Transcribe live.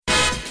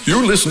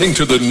You're listening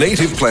to the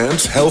Native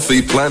Plants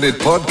Healthy Planet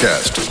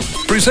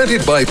podcast,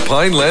 presented by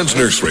Pinelands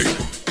Nursery.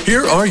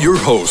 Here are your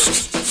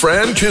hosts,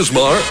 Fran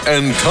Chismar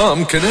and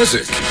Tom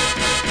Knezick.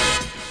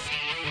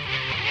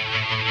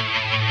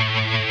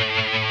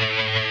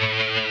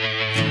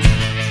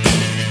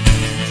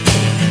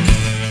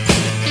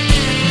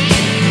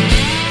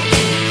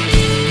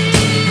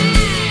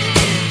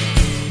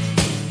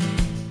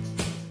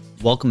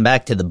 Welcome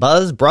back to The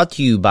Buzz, brought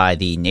to you by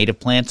the Native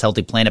Plants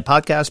Healthy Planet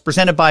podcast,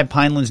 presented by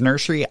Pinelands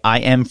Nursery. I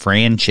am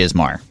Fran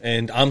Chismar.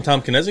 And I'm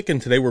Tom Knezick,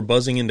 and today we're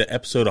buzzing into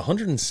episode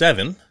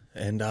 107.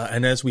 And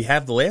as we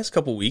have the last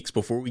couple weeks,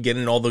 before we get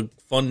into all the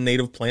fun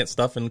native plant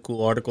stuff and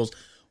cool articles,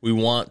 we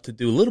want to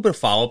do a little bit of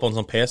follow-up on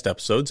some past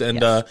episodes.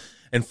 And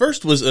and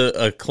first was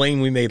a claim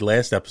we made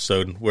last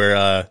episode where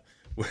I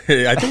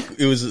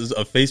think it was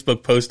a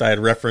Facebook post I had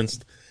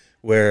referenced,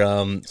 where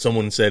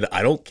someone said,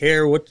 I don't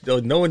care what,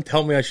 no one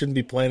tell me I shouldn't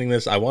be planting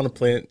this. I want to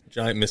plant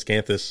giant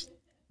miscanthus.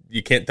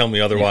 You can't tell me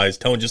otherwise.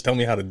 Just tell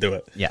me how to do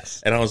it.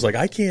 Yes. And I was like,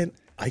 I can't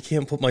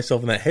put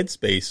myself in that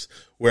headspace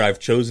where I've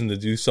chosen to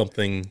do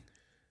something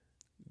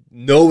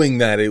knowing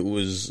that it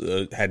was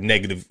had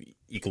negative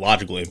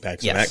ecological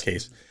impacts in that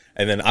case.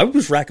 And then I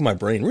was racking my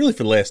brain really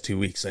for the last 2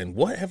 weeks saying,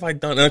 what have I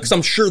done? Because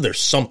I'm sure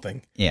there's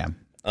something. Yeah.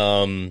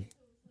 And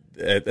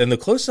the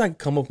closest I could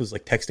come up was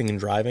like texting and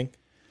driving,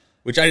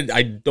 which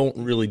I don't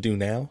really do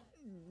now.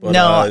 But,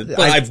 but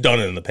I've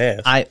done it in the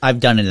past. I've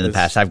done it in the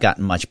past. I've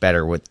gotten much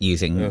better with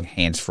using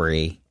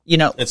hands-free. You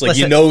know, it's like,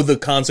 you know the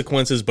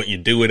consequences, but you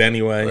do it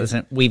anyway.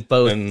 Listen, we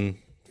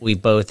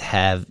both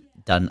have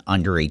done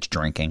underage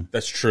drinking.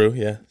 That's true,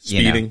 yeah.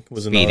 Speeding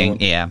was another one.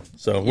 Yeah.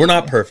 So we're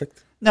not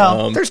perfect.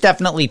 No, there's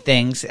definitely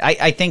things.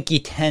 I think you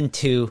tend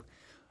to...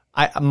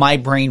 my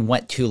brain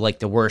went to like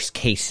the worst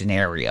case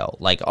scenario.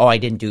 Like, I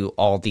didn't do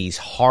all these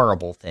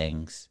horrible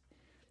things.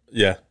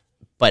 Yeah.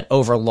 But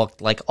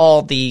overlooked like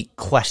all the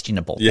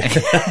questionable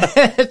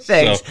things.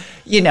 So,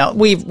 you know,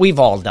 we've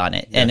all done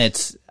it, and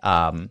it's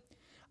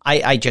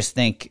I just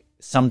think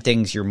some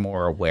things you're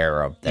more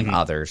aware of than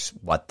others,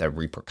 what the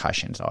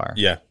repercussions are.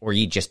 Yeah, or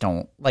you just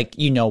don't like,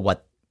 you know,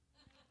 what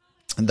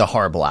the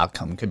horrible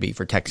outcome could be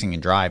for texting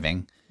and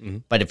driving,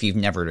 but if you've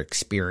never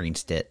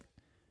experienced it,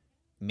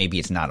 maybe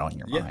it's not on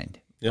your mind.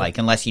 Yeah. Like,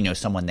 unless you know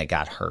someone that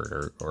got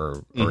hurt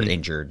or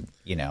injured,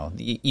 you know,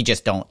 you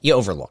just don't, you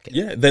overlook it.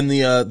 Yeah. Then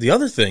the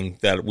other thing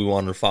that we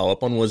wanted to follow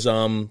up on was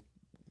I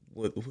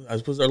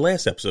suppose our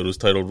last episode was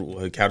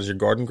titled "How Does Your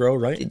Garden Grow?"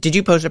 Right? Did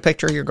you post a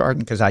picture of your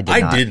garden? Because I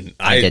did not.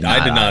 I did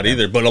not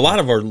either. But a lot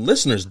of our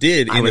listeners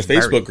did in the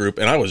Facebook group,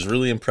 and I was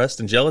really impressed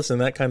and jealous,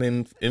 and that kind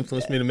of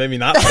influenced me to maybe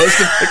not post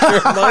a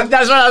picture of mine.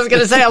 That's what I was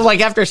going to say. I'm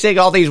like, after seeing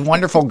all these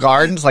wonderful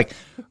gardens, like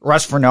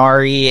Russ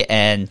Fernari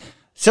and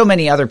so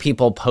many other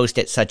people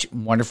posted such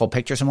wonderful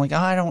pictures. I'm like,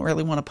 I don't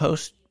really want to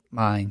post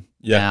mine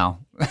now.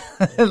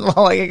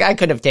 Like, I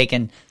could have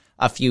taken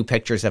a few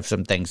pictures of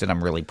some things that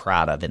I'm really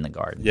proud of in the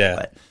garden. Yeah.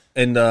 But.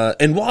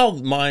 And while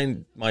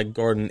my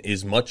garden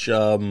is much, there's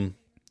a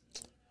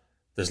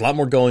lot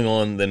more going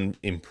on than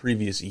in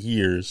previous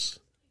years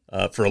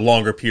for a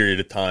longer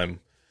period of time.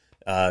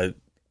 I'm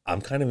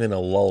kind of in a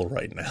lull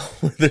right now.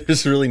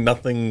 There's really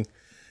nothing.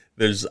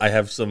 I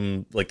have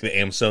some, like the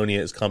Amsonia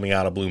is coming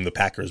out of bloom. The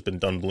Packer has been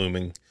done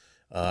blooming.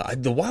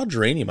 The wild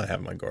geranium I have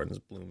in my garden is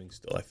blooming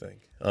still, I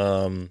think.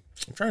 I'm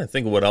trying to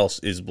think of what else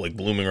is like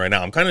blooming right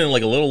now. I'm kind of in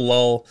like a little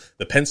lull.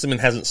 The penstemon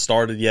hasn't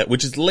started yet,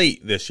 which is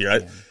late this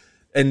year.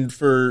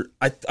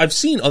 I've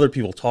seen other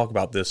people talk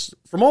about this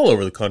from all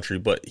over the country,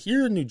 but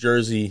here in New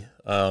Jersey,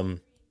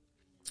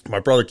 my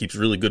brother keeps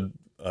really good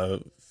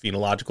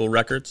phenological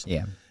records.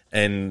 Yeah.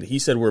 And he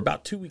said we're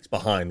about 2 weeks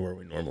behind where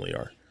we normally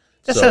are.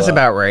 That sounds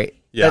about right.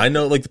 Yeah, I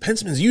know, like the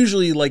penstemon is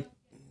usually like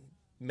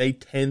May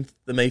 10th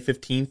to May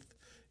 15th,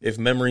 if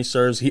memory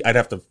serves. I'd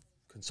have to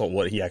consult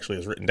what he actually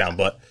has written down,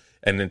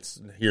 and it's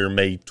here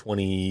May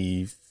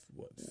 26th.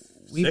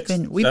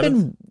 We've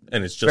been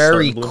and it's just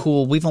very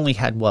cool. We've only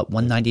had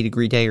one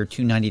 90-degree day or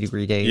 2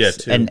 90-degree days. Yeah,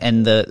 two.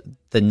 And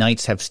the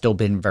nights have still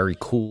been very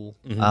cool.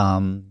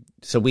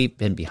 So we've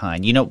been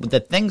behind. You know, the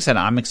things that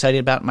I'm excited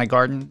about in my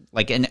garden,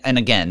 like and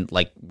again,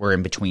 like we're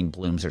in between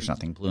blooms, there's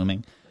nothing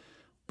blooming.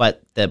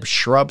 But the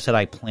shrubs that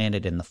I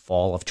planted in the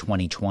fall of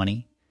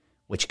 2020,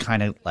 which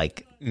kind of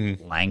like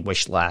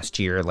languished last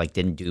year, like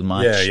didn't do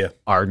much,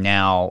 are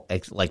now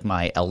like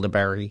my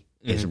elderberry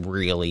is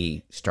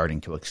really starting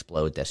to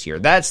explode this year.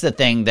 That's the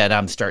thing that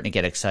I'm starting to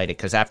get excited,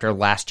 because after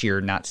last year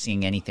not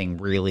seeing anything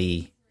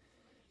really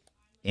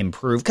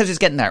improve, because it's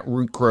getting that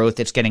root growth,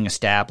 it's getting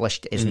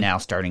established, is now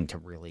starting to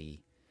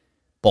really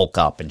bulk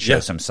up and show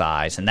some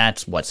size, and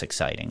that's what's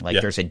exciting. Like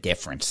there's a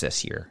difference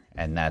this year,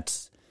 and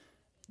that's,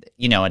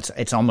 you know,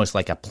 it's almost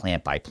like a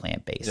plant by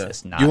plant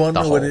basis. Not you want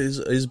to know whole... what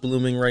is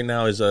blooming right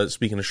now? Is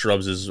speaking of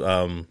shrubs, is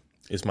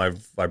my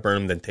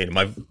viburnum dentatum.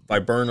 My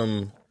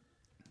viburnum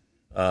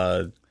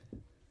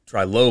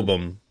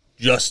trilobum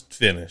just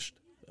finished.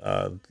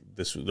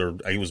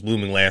 It was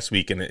blooming last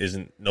week, and it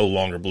isn't no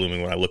longer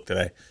blooming when I look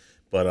today.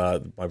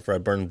 But my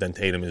viburnum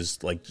dentatum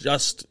is like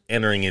just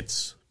entering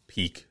its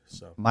peak.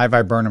 So my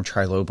viburnum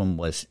trilobum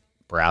was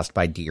browsed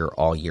by deer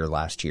all year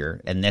last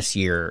year. And this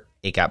year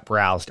it got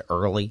browsed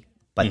early,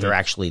 but they're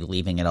actually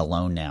leaving it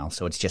alone now.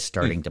 So it's just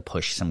starting to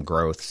push some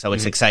growth. So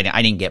it's exciting.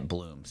 I didn't get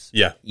blooms,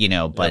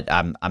 but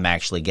I'm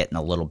actually getting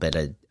a little bit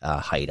of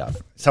height up.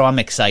 So I'm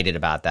excited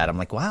about that. I'm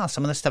like, wow,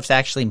 some of this stuff's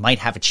actually might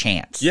have a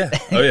chance. Yeah.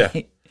 Oh,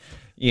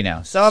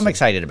 yeah. So I'm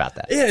excited about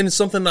that. Yeah, and it's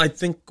something I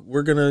think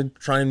we're going to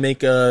try and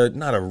make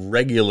not a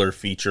regular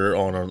feature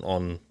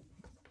on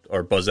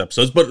our Buzz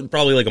episodes, but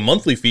probably like a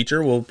monthly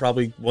feature. We'll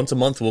probably once a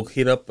month we'll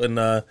hit up and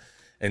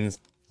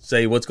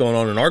say what's going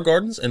on in our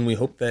gardens, and we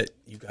hope that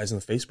you guys in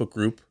the Facebook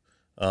group,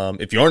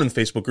 if you aren't in the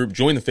Facebook group,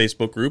 join the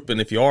Facebook group,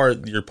 and if you are,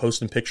 you're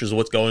posting pictures of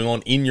what's going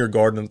on in your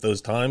garden at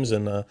those times,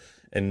 and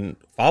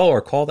follow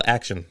our call to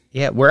action.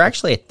 Yeah, we're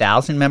actually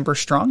 1,000 members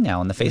strong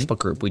now in the Facebook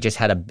group. We just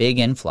had a big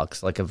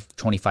influx, of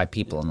 25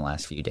 people in the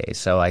last few days.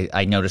 So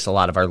I noticed a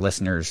lot of our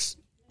listeners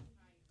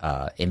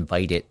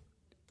invited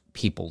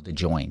people to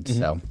join.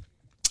 So.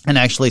 And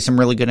actually some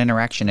really good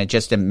interaction. It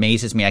just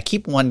amazes me. I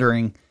keep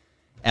wondering,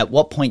 at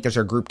what point does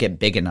our group get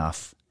big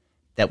enough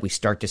that we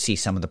start to see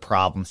some of the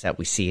problems that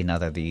we see in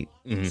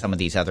some of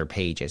these other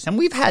pages? And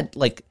we've had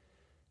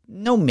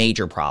no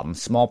major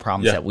problems, small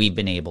problems that we've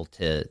been able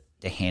to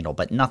handle,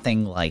 but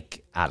nothing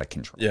out of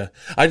control. Yeah.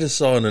 I just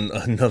saw in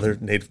another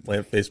native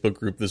plant Facebook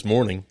group this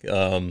morning,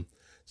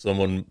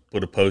 someone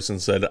put a post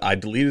and said, I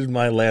deleted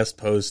my last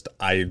post.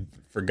 I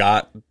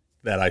forgot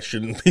that I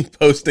shouldn't be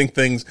posting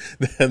things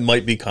that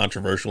might be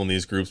controversial in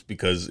these groups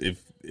because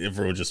if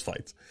everyone just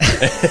fights.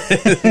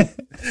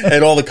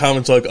 And all the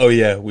comments are like, oh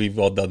yeah, we've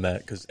all done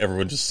that because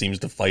everyone just seems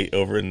to fight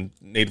over, and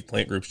native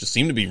plant groups just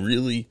seem to be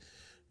really,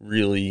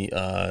 really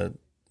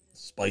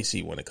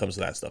spicy when it comes to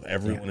that stuff.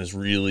 Everyone is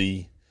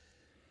really,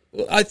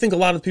 I think a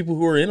lot of the people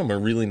who are in them are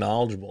really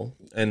knowledgeable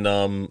and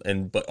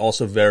but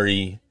also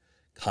very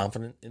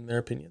confident in their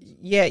opinions.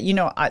 Yeah,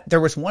 there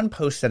was one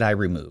post that I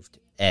removed,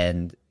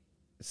 and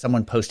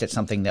someone posted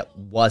something that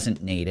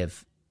wasn't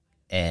native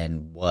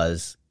and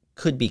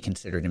could be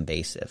considered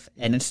invasive.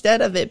 And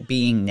instead of it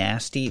being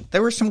nasty,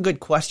 there were some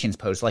good questions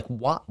posed, like,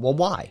 why? Well,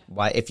 why?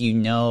 Why, if you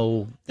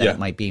know that it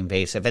might be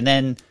invasive? And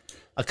then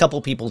a couple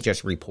people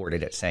just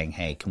reported it saying,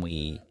 hey, can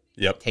we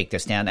take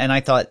this down? And I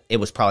thought it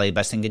was probably the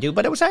best thing to do,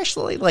 but it was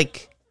actually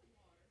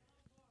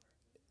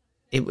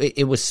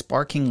it was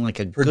sparking a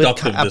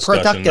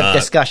productive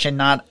discussion,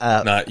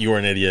 not you're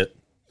an idiot.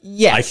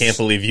 Yes. I can't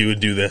believe you would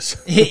do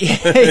this.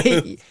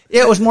 It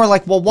was more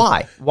like, well,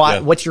 why? Why?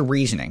 Yeah. What's your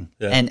reasoning?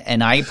 Yeah.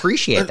 And I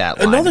appreciate that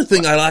line. Another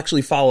thing I'll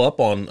actually follow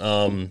up on,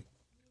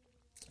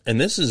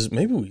 and this is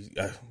maybe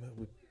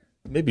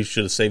we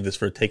should have saved this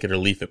for a take it or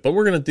leave it, but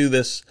we're going to do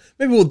this.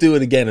 Maybe we'll do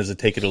it again as a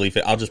take it or leave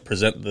it. I'll just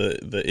present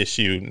the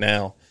issue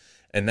now,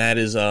 and that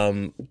is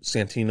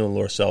Santino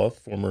Lorcella,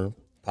 former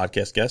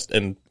podcast guest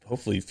and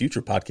hopefully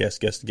future podcast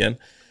guest again.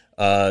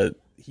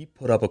 He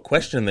put up a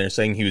question there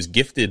saying he was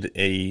gifted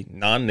a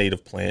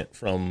non-native plant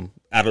from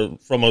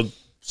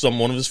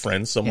one of his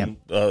friends.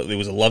 It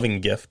was a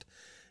loving gift,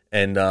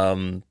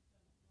 and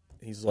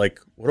he's like,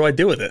 "What do I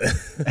do with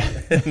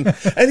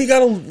it?" and he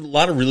got a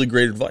lot of really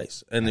great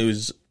advice. And it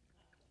was,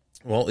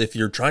 well, if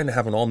you're trying to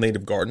have an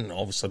all-native garden, and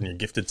all of a sudden you're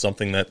gifted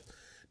something that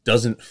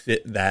doesn't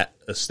fit that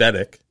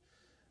aesthetic,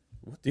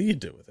 what do you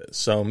do with it?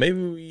 So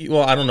maybe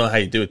I don't know how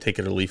you do it. Take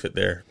it or leave it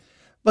there.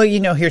 Well,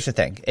 here's the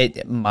thing.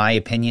 My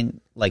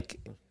opinion,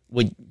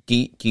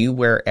 do you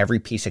wear every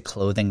piece of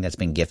clothing that's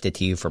been gifted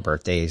to you for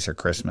birthdays or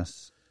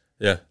Christmas?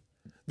 Yeah.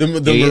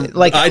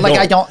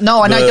 I don't.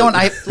 No, and I don't.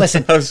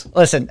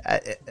 Listen.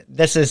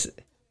 This is,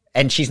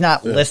 and she's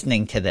not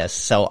listening to this,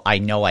 so I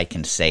know I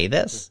can say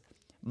this.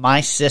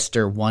 My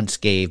sister once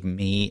gave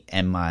me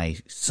and my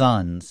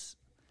sons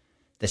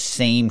the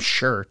same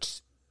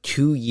shirts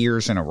 2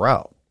 years in a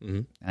row.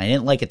 Mm-hmm. I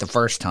didn't like it the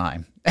first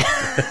time.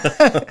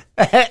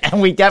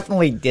 And we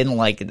definitely didn't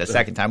like it the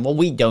second time. Well,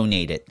 we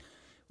donated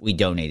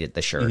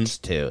the shirts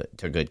to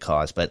a good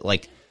cause, but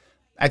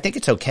I think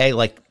it's okay.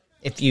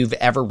 If you've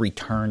ever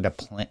returned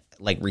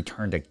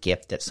returned a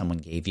gift that someone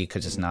gave you,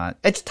 because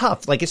it's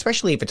tough.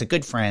 Especially if it's a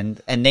good friend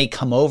and they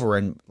come over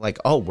and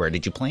oh, where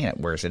did you plant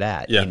it? Where's it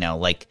at? Yeah.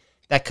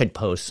 That could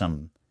pose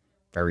some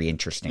very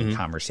interesting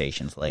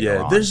conversations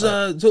later on. There's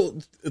so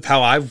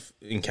how I've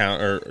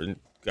encountered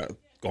or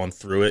gone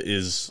through it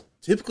is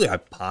typically I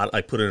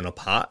put it in a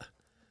pot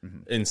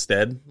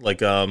instead.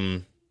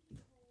 I'm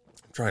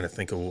trying to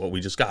think of what we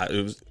just got.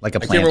 It was like a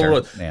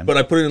planter, but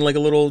I put it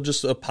in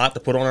just a pot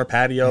to put on our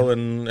patio. Yeah.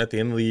 And at the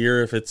end of the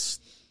year, if it's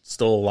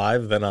still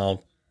alive, then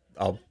I'll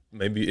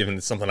maybe even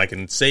it's something I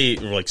can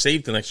save or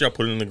save the next year. I'll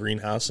put it in the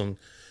greenhouse and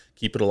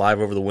keep it alive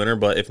over the winter.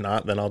 But if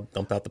not, then I'll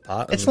dump out the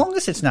pot. As long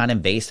as it's not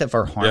invasive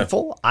or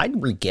harmful, I'd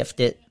regift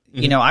it.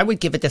 Mm-hmm. I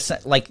would give it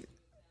to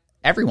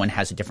everyone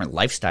has a different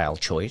lifestyle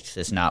choice.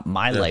 It's not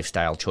my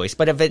lifestyle choice.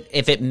 But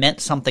if it meant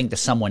something to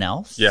someone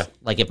else,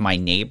 if my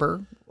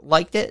neighbor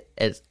liked it,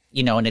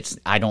 and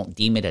I don't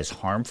deem it as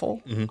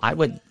harmful, I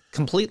would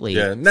completely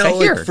Now,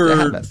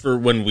 for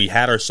when we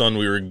had our son,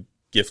 we were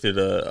gifted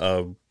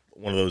a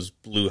one of those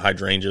blue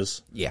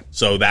hydrangeas. Yeah.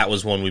 So that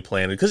was one we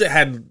planted because it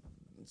had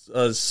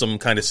some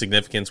kind of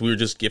significance. We were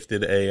just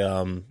gifted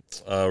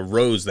a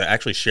rose that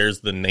actually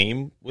shares the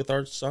name with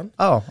our son.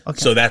 Oh, okay.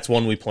 So that's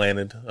one we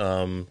planted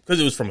because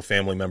it was from a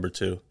family member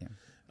too.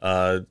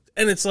 Yeah.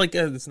 And it's like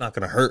it's not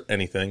going to hurt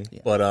anything,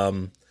 but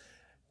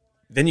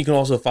then you can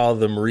also follow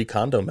the Marie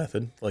Kondo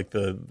method, like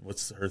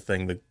what's her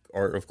thing, the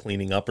art of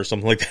cleaning up or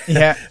something like that.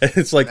 Yeah.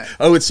 It's like,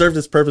 it served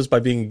its purpose by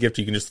being a gift.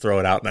 You can just throw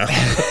it out now.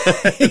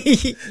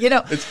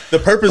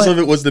 The purpose of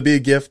it was to be a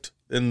gift,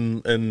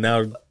 and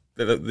now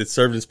that it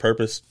served its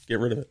purpose, get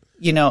rid of it.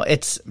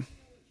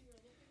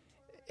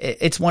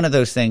 It's one of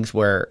those things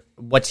where,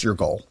 what's your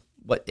goal?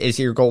 What is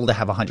your goal, to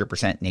have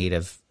 100%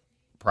 native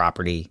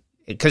property?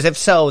 Because if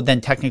so,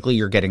 then technically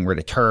you're getting rid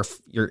of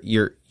turf.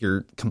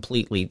 You're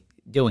completely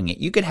doing it.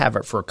 You could have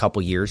it for a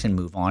couple years and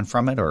move on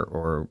from it,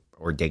 or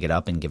dig it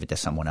up and give it to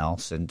someone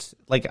else. And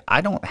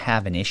I don't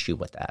have an issue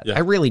with that. Yeah. I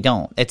really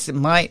don't.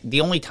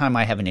 The only time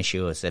I have an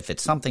issue is if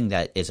it's something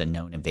that is a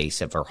known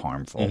invasive or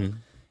harmful. Mm-hmm.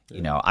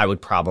 I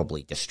would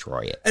probably destroy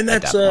it. And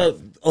that's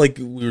like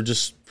we were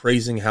just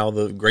praising how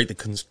great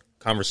the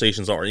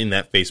conversations are in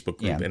that Facebook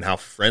group and how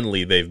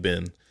friendly they've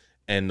been.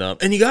 And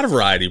you got a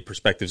variety of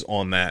perspectives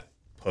on that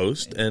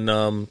post, and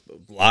a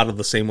lot of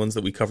the same ones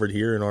that we covered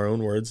here in our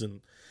own words.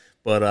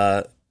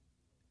 But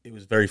it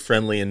was very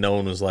friendly, and no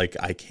one was like,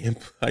 I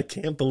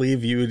can't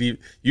believe you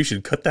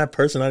should cut that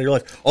person out of your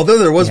life. Although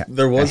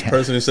there was a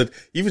person who said,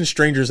 even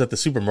strangers at the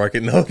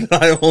supermarket know that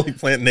I only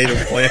plant native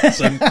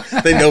plants, and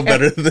they know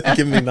better than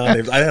giving me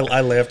non-native.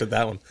 I laughed at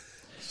that one.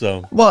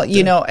 So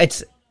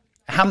it's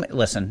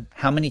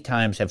how many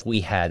times have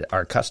we had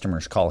our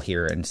customers call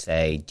here and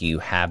say, do you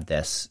have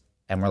this?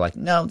 And we're like,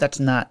 no,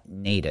 that's not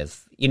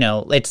native.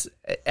 It's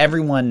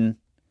everyone.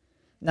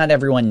 Not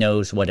everyone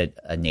knows what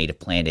a native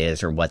plant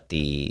is, or what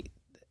the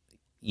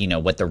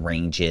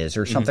range is,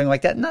 or something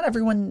like that. Not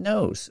everyone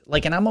knows.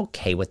 And I'm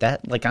okay with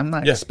that. I'm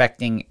not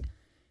expecting,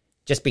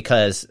 just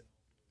because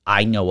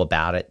I know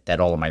about it, that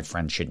all of my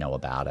friends should know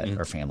about it,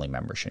 or family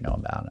members should know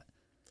about it.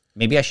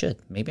 Maybe I should.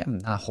 Maybe I'm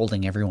not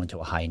holding everyone to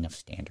a high enough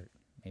standard.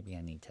 Maybe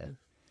I need to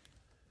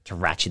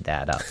ratchet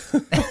that up.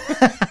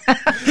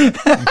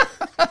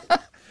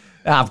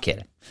 I'm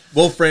kidding.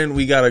 Well, Fran,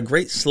 we got a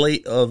great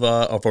slate of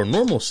our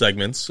normal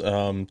segments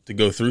to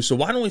go through. So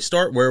why don't we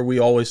start where we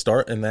always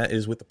start, and that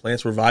is with the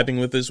plants we're vibing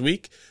with this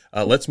week.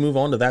 Let's move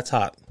on to That's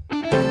Hot.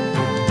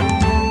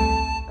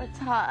 What's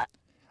hot?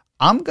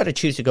 I'm going to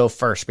choose to go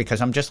first because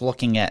I'm just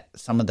looking at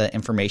some of the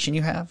information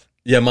you have.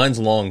 Yeah, mine's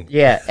long.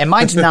 Yeah, and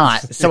mine's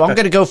not. So I'm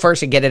going to go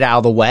first and get it out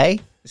of the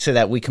way so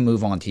that we can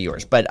move on to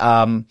yours. But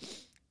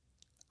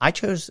I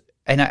chose...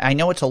 And I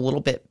know it's a little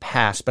bit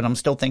past, but I'm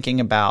still thinking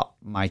about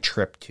my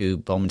trip to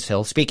Bowman's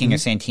Hill. Speaking of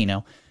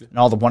Santino and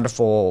all the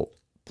wonderful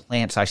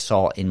plants I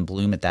saw in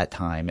bloom at that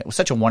time, it was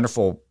such a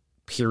wonderful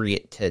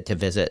period to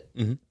visit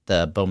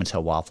the Bowman's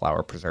Hill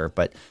Wildflower Preserve.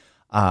 But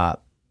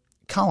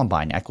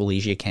Columbine,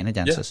 Equilegia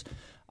canadensis,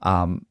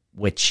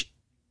 which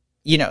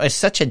is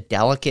such a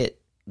delicate,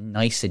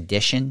 nice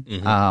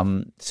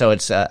addition. So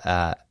it's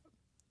a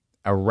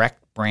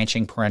erect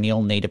branching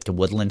perennial native to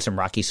woodlands and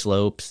rocky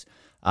slopes.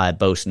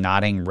 Boasts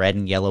nodding red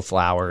and yellow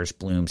flowers,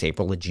 blooms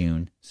April to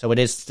June. So it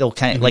is still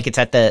kind of like it's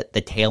at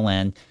the tail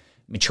end.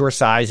 Mature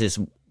size is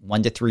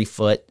 1 to 3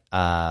 foot.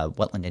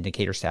 Wetland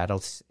indicator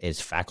status is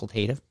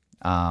facultative.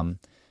 And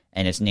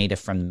it's native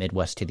from the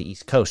Midwest to the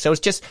East Coast. So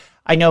it's just,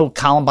 I know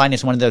Columbine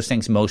is one of those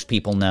things most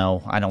people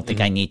know. I don't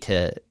think I need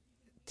to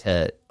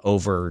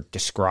over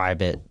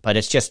describe it, but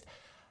it's just,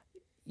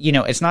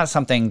 it's not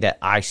something that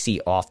I see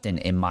often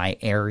in my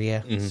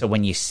area. So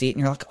when you see it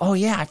and you're like, oh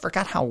yeah, I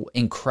forgot how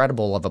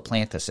incredible of a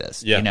plant this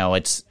is. Yeah.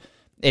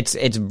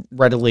 It's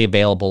readily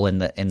available in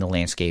the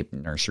landscape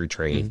nursery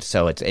trade.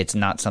 So it's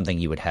not something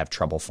you would have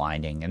trouble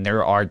finding. And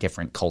there are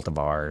different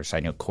cultivars.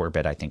 I know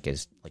Corbett, I think,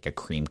 is like a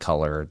cream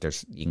color.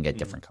 You can get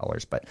different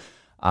colors, but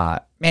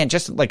man,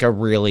 just like a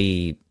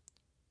really,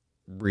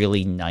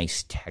 really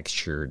nice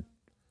textured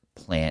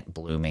plant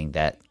blooming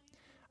that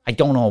I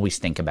don't always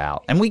think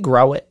about. And we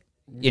grow it.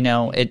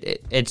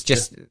 It's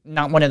just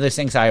not one of those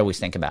things I always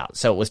think about.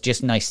 So it was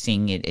just nice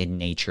seeing it in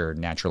nature,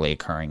 naturally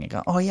occurring, and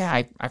go, oh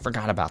yeah, I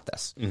forgot about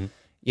this. And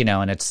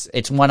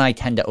it's one I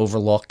tend to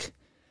overlook,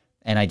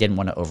 and I didn't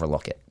want to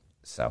overlook it.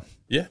 So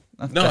yeah,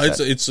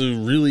 it's a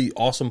really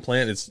awesome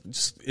plant.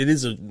 It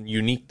is a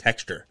unique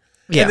texture.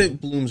 Yeah, and it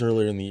blooms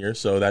earlier in the year,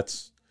 so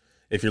that's.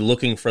 If you're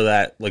looking for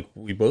that, like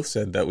we both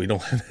said, that we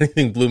don't have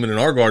anything blooming in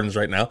our gardens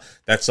right now,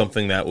 that's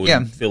something that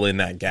would fill in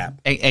that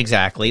gap.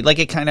 Exactly. Like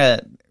it kind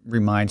of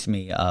reminds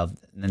me of,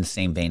 in the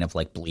same vein of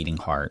like Bleeding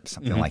Heart,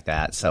 something like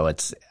that. So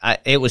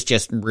it was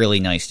just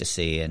really nice to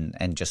see,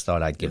 and just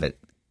thought I'd give it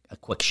a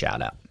quick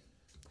shout out.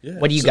 Yeah.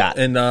 What do you got?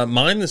 And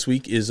mine this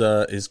week is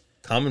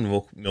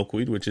common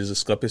milkweed, which is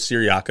Asclepias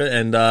syriaca,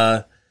 and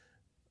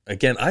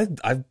again,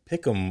 I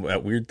pick them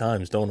at weird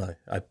times, don't I?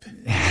 I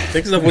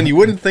pick stuff when you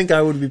wouldn't think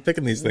I would be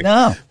picking these things.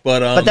 No,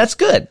 but that's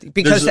good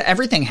because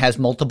everything has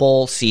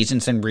multiple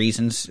seasons and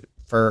reasons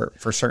for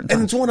certain times.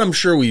 And it's one I'm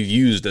sure we've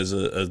used as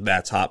a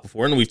That's Hot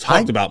before, and we've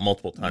talked about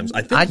multiple times.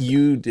 I think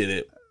you did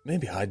it.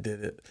 Maybe I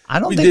did it. I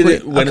don't we think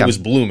did it when it was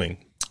blooming.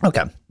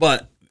 Okay,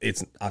 but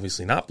it's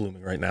obviously not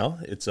blooming right now.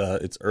 It's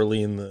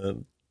early in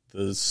the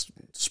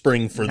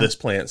spring for this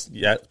plant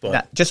yet. But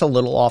Now, just a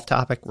little off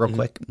topic, real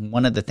quick.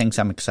 One of the things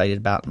I'm excited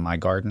about in my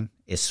garden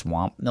is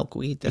swamp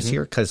milkweed this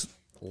year because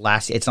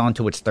it's on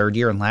to its third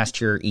year, and last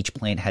year each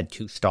plant had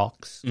 2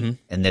 stalks, and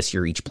this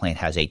year each plant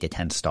has 8 to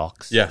 10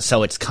 stalks. Yeah.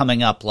 So it's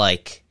coming up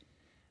like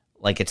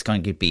it's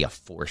going to be a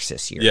force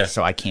this year. Yeah.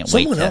 So I can't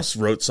wait. Someone else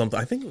wrote something.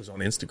 I think it was on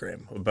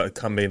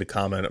Instagram made a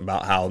comment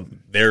about how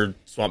their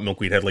swamp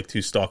milkweed had like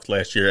 2 stalks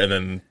last year, and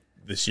then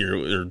this year,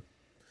 or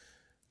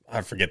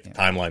I forget the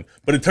timeline,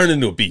 but it turned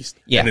into a beast.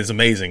 Yeah. And it's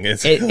amazing.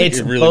 It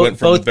really both- went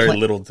from both very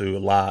little to a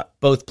lot.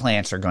 Both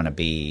plants are going to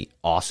be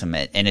awesome,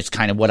 and it's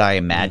kind of what I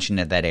imagine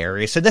of that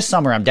area. So this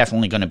summer, I'm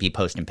definitely going to be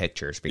posting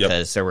pictures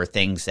because there were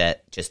things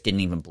that just didn't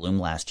even bloom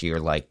last year,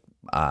 like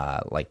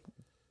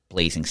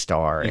Blazing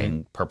Star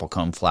and Purple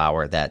Cone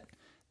Flower that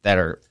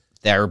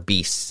are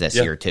beasts this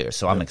year too.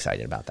 So I'm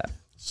excited about that.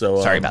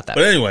 So sorry about that.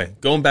 But anyway,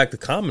 going back to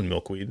common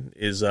milkweed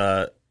is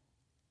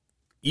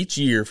each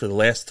year for the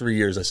last 3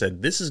 years, I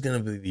said this is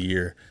going to be the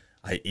year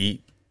I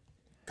eat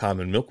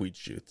common milkweed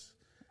shoots,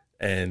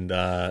 and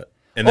then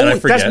I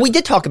forget. We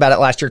did talk about it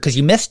last year because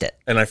you missed it.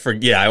 And I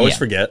forget. Yeah, I always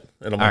forget,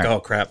 and I'm like, right. oh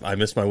crap, I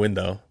missed my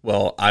window.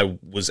 Well, I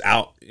was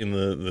out in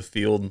the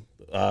field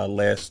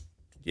last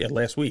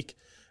week,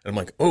 and I'm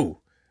like, oh.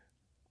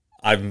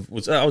 I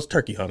was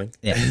turkey hunting.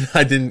 Yeah.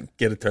 I didn't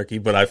get a turkey,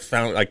 but I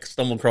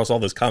stumbled across all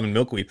this common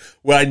milkweed.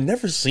 Well, I'd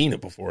never seen it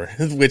before,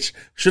 which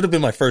should have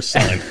been my first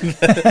sign.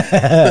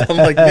 I'm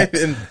like,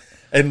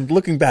 and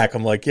looking back,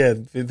 I'm like, yeah,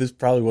 this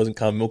probably wasn't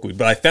common milkweed,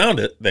 but I found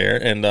it there,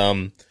 and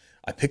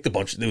I picked a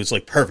bunch. It was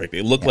like perfect.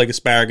 It looked like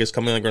asparagus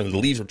coming on the ground. The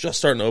leaves were just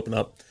starting to open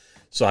up,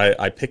 so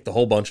I picked a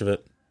whole bunch of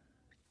it,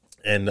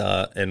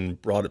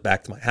 and brought it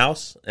back to my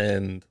house,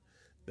 and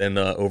then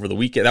over the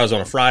weekend, that was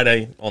on a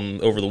Friday.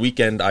 Over the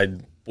weekend, I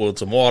boiled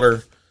some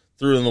water,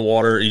 threw it in the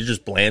water. You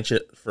just blanch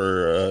it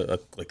for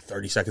like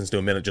 30 seconds to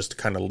a minute just to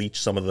kind of leach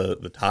some of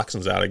the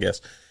toxins out, I guess.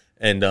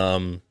 And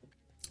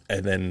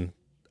then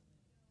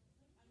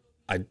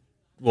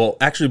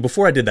actually,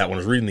 before I did that, when I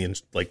was reading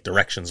the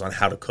directions on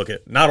how to cook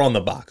it, not on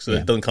the box, so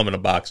it doesn't come in a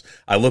box.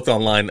 I looked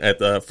online at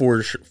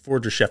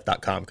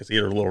foragerchef.com because he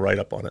had a little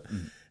write-up on it.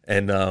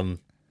 And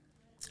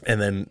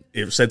then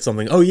it said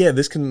something, oh yeah,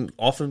 this can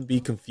often be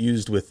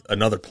confused with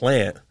another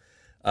plant.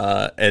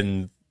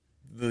 And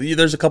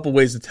there's a couple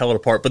ways to tell it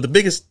apart, but the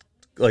biggest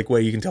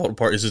way you can tell it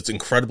apart is it's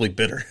incredibly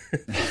bitter.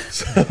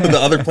 So the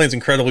other plant's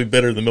incredibly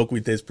bitter. The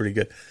milkweed tastes pretty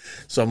good.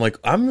 So I'm like,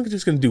 I'm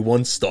just going to do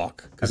 1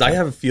 stalk because I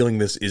have a feeling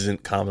this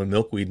isn't common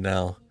milkweed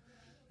now,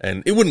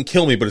 and it wouldn't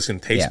kill me, but it's going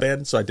to taste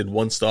bad. So I did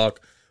 1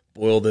 stalk,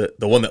 boiled it,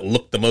 the one that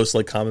looked the most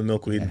like common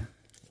milkweed,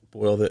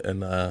 boiled it,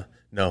 and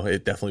no,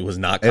 it definitely was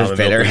not common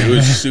milkweed. It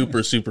was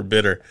super, super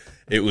bitter.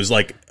 It was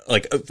like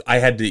I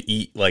had to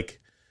eat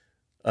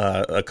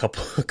a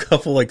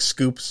couple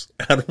scoops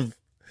out of.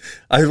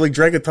 I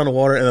drank a ton of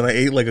water, and then I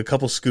ate a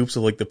couple scoops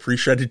of the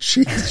pre-shredded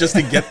cheese just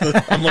to get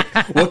I'm like,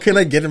 what can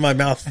I get in my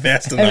mouth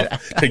fast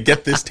enough to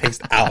get this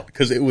taste out?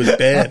 Because it was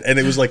bad, and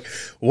it was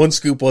 1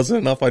 scoop wasn't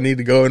enough. I need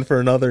to go in for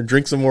another and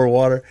drink some more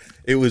water.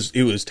 It was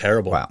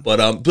terrible. Wow.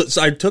 But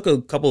so I took a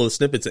couple of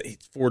snippets that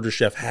Forager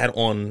Chef had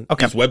on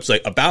his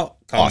website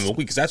about common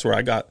milkweed because that's where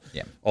I got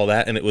all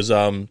that, and it was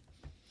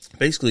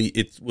basically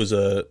it was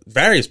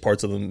various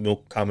parts of the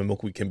common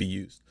milkweed can be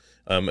used,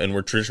 and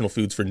were traditional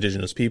foods for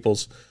indigenous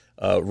peoples.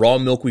 Raw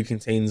milkweed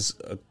contains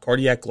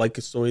cardiac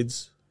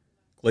glycosides,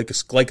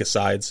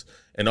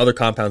 and other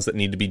compounds that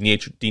need to be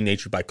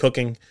denatured by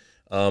cooking.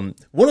 One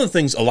of the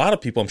things a lot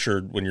of people, I'm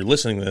sure, when you're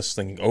listening to this,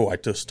 thinking, "Oh, I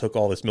just took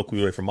all this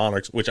milkweed away from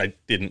monarchs," which I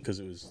didn't because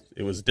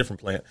it was a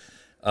different plant.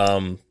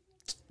 One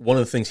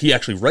of the things he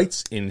actually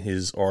writes in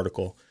his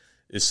article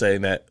is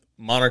saying that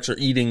monarchs are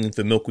eating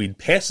the milkweed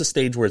past the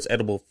stage where it's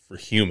edible for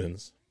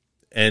humans,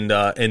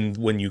 and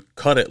when you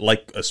cut it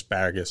like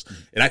asparagus,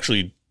 it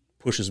actually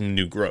pushes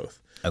new growth.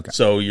 Okay.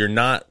 So you're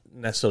not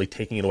necessarily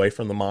taking it away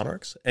from the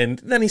monarchs. And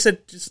then he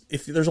said, just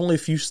if there's only a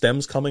few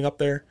stems coming up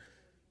there,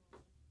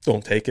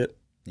 don't take it.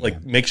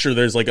 Make sure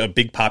there's a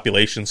big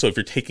population. So if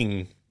you're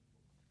taking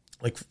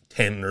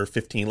 10 or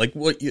 15,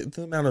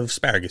 the amount of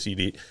asparagus you'd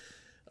eat,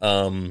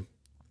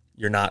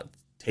 you're not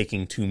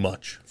taking too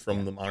much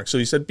from the monarchs. So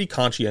he said, be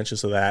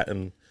conscientious of that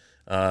and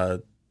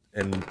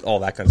all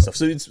that kind of stuff.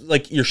 So it's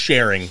you're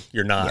sharing.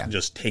 You're not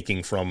just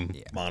taking from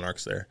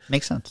monarchs there.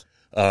 Makes sense.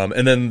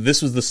 And then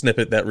this was the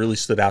snippet that really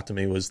stood out to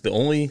me was the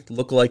only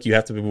lookalike you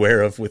have to be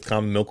aware of with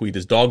common milkweed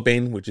is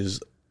dogbane, which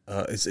is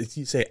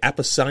you say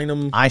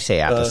Apocynom? I say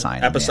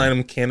Apocynom.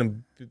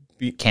 Apocynom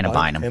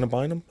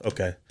cannabinum.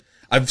 Okay.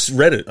 I've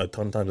read it a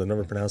ton of times. I've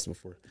never pronounced it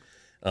before.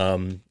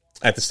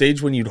 At the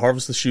stage when you'd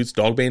harvest the shoots,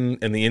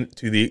 dogbane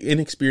to the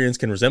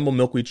inexperienced can resemble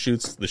milkweed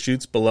shoots. The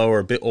shoots below are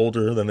a bit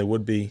older than they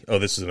would be. Oh,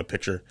 this is in a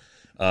picture.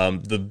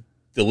 The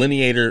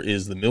delineator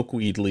is the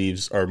milkweed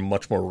leaves are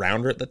much more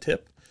rounder at the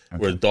tip. Okay.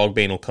 Where the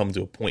dogbane will come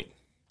to a point.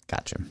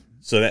 Gotcha.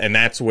 So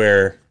that's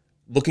where,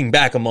 looking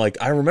back, I'm like,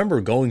 I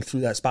remember going through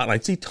that spot and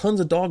I'd see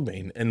tons of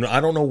dogbane, and I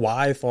don't know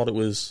why I thought it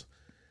was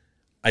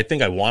I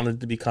think I wanted it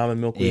to be common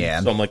milkweed. Yeah.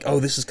 So I'm like, oh,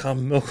 this is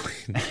common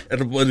milkweed.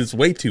 But it's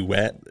way too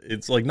wet.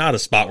 It's like not a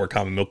spot where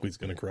common milkweed's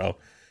going to grow.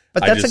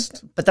 But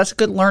that's a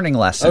good learning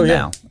lesson. Oh, yeah.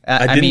 Now.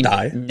 I didn't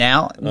die.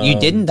 Now you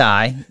didn't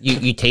die.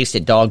 You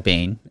tasted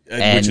dogbane,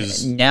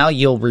 and now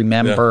you'll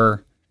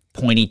remember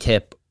pointy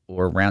tip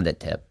or rounded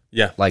tip.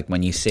 Yeah. Like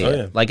when you see it.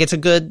 Yeah. Like it's a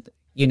good,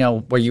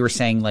 where you were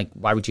saying like,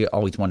 why would you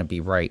always want to be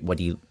right? What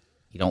do you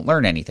don't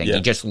learn anything. Yeah.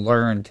 You just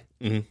learned.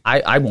 Mm-hmm.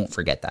 I won't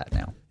forget that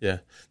now. Yeah.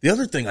 The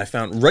other thing I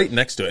found right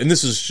next to it, and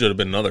this should have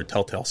been another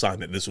telltale sign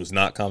that this was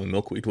not common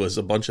milkweed, was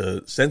a bunch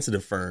of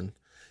sensitive fern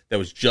that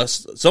was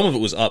just, some of it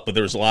was up, but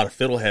there was a lot of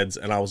fiddleheads,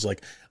 and I was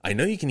like, I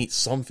know you can eat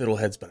some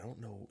fiddleheads, but I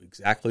don't know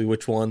exactly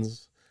which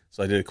ones.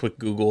 So I did a quick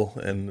Google,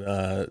 and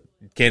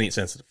you can't eat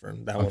sensitive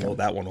fern. That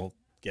one will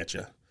get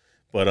you.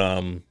 But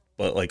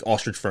like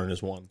ostrich fern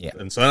is one. Yeah.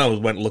 And so then I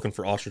went looking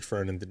for ostrich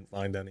fern and didn't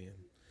find any.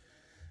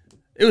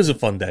 It was a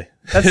fun day.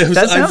 That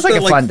sounds like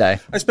a fun day.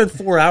 I spent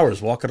 4 hours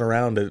walking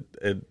around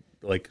at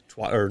like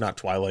not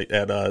twilight,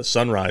 at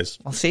sunrise.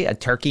 Well, see, a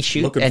turkey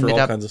shoot looking ended for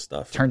all up kinds of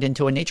stuff. Turned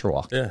into a nature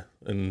walk. Yeah,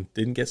 and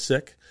didn't get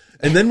sick.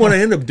 And then what I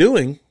ended up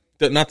doing,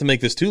 not to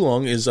make this too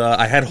long, is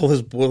I had all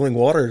this boiling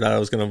water that I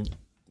was going to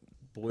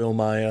boil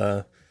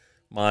my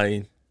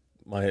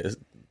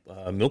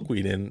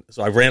milkweed in.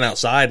 So I ran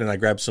outside and I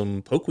grabbed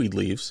some pokeweed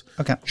leaves,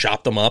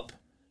 chopped them up,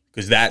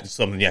 because that's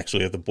something you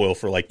actually have to boil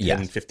for like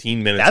 10,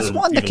 15 minutes. That's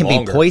one that can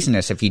longer. Be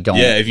poisonous if you don't.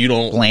 Yeah, if you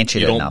don't blanch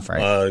it enough,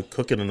 right?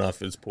 Cook it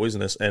enough, it's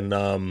poisonous. And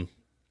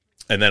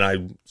then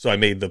I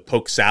made the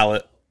poke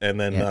salad, and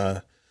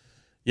then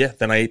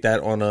then I ate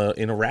that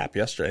in a wrap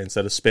yesterday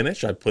instead of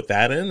spinach. I put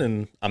that in,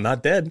 and I'm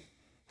not dead.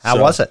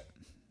 How was it?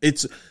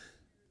 It's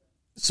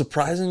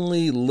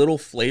surprisingly little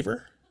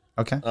flavor.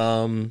 Okay.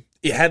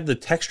 It had the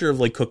texture of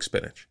like cooked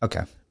spinach.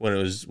 Okay. When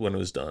it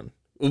was done,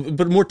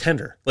 but more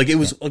tender. Like it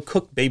was a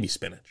cooked baby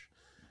spinach.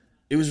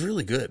 It was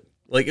really good.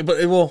 Like,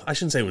 I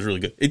shouldn't say it was really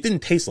good. It didn't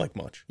taste like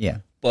much. Yeah.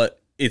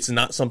 But it's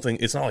not something.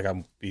 It's not like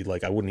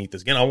I wouldn't eat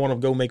this again. I want to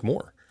go make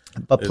more.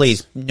 But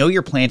please know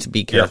your plants.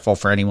 Be careful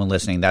for anyone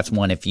listening. That's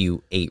one if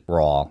you ate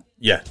raw.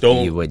 Yeah,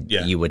 you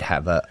would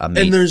have a and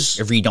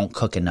if you don't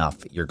cook enough,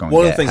 you're going.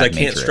 One to of the things I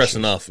can't stress issues.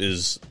 enough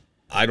is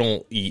I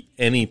don't eat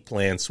any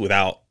plants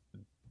without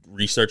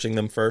researching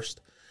them first.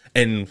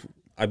 And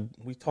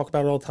we talk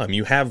about it all the time.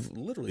 You have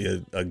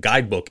literally a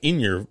guidebook in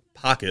your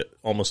pocket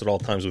almost at all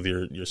times with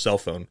your cell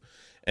phone.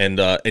 And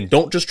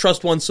don't just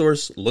trust one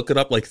source. Look it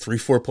up like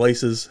 3-4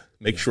 places.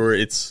 Make sure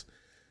it's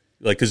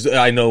like, because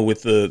I know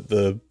with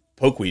the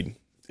pokeweed,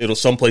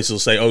 some places will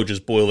say, oh,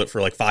 just boil it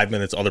for like 5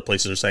 minutes. Other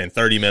places are saying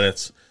 30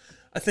 minutes.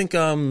 I think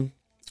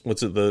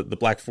the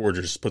Black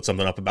Foragers put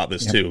something up about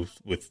this too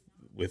with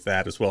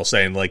that as well,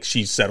 saying like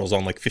she settles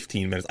on like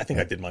 15 minutes. I think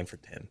I did mine for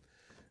 10.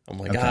 I'm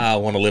like, I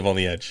want to live on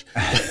the edge.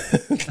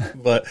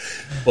 but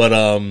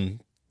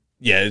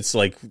it's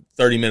like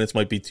 30 minutes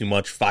might be too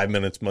much. 5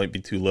 minutes might be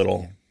too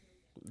little.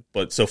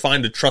 But so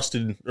find a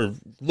trusted, or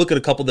look at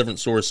a couple different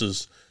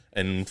sources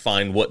and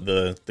find what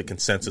the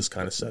consensus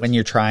kind of says. When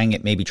you're trying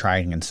it, maybe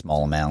trying in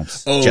small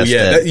amounts. Oh,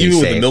 even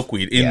with the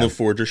milkweed. In the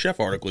Forager Chef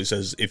article, he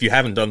says, if you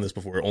haven't done this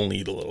before, only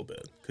eat a little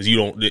bit. Because you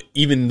don't,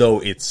 even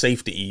though it's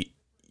safe to eat,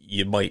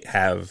 you might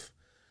have,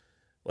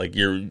 like,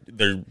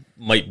 there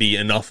might be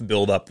enough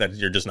buildup that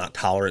you're just not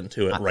tolerant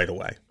to it right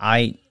away.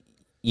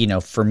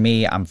 For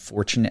me, I'm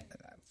fortunate.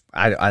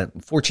 I'm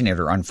fortunate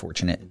or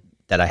unfortunate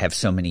that I have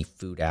so many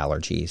food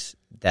allergies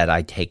that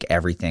I take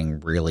everything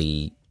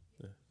really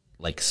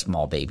like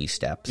small baby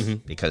steps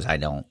because I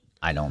don't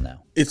know.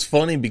 It's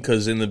funny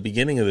because in the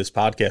beginning of this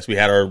podcast, we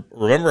had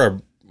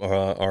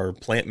our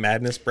Plant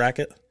Madness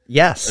bracket.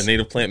 Yes. A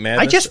Native Plant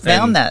Madness. I just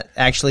found that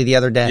actually the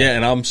other day. Yeah,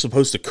 and I'm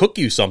supposed to cook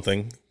you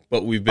something,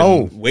 but we've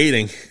been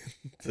waiting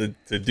to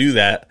do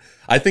that.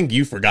 I think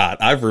you forgot.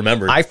 I've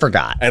remembered. I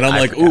forgot. And I'm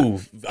like, ooh,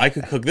 I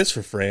could cook this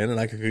for Fran, and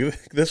I could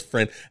cook this for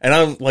Fran. And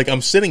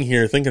I'm sitting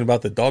here thinking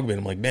about the dog bin.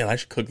 I'm like, man, I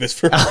should cook this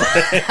for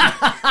Fran.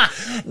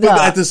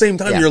 But at the same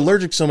time, you're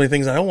allergic to so many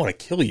things. I don't want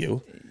to kill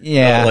you.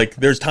 Yeah. Like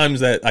there's times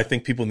that I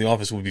think people in the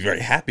office would be very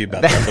happy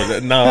about that.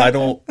 But no, I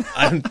don't.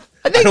 I think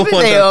don't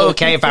want that.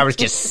 Okay, if I was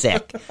just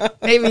sick,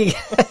 maybe.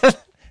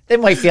 They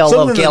might feel a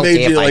little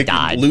guilty if I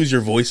died. Lose your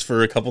voice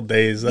for a couple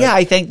days. Yeah,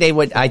 I think they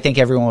would. I think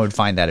everyone would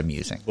find that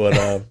amusing.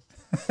 But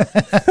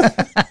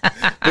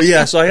but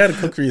yeah, so I had to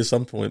cook for you at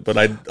some point. But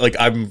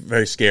I'm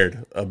very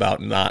scared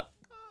about not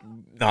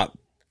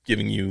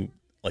giving you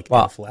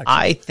anaphylaxis.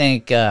 I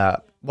think.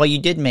 You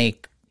did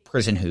make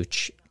prison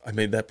hooch. I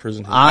made that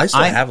prison hooch. I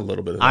still have a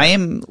little bit of that. I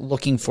am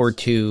looking forward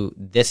to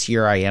this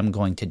year. I am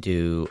going to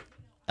do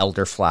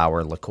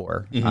elderflower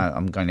liqueur.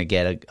 I'm going to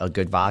get a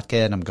good vodka,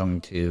 and I'm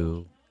going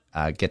to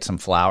get some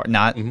flour.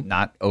 Not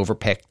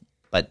overpicked,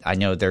 but I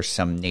know there's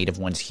some native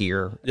ones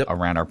here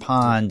around our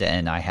pond,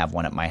 and I have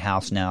one at my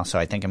house now. So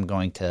I think I'm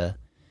going to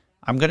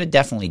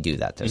definitely do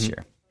that this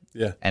year.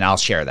 Yeah, and I'll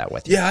share that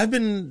with you. Yeah, I've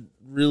been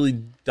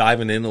really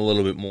diving in a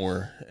little bit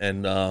more,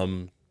 and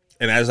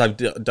as I've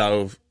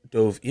dove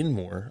in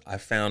more, I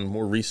found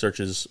more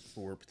researches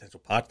for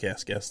potential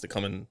podcast guests to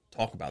come and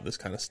talk about this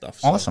kind of stuff.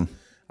 So awesome.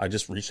 I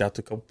just reached out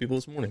to a couple people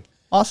this morning.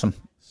 Awesome.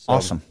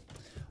 Awesome.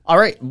 All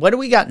right. What do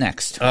we got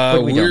next?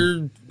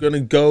 We're going to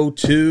go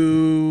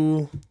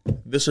to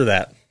this or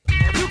that.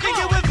 You can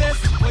get with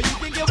this, or you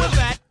can get with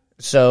that.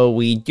 So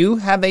we do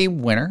have a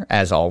winner,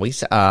 as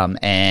always,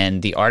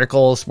 and the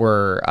articles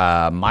were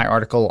my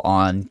article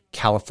on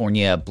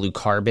California blue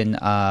carbon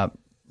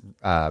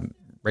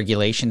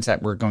regulations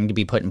that were going to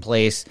be put in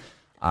place.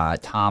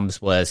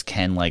 Tom's was,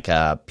 can like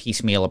a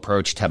piecemeal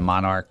approach to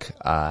monarch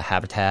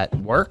habitat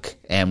work?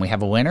 And we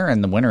have a winner,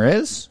 and the winner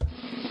is...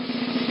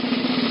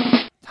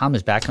 Tom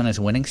is back on his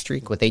winning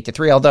streak with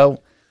 8-3,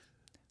 although...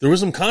 There was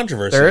some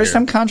controversy. There is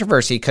some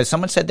controversy because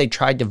someone said they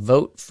tried to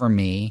vote for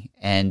me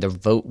and the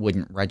vote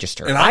wouldn't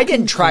register. And I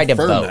didn't try to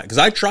vote. Because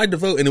I tried to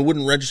vote and it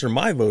wouldn't register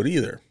my vote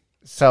either.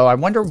 So I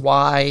wonder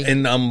why.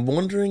 And I'm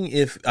wondering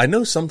if... I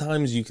know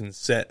sometimes you can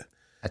set...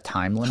 A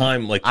time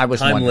limit?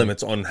 Time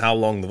limits on how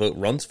long the vote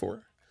runs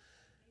for,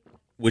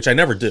 which I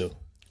never do.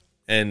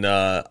 And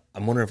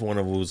I'm wondering if one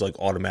of them was like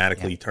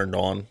automatically turned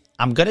on.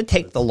 I'm going to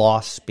take the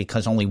loss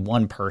because only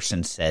one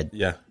person said.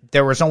 Yeah.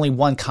 There was only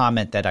one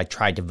comment that I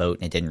tried to vote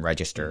and it didn't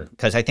register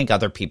because I think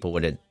other people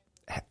would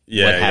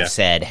have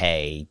said,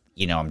 hey,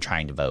 I'm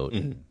trying to vote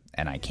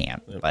and I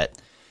can't. Yep. But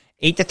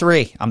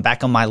 8-3, I'm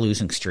back on my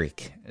losing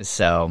streak.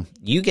 So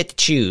you get to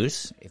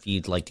choose if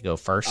you'd like to go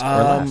first or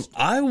last.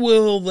 I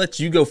will let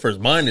you go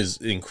first. Mine is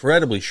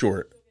incredibly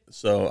short,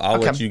 so I'll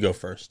let you go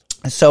first.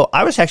 So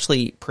I was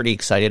actually pretty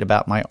excited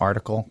about my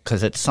article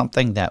because it's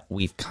something that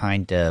we've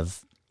kind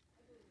of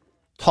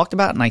talked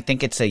about, and I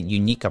think it's a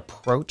unique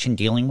approach in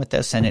dealing with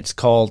this, and it's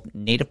called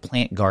Native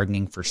Plant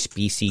Gardening for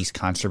Species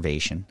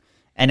Conservation.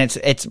 And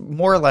it's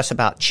more or less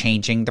about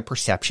changing the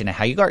perception of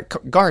how you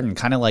garden,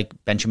 kind of like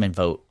Benjamin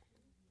Vogt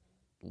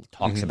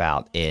talks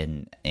about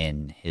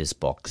in his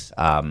books.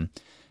 And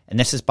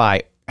this is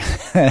by,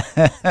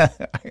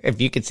 if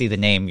you could see the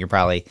name, you're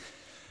probably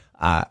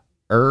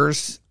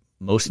Urs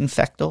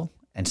Mosenfechtel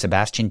and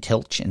Sebastian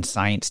Tilch in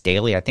Science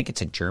Daily. I think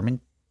it's a German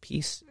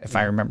piece, if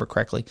I remember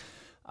correctly.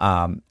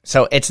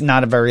 So it's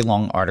not a very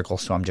long article,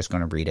 so I'm just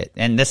going to read it.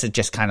 And this is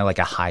just kind of like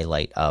a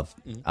highlight of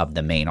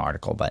the main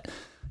article. But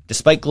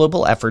despite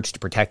global efforts to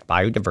protect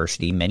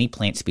biodiversity, many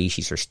plant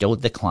species are still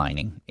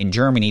declining. In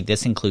Germany,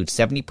 this includes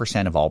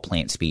 70% of all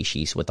plant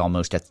species, with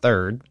almost a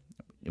third,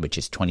 which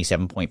is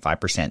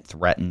 27.5%,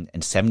 threatened,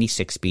 and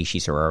 76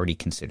 species are already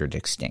considered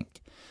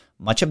extinct.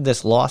 Much of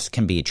this loss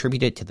can be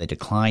attributed to the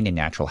decline in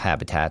natural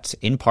habitats,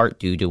 in part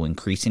due to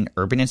increasing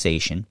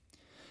urbanization.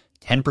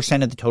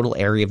 10% of the total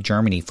area of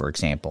Germany, for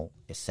example,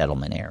 is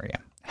settlement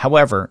area.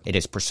 However, it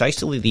is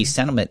precisely these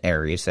settlement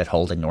areas that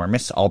hold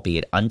enormous,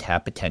 albeit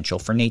untapped potential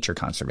for nature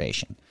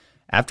conservation.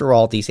 After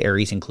all, these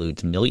areas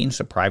include millions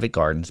of private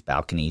gardens,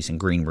 balconies, and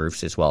green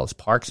roofs, as well as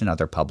parks and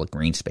other public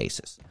green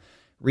spaces.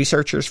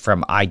 Researchers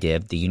from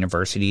IDIV, the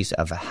universities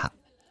of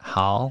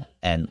Halle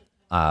and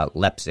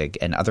Leipzig,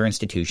 and other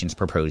institutions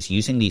propose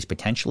using these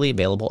potentially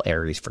available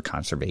areas for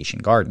conservation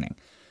gardening.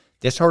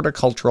 This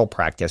horticultural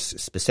practice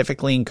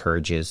specifically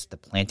encourages the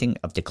planting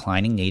of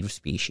declining native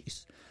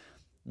species.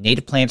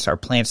 Native plants are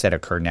plants that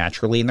occur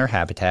naturally in their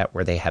habitat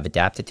where they have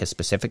adapted to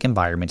specific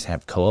environments and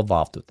have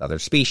co-evolved with other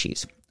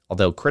species.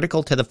 Although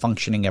critical to the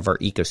functioning of our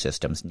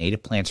ecosystems,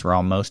 native plants are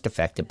all most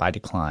affected by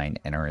decline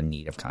and are in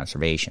need of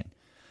conservation.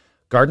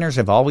 Gardeners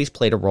have always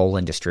played a role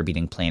in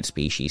distributing plant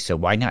species, so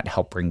why not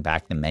help bring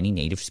back the many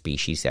native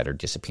species that are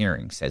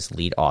disappearing, says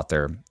lead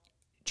author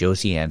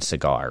Josiane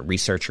Sagar,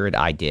 researcher at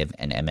IDIV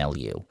and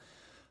MLU.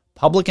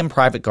 Public and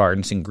private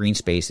gardens and green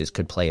spaces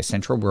could play a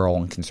central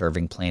role in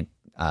conserving plant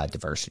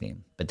diversity,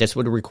 but this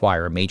would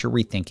require a major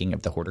rethinking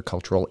of the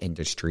horticultural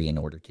industry in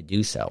order to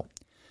do so.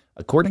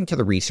 According to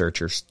the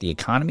researchers, the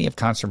economy of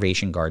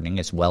conservation gardening,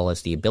 as well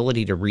as the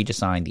ability to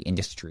redesign the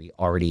industry,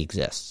 already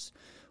exists.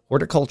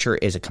 Horticulture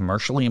is a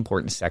commercially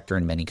important sector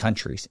in many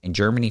countries. In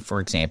Germany, for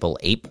example,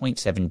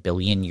 8.7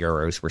 billion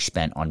euros were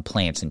spent on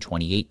plants in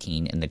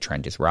 2018, and the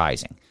trend is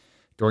rising.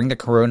 During the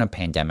corona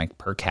pandemic,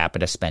 per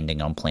capita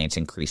spending on plants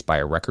increased by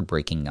a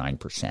record-breaking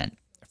 9%.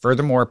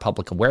 Furthermore,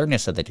 public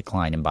awareness of the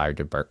decline in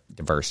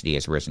biodiversity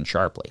has risen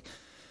sharply.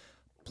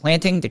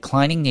 Planting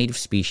declining native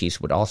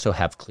species would also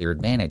have clear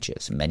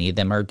advantages. Many of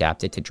them are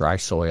adapted to dry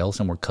soils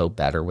and will cope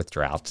better with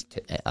droughts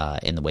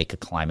in the wake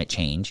of climate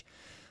change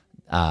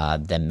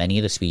than many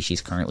of the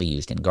species currently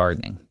used in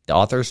gardening. The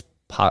authors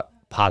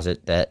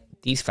posit that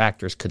these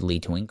factors could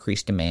lead to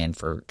increased demand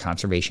for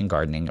conservation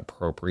gardening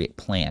appropriate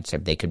plants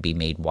if they could be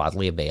made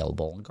widely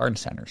available in garden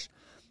centers.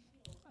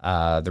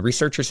 The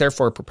researchers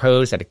therefore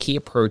propose that a key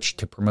approach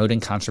to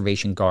promoting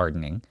conservation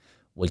gardening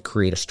would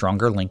create a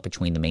stronger link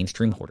between the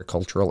mainstream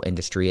horticultural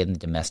industry and the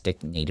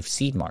domestic native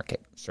seed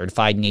market.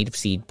 Certified native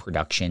seed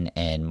production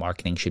and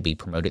marketing should be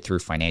promoted through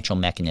financial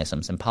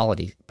mechanisms and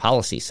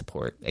policy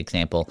support,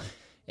 example,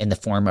 in the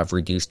form of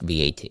reduced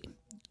VAT.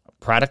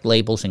 Product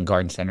labels in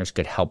garden centers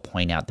could help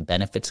point out the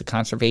benefits of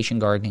conservation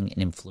gardening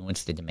and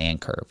influence the demand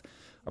curve.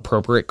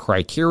 Appropriate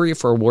criteria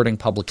for awarding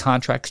public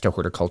contracts to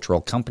horticultural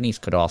companies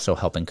could also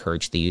help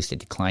encourage the use of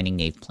declining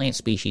native plant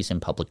species in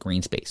public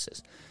green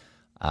spaces.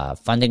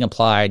 Funding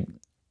applied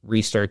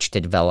research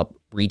to develop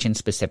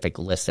region-specific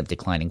lists of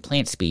declining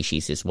plant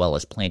species, as well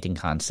as planting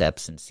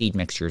concepts and seed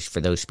mixtures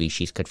for those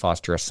species, could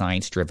foster a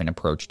science-driven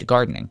approach to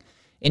gardening.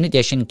 In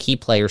addition, key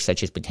players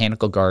such as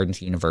botanical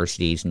gardens,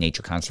 universities,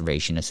 nature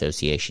conservation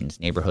associations,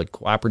 neighborhood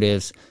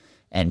cooperatives,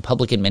 and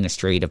public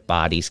administrative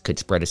bodies could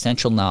spread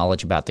essential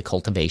knowledge about the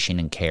cultivation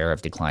and care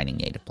of declining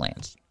native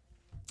plants.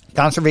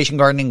 Conservation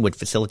gardening would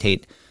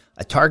facilitate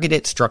a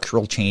targeted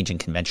structural change in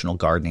conventional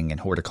gardening and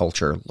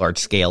horticulture.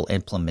 Large-scale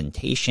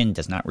implementation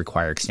does not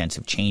require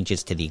extensive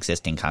changes to the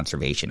existing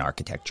conservation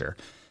architecture,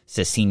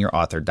 says senior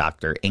author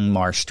Dr.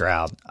 Ingmar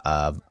Stroud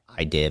of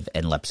IDIV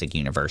and Leipzig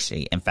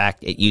University. In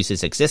fact, it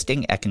uses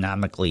existing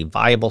economically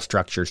viable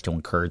structures to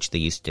encourage the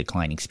use of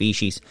declining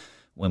species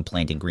when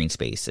planting green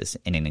spaces.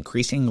 In an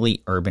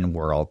increasingly urban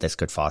world, this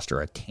could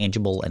foster a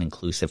tangible and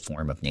inclusive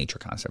form of nature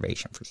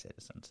conservation for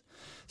citizens.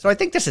 So I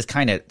think this is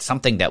kind of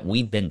something that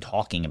we've been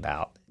talking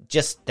about,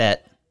 just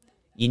that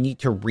you need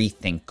to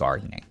rethink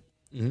gardening.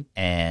 Mm-hmm.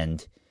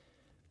 And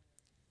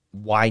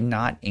why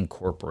not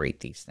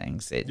incorporate these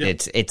things?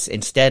 It's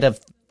instead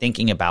of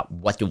thinking about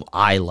what do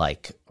I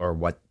like or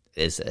what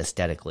is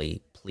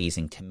aesthetically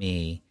pleasing to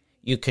me,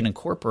 you can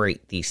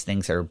incorporate these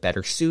things that are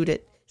better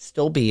suited,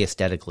 still be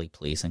aesthetically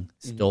pleasing,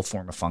 still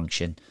form a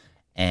function,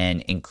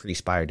 and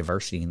increase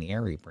biodiversity in the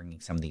area,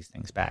 bringing some of these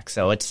things back.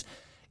 So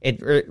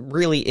it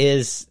really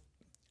is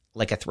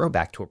like a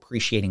throwback to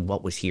appreciating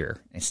what was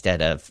here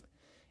instead of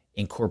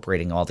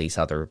incorporating all these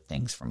other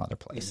things from other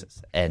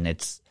places. And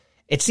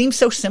it seems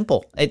so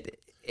simple. It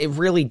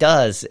really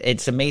does.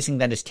 It's amazing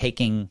that it's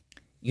taking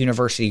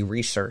university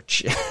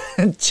research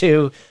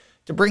to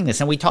bring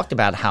this. And we talked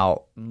about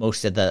how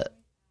most of the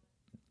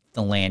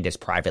land is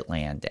private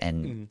land,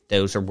 and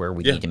those are where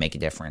we need to make a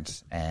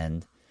difference.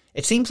 And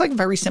it seems like a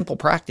very simple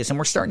practice. And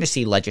we're starting to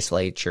see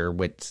legislature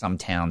with some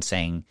towns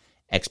saying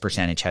X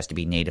percentage has to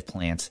be native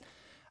plants.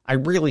 I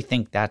really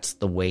think that's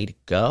the way to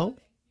go.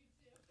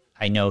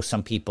 I know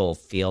some people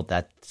feel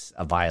that's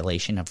a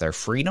violation of their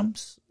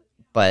freedoms,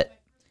 but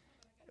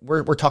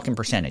we're talking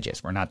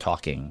percentages. We're not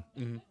talking,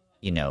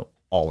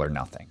 all or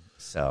nothing.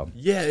 So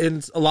yeah,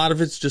 and a lot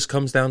of it just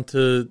comes down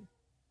to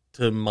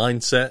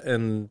mindset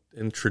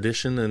and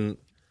tradition. And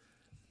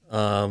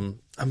I'm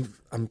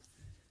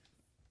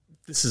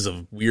this is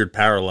a weird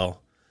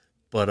parallel,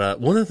 but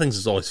one of the things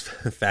that's always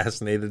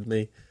fascinated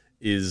me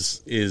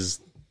is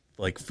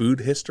like food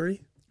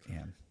history.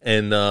 Yeah.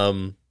 And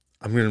I'm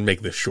going to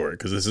make this short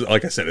because this is,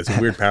 like I said, it's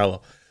a weird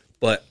parallel.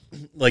 But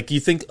like you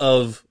think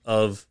of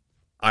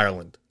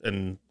Ireland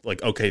and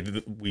like, okay,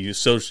 we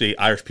associate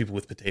Irish people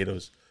with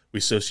potatoes. We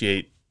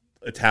associate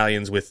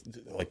Italians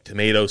with like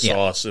tomato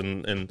sauce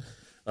and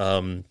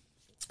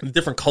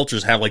different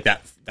cultures have like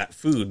that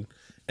food.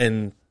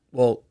 And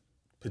well,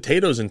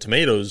 potatoes and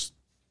tomatoes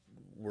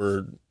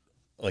were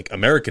like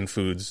American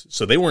foods,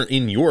 so they weren't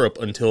in Europe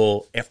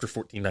until after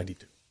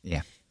 1492.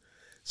 Yeah.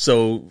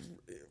 So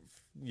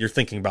you're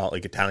thinking about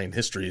like Italian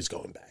history is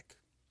going back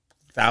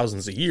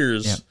thousands of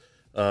years,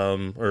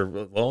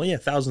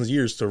 thousands of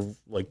years to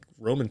like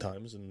Roman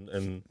times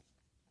and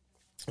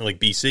like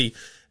BC.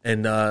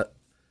 And,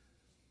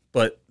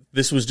 but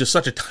this was just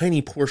such a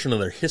tiny portion of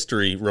their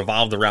history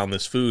revolved around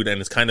this food.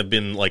 And it's kind of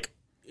been like,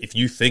 if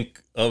you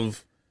think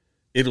of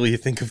Italy, you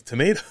think of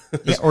tomatoes.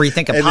 Yeah, or you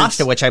think of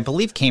pasta, which I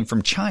believe came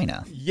from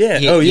China. Yeah.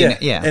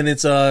 Yeah. And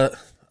it's,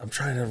 I'm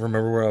trying to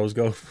remember where I was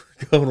going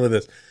with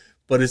this.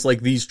 But it's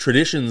like these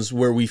traditions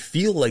where we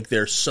feel like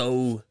they're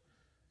so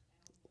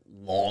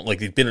long, like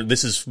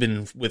this has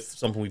been with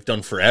something we've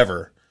done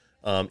forever.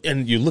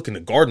 And you look into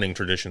gardening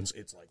traditions,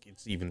 it's like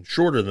it's even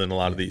shorter than a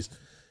lot of these.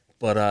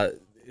 But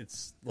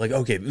it's like,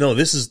 okay, no,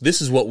 this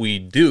is what we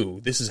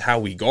do. This is how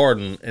we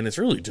garden, and it's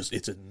really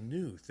it's a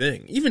new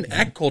thing. Even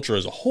agriculture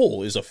as a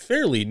whole is a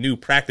fairly new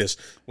practice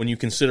when you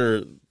consider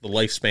the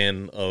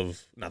lifespan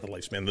of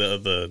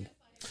the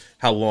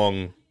how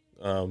long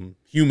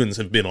humans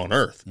have been on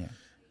Earth. Yeah.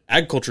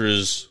 Agriculture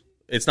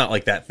it's not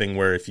like that thing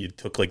where if you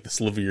took like the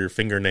sliver of your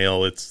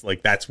fingernail, it's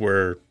like that's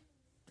where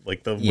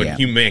like when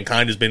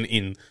humankind has been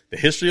in the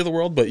history of the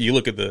world. But you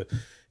look at the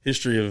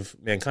history of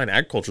mankind,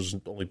 agriculture's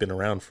only been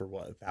around for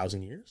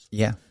 1,000 years.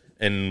 Yeah.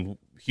 And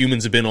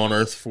humans have been on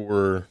Earth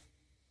for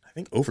I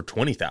think over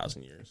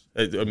 20,000 years.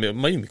 I mean, it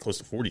might even be close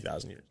to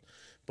 40,000 years.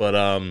 But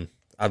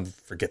I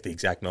forget the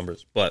exact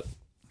numbers. But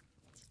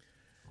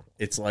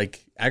it's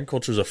like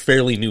agriculture is a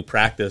fairly new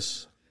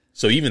practice.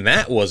 So even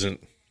that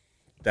wasn't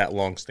that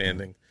long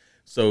standing.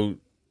 So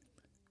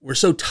we're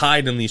so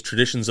tied in these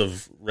traditions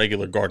of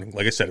regular gardening.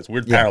 Like I said, it's a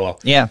weird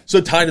parallel. Yeah.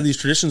 So tied to these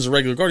traditions of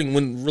regular gardening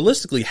when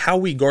realistically how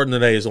we garden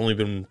today has only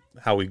been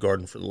how we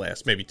garden for the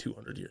last maybe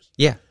 200 years.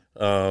 Yeah.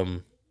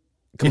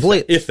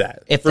 Completely. If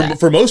that.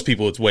 For most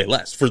people, it's way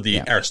less. For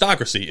the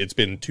aristocracy, it's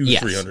been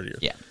 300 years.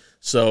 Yeah.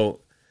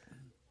 So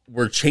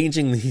we're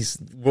changing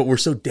we're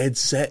so dead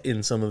set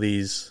in some of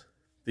these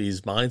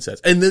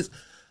mindsets. And this,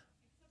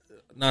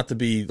 not to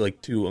be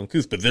like too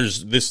uncouth, but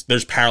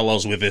there's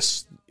parallels with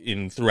this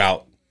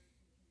throughout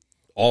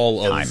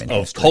all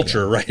of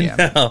culture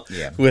now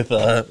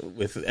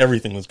with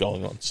everything that's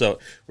going on. So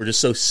we're just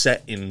so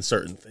set in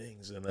certain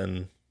things, and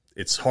then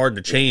it's hard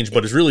to change,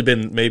 but it's really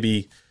been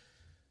maybe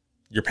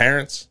your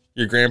parents,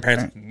 your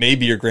grandparents,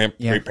 maybe your great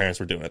parents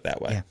were doing it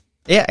that way.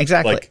 Yeah,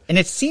 exactly. Like, and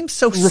it seems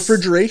so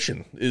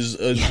refrigeration is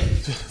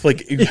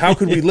like, how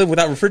could we live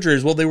without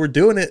refrigerators? Well, they were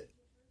doing it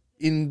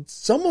in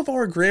some of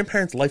our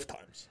grandparents'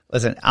 lifetimes.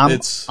 Listen,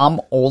 I'm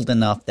old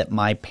enough that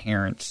my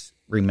parents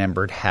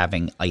remembered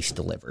having ice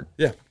delivered.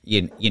 Yeah,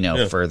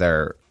 for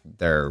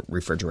their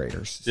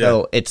refrigerators.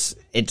 So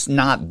it's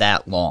not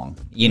that long,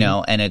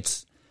 and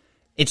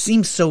it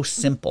seems so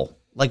simple.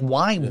 Like,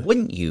 why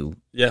wouldn't you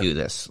do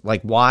this?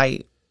 Like, why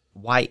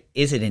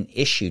is it an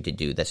issue to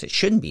do this? It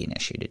shouldn't be an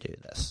issue to do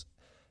this.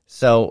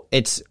 So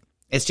it's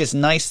just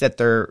nice that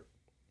they're,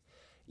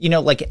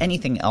 like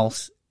anything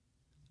else,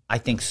 I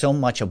think so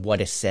much of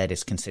what is said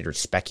is considered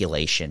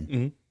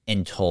speculation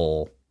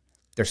until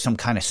there's some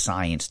kind of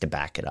science to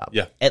back it up.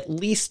 Yeah. At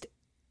least,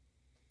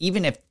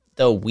 even if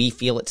though we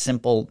feel it's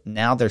simple,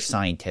 now there's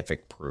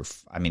scientific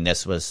proof. I mean,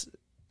 this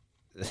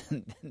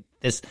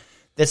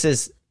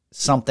is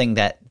something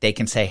that they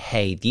can say,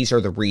 hey, these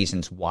are the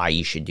reasons why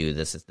you should do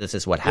this. This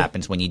is what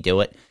happens when you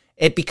do it.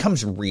 It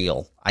becomes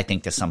real, I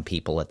think, to some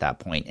people at that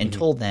point.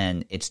 Until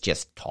then, it's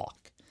just talk.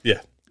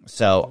 Yeah.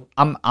 So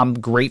I'm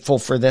grateful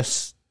for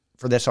this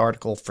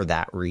article for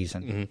that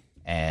reason,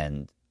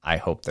 and I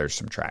hope there's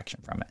some traction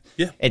from it.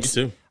 Yeah, me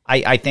too.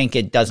 I think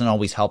it doesn't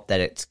always help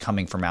that it's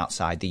coming from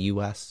outside the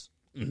U.S.,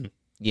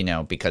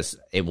 because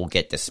it will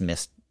get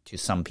dismissed to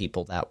some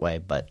people that way,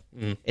 but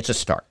it's a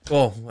start.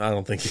 Well, I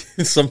don't think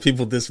some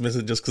people dismiss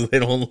it just because they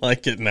don't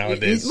like it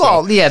nowadays.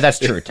 Well, yeah, that's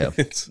true too.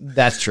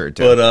 That's true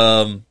too.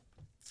 But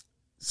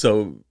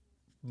so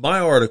my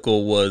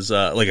article was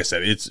like I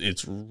said,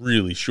 it's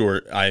really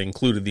short. I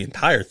included the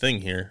entire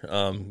thing here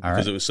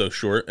because it was so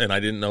short, and I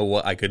didn't know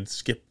what I could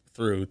skip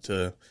through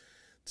to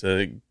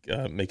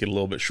make it a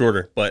little bit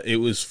shorter. But it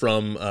was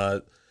from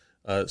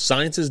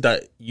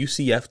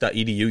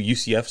sciences.ucf.edu,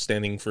 UCF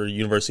standing for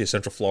University of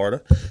Central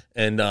Florida,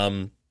 and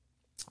the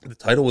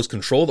title was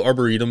 "Controlled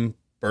Arboretum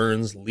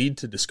Burns Lead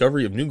to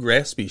Discovery of New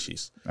Grass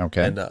Species."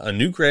 Okay. And a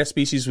new grass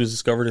species was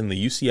discovered in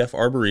the UCF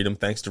Arboretum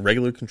thanks to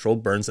regular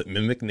controlled burns that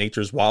mimic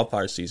nature's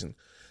wildfire season.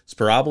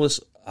 Spirabolus,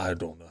 I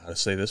don't know how to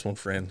say this one,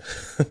 Fran.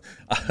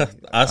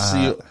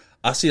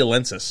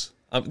 Osceolensis.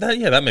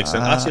 That makes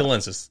sense.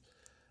 Osceolensis.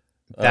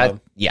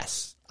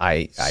 Yes,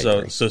 I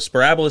agree. So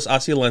Spirabolus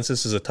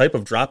osceolensis is a type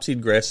of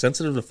dropseed grass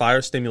sensitive to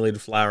fire-stimulated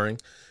flowering,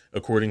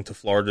 according to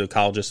Florida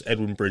ecologists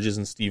Edwin Bridges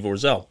and Steve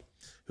Orzel,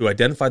 who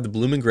identified the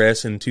blooming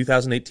grass in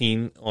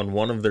 2018 on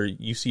one of their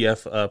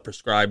UCF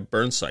prescribed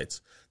burn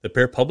sites. The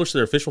pair published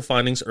their official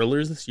findings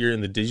earlier this year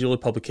in the digital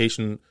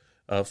publication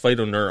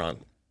Phytoneuron.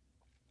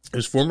 It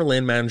was former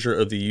land manager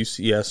of the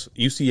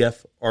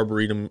UCF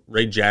Arboretum,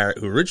 Ray Jarrett,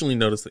 who originally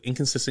noticed the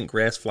inconsistent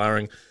grass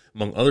flowering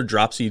among other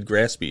dropseed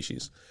grass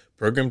species.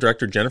 Program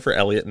Director Jennifer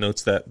Elliott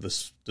notes that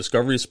the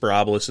discovery of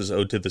Spirabolus is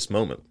owed to this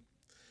moment.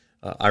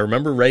 I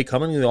remember Ray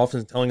coming to the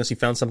office and telling us he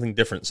found something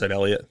different, said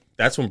Elliott.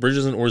 That's when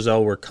Bridges and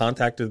Orzel were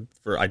contacted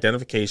for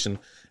identification,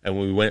 and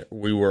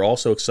we were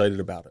also excited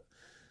about it.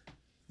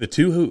 The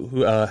two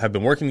who have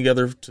been working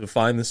together to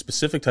find this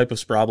specific type of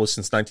Spirabolus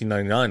since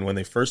 1999, when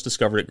they first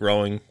discovered it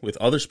growing with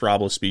other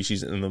Spirabolus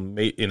species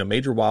in a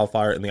major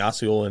wildfire in the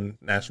Osceola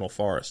National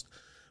Forest.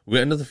 We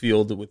went into the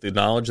field with the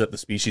knowledge that the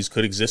species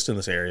could exist in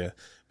this area,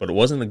 but it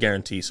wasn't a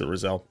guarantee, said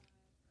Orzel.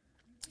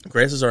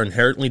 Grasses are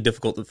inherently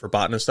difficult for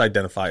botanists to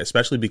identify,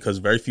 especially because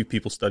very few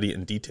people study it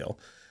in detail.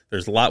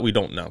 There's a lot we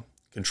don't know.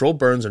 Controlled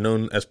burns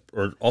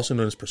also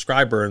known as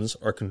prescribed burns,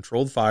 are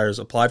controlled fires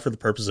applied for the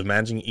purpose of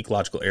managing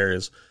ecological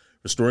areas,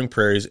 restoring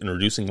prairies, and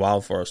reducing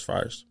wildforest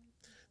fires.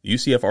 The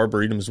UCF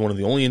Arboretum is one of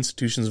the only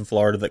institutions in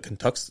Florida that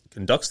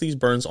conducts these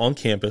burns on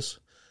campus,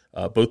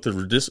 both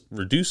to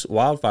reduce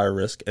wildfire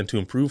risk and to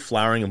improve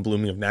flowering and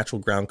blooming of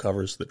natural ground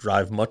covers that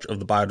drive much of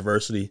the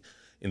biodiversity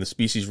in the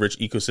species-rich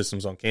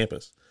ecosystems on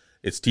campus.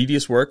 It's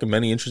tedious work, and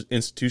many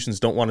institutions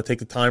don't want to take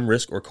the time,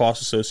 risk, or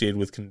cost associated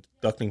with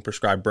conducting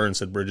prescribed burns,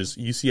 said Bridges.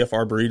 UCF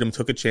Arboretum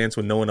took a chance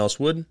when no one else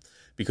would.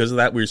 Because of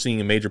that, we're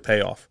seeing a major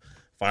payoff.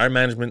 Fire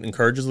management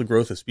encourages the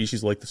growth of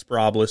species like the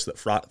Spirabolus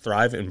that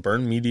thrive in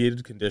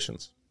burn-mediated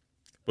conditions.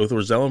 Both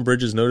Orzel and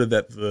Bridges noted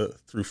that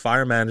through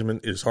fire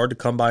management, it is hard to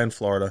come by in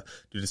Florida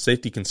due to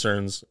safety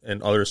concerns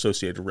and other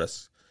associated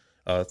risks.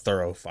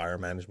 Thorough fire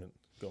management.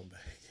 Going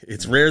back.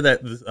 It's rare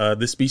that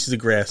this species of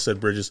grass, said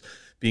Bridges,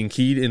 being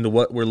keyed into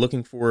what we're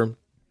looking for,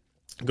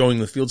 going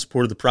in the field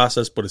supported the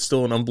process, but it's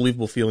still an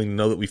unbelievable feeling to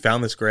know that we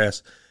found this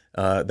grass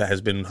that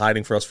has been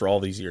hiding for us for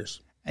all these years.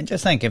 And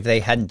just think, if they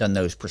hadn't done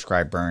those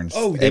prescribed burns,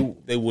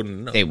 they wouldn't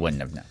know. They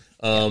wouldn't have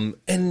known.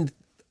 And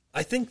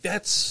I think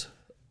that's,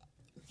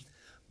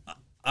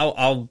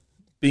 I'll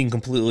being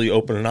completely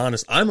open and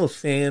honest, I'm a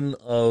fan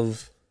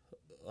of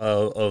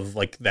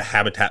like the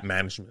habitat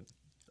management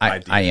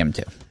idea. I am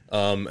too.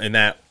 And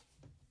that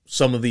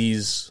some of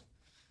these,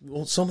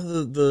 some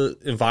of the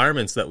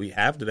environments that we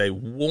have today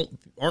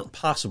aren't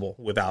possible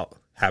without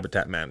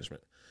habitat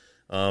management.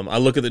 I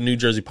look at the New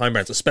Jersey pine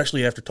barrens,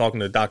 especially after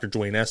talking to Dr.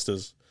 Dwayne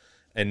Estes,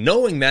 and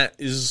knowing that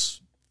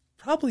is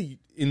probably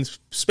in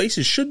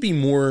spaces should be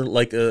more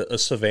like a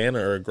savanna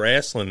or a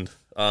grassland,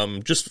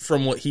 just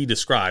from what he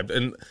described.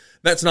 And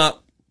that's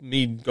not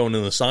me going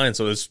into the science,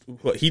 so it's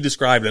what he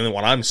described, and then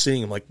what I'm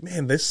seeing, I'm like,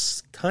 man,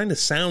 this kind of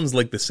sounds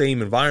like the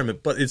same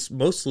environment, but it's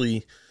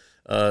mostly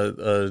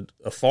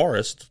a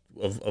forest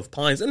of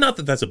pines. And not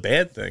that that's a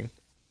bad thing,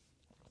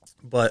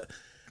 but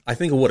I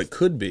think of what it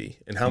could be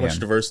and how much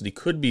diversity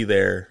could be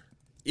there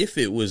if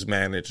it was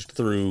managed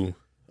through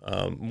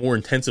more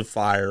intensive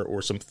fire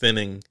or some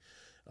thinning.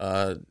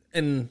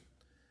 And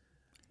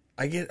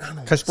I don't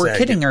know. Because we're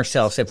kidding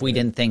ourselves if we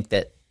didn't think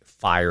that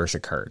fires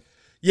occurred.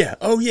 Yeah.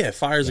 Oh, yeah.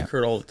 Fires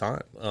occurred all the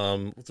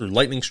time. Through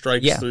lightning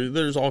strikes. Yeah.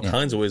 There's all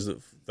kinds of ways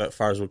that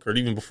fires would occur,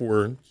 even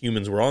before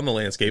humans were on the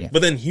landscape.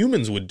 But then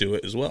humans would do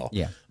it as well.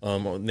 Yeah.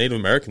 Native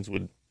Americans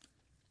would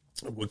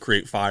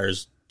create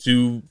fires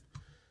to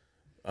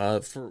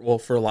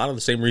for a lot of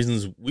the same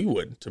reasons we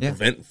would, to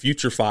prevent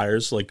future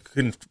fires. Like,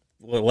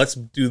 let's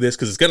do this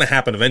because it's going to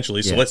happen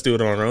eventually. So let's do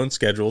it on our own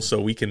schedule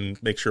so we can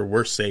make sure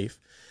we're safe.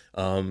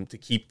 To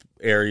keep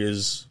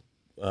areas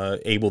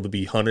able to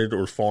be hunted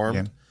or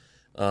farmed.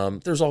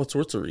 There's all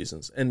sorts of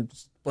reasons,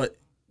 but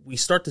we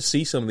start to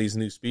see some of these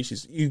new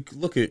species. You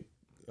look at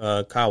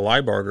Kyle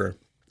Weibarger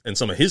and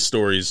some of his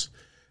stories,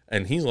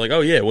 and he's like,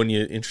 "Oh yeah, when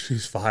you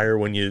introduce fire,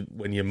 when you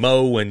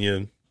mow, when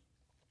you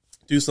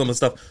do some of the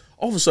stuff,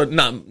 all of a sudden,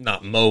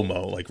 not mow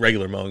like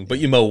regular mowing, but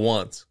you mow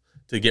once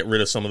to get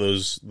rid of some of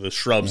the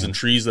shrubs and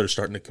trees that are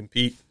starting to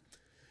compete.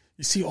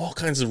 You see all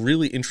kinds of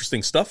really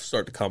interesting stuff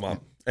start to come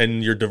up,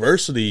 and your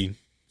diversity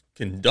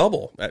can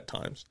double at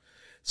times."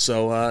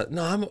 So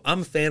no,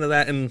 I'm a fan of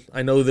that, and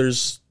I know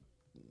there's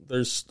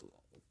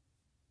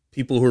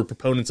people who are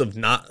proponents of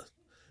not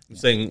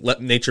saying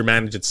let nature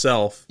manage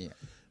itself. Yeah.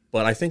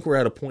 But I think we're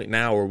at a point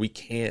now where we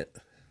can't,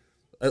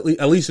 at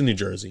least in New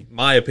Jersey.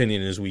 My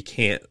opinion is we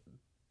can't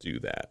do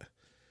that.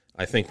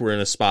 I think we're in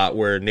a spot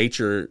where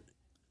nature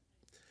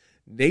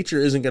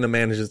isn't going to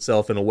manage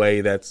itself in a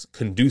way that's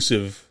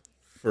conducive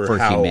for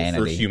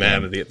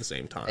humanity at the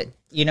same time.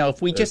 You know,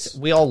 if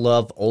we all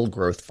love old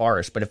growth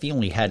forests, but if you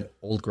only had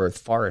old growth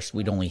forests,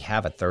 we'd only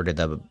have a third of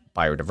the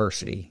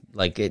biodiversity.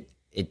 Like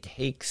it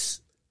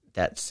takes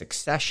that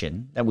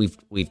succession that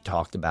we've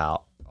talked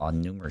about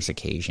on numerous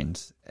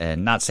occasions,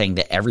 and not saying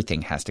that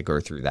everything has to go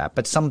through that,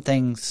 but some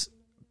things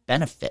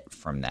benefit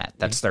from that.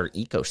 That's their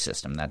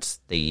ecosystem. That's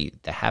the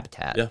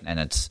habitat, and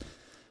it's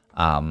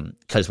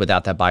because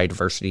without that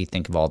biodiversity,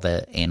 think of all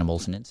the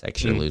animals and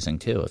insects you're losing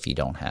too if you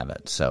don't have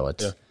it. So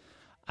it's,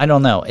 I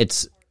don't know.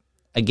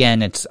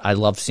 I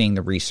love seeing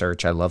the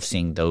research. I love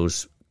seeing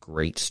those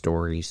great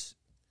stories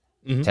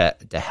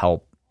to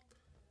help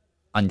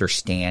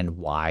understand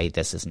why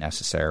this is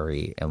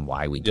necessary and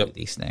why we do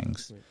these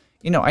things.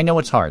 You know, I know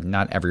it's hard.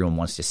 Not everyone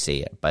wants to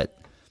see it, but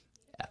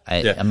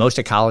most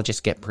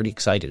ecologists get pretty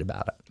excited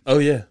about it. Oh,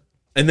 yeah.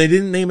 And they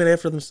didn't name it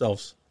after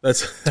themselves.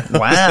 That's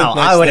wow.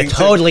 I would have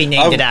totally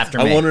named it after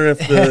me. I wonder if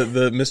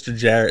the Mr.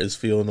 Jarrett is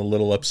feeling a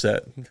little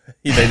upset.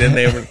 They didn't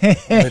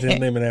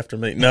name it after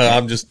me. No,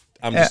 I'm just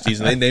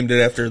teasing. They named it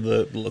after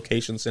the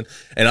locations, and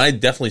I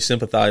definitely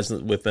sympathize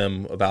with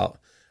them about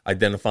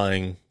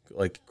identifying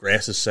like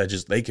grasses,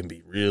 sedges. They can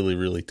be really,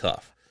 really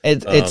tough.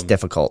 It's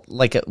difficult.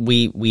 Like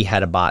we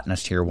had a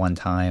botanist here one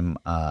time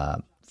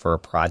for a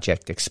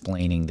project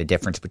explaining the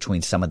difference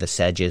between some of the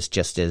sedges,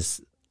 just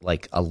as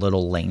like a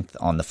little length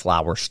on the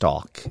flower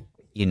stalk.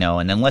 You know,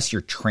 and unless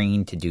you're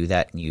trained to do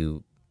that and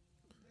you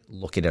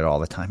look at it all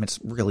the time, it's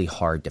really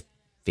hard to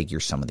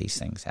figure some of these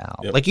things out.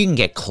 Yep. Like you can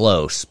get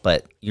close,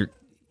 but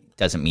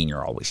doesn't mean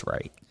you're always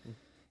right.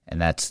 And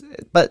that's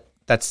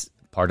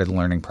part of the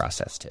learning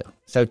process too.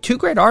 So 2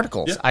 great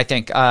articles, I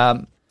think.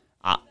 I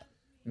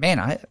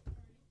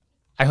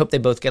hope they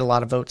both get a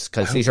lot of votes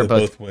because these are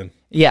both win.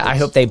 Yeah, I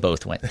hope they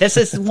both win. This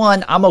is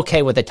one I'm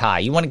okay with a tie.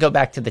 You want to go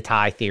back to the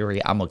tie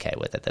theory? I'm okay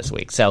with it this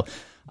week. So,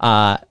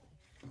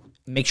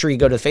 make sure you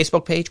go to the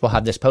Facebook page. We'll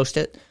have this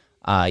posted.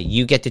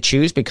 You get to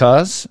choose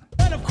because.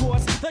 And of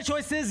course, the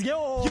choice is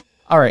yours.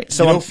 All right.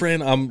 So,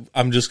 Fran,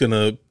 I'm just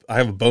gonna. I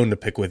have a bone to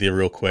pick with you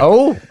real quick.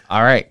 Oh,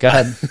 all right. Go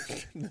ahead.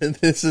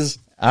 This is.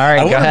 All right.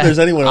 I wonder if there's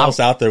anyone else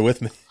out there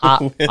with me.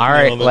 All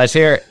right. Let's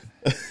hear it.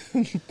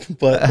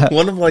 But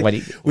one of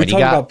we talk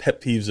got? about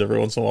pet peeves every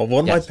once in a while.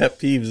 One of my pet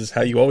peeves is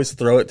how you always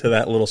throw it to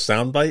that little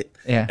sound bite,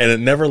 and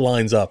it never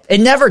lines up. It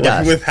never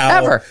does with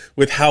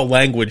how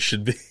language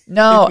should be.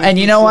 No, and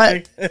you know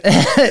what? We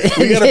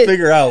got to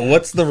figure out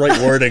what's the right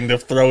wording to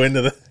throw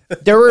into the.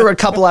 There were a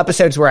couple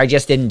episodes where I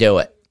just didn't do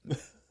it.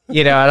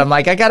 You know, and I'm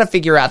like, I got to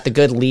figure out the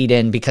good lead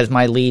in because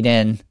my lead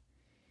in,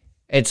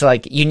 it's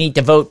like you need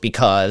to vote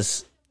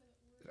because,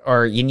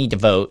 or you need to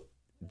vote.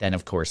 Then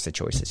of course the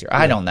choice is here.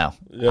 I don't know.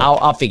 Yeah.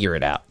 I'll figure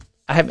it out.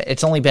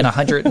 It's only been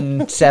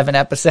 107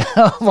 episodes.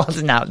 Well,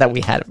 now that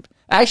we had.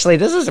 Actually,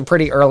 this is a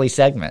pretty early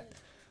segment.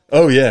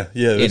 Oh yeah.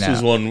 This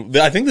was one.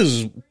 I think this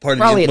is part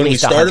of when we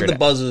started the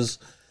buzzes,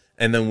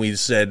 and then we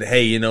said,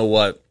 "Hey, you know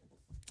what?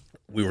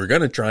 We were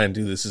going to try and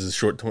do this as a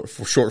short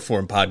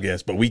form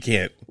podcast, but we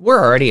can't.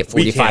 We're already at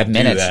 45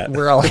 minutes.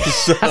 We're all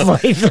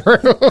halfway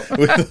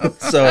through.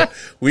 So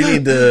we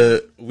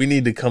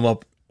need to come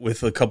up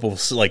with a couple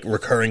of like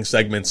recurring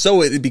segments,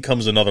 so it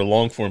becomes another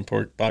long form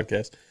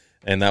podcast.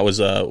 And that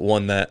was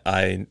one that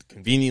I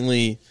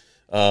conveniently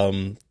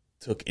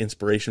took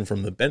inspiration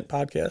from the Bent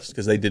podcast,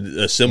 because they did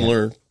a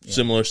similar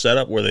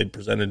setup where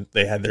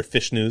they had their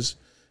fish news,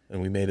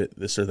 and we made it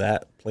this or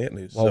that plant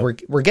news. Well,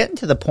 we're getting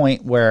to the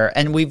point where,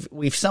 and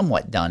we've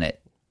somewhat done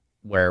it,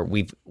 where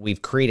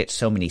we've created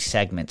so many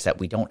segments that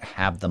we don't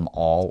have them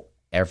all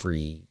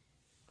every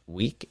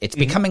week. It's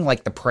becoming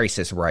like The Price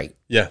is Right.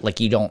 Yeah. Like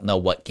you don't know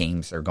what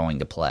games they're going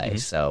to play.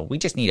 So we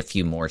just need a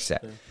few more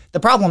The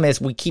problem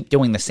is we keep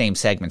doing the same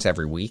segments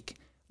every week.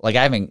 Like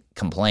I haven't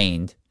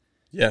complained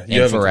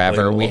in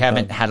forever. We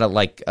haven't had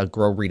a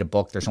Grow Read a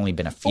Book. There's only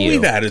been a few. Well,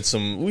 we've added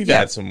some. We've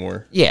added some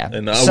more. Yeah.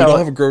 And we don't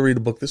have a Grow Read a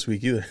Book this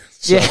week either.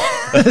 So. Yeah.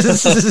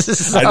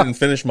 I didn't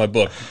finish my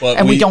book. But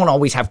and we don't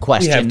always have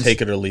questions. We have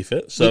Take It or Leave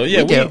It. So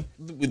we do.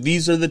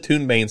 These are the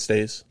tuned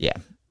mainstays. Yeah.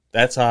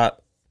 That's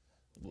hot.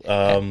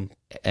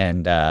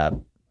 And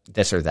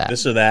this or that.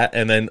 This or that.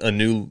 And then a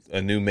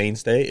new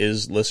mainstay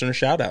is listener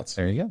shout-outs.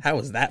 There you go. How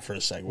is that for a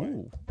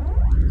segue?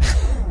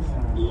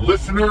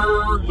 Listener,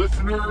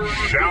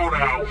 shout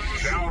out.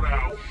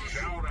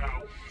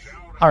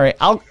 All right,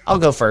 I'll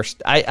go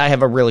first. I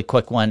have a really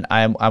quick one.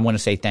 I want to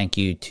say thank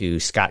you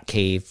to Scott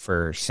Cave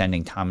for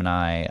sending Tom and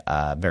I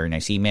a very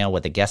nice email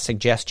with a guest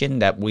suggestion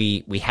that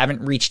we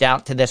haven't reached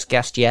out to this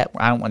guest yet.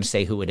 I don't want to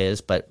say who it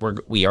is, but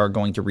we are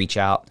going to reach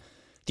out.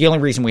 The only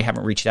reason we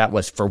haven't reached out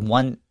was for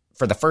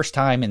the first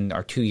time in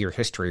our 2-year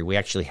history, we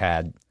actually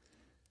had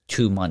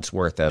 2 months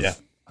worth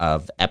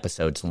of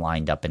episodes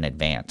lined up in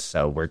advance.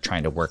 So we're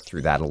trying to work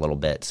through that a little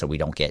bit so we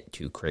don't get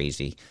too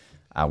crazy.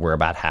 We're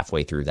about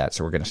halfway through that,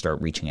 so we're going to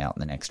start reaching out in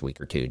the next week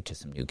or two to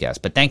some new guests.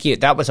 But thank you.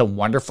 That was a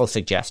wonderful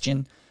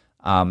suggestion.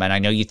 And I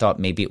know you thought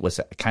maybe it was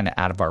kind of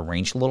out of our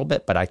range a little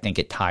bit, but I think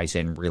it ties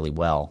in really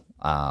well.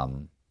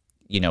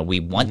 We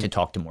want to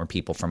talk to more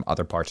people from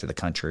other parts of the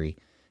country,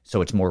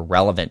 so it's more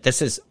relevant.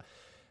 This is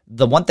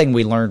the one thing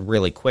we learned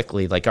really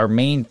quickly. Like our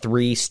main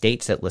 3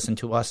 states that listen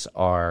to us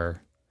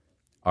are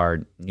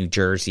New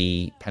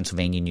Jersey,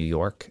 Pennsylvania, New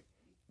York.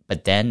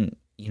 But then,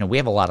 we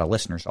have a lot of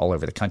listeners all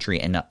over the country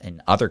and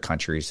in other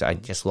countries. I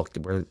just looked,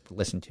 we're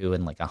listened to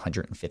in like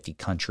 150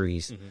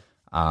 countries.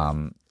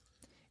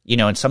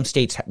 In some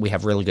states we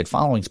have really good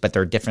followings, but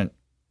they're a different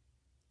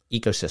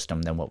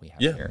ecosystem than what we have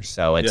here.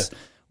 So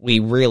we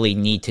really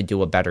need to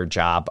do a better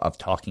job of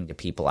talking to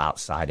people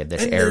outside of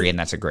this area, and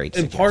that's a great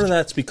suggestion. And part of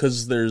that's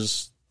because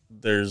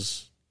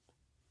there's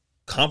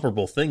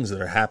comparable things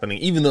that are happening,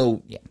 even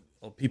though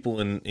people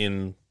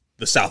in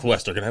the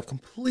Southwest are going to have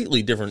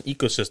completely different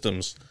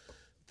ecosystems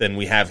than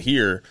we have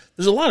here.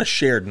 There's a lot of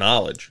shared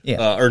knowledge,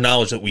 or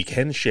knowledge that we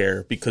can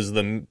share, because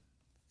the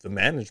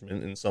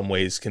management in some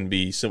ways can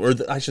be similar.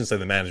 I shouldn't say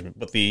the management,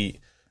 but the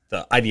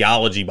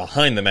ideology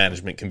behind the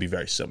management can be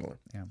very similar.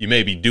 Yeah. You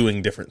may be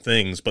doing different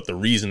things, but the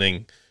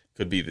reasoning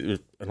could be,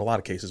 in a lot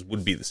of cases,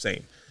 would be the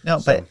same. No,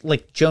 but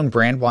like Joan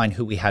Brandwine,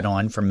 who we had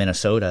on from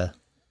Minnesota,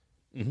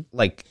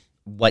 like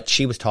what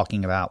she was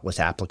talking about was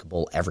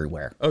applicable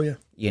everywhere. Oh yeah,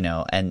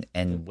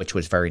 and which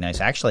was very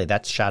nice. Actually,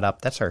 that's shot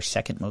up. That's our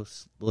second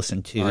most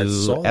listened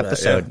to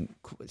episode.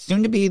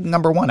 Soon to be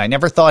number 1. I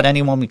never thought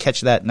anyone would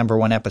catch that number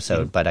 1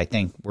 episode, but I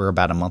think we're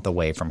about a month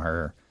away from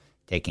her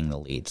taking the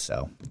lead.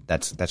 So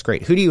that's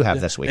great. Who do you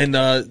have this week?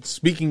 And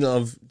speaking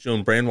of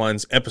Joan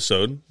Brandwine's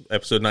episode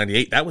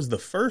 98, that was the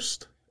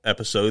first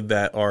episode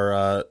that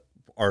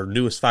our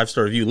newest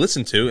 5-star review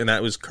listened to, and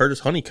that was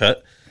Curtis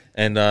Honeycutt.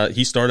 And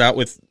he started out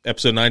with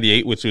episode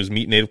 98, which was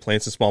Meet Native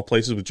Plants in Small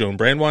Places with Joan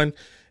Brandwine,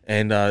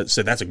 and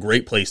said that's a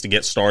great place to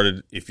get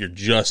started if you're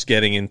just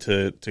getting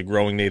into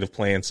growing native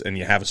plants and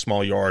you have a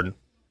small yard.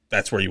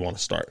 That's where you want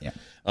to start. Yeah.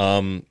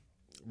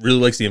 Really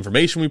likes the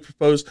information we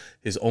propose.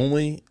 His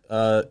only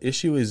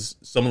issue is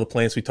some of the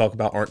plants we talk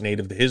about aren't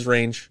native to his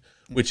range,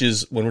 which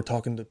is when we're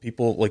talking to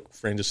people, like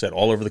Fran just said,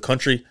 all over the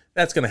country,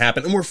 that's going to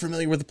happen. And we're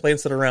familiar with the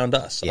plants that are around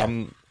us.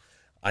 Yeah.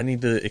 I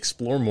need to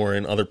explore more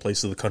in other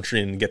places of the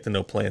country and get to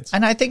know plants.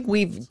 And I think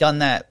we've done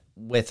that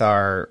with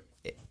our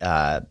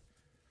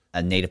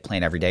A Native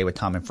Plant Every Day with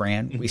Tom and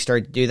Fran. We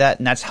started to do that,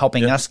 and that's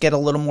helping us get a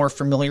little more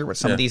familiar with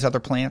some of these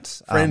other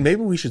plants. Fran,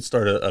 maybe we should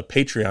start a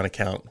Patreon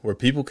account where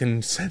people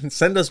can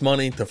send us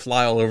money to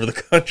fly all over the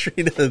country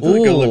to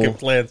go look at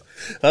plants.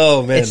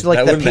 Oh, man. It's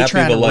like the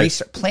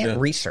Patreon plant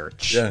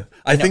research. Yeah.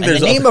 I think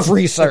there's the name of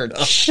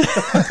research.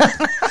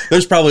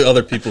 There's probably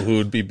other people who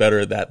would be better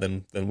at that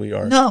than we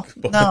are. No.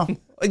 But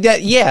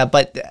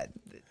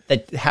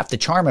half the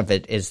charm of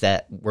it is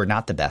that we're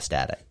not the best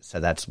at it. So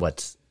that's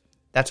what's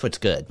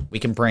good. We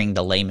can bring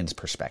the layman's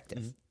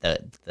perspective,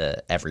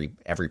 the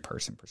every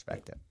person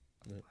perspective.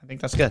 I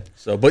think that's good.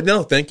 So, but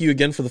no, thank you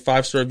again for the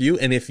 5-star review.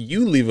 And if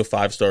you leave a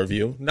 5-star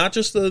review, not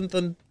just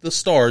the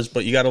stars,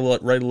 but you got to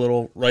write a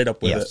little write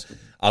up with it,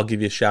 I'll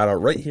give you a shout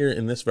out right here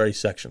in this very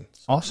section.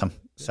 Awesome.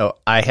 So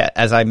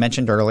as I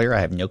mentioned earlier, I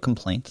have no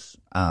complaints.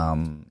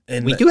 And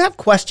we do have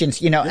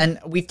questions, and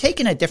we've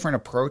taken a different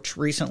approach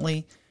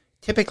recently.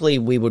 Typically,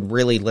 we would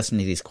really listen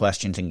to these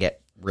questions and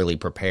get really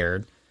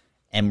prepared.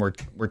 And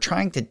we're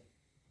trying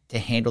to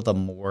handle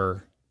them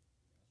more,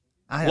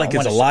 Like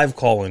it's a live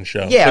call-in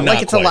show. Yeah, but like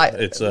not it's quite. a live.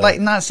 It's like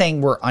not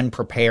saying we're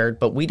unprepared,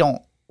 but we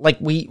don't like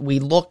we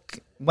look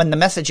when the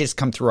messages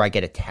come through. I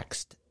get a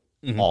text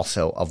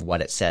also of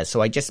what it says,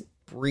 so I just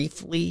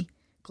briefly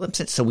glimpse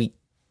it, so we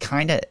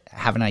kind of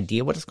have an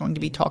idea what is going to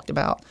be talked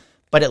about.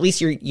 But at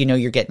least you're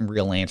getting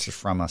real answers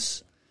from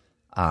us.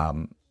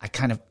 I'm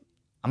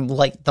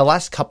like the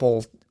last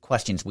couple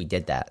questions we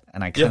did that,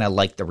 and I kind of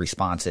liked the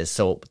responses,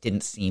 so it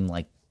didn't seem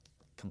like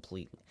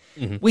completely.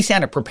 We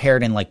sounded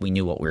prepared and like we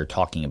knew what we were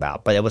talking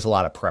about, but it was a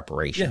lot of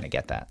preparation to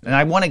get that. And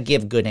I want to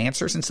give good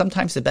answers, and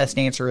sometimes the best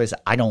answer is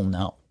I don't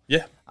know.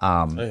 Yeah.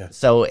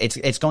 So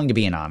it's going to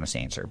be an honest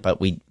answer,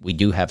 but we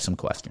do have some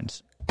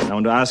questions. I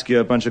want to ask you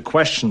a bunch of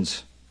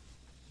questions,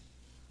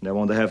 and I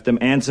want to have them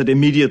answered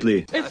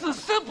immediately. It's a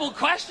simple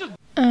question.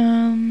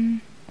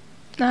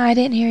 No, I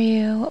didn't hear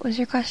you. What was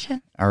your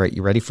question? All right,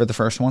 you ready for the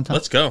first one, Tom?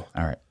 Let's go.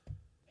 All right.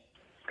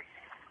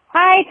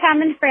 Hi,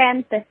 Tom and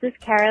friends. This is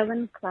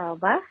Carolyn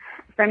Klauba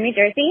from New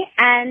Jersey,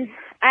 and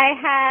I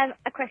have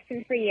a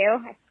question for you.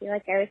 I feel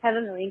like I always have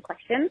a million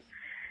questions,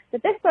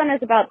 but this one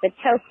is about the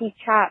Chelsea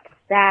chop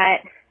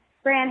that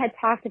Fran had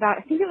talked about.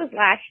 I think it was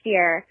last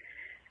year,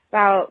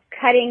 about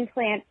cutting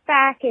plants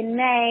back in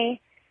May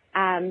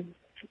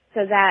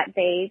so that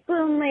they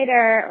bloom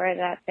later, or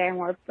that they're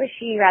more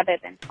bushy rather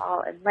than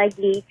tall and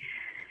leggy.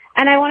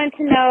 And I wanted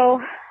to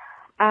know,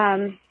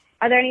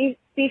 are there any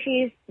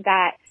species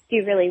that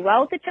do really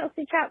well with the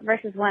Chelsea chop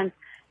versus ones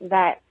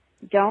that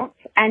don't?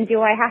 And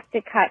do I have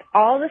to cut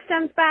all the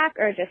stems back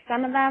or just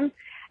some of them?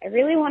 I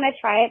really want to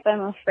try it, but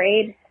I'm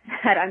afraid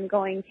that I'm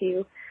going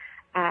to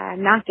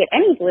not get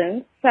any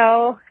blooms.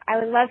 So I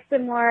would love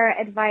some more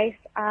advice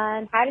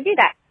on how to do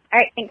that. All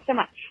right, thanks so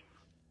much.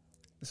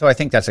 So I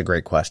think that's a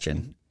great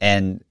question.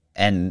 And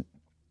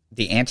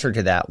the answer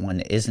to that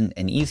one isn't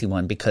an easy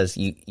one, because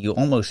you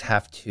almost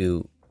have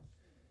to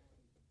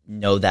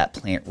know that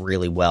plant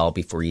really well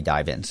before you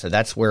dive in. So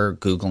that's where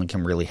Googling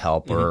can really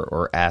help,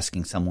 or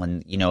asking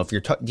someone. If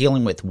you're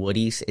dealing with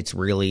woodies, it's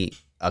really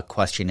a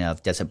question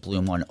of, does it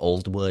bloom on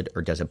old wood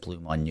or does it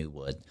bloom on new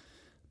wood?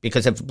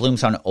 Because if it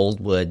blooms on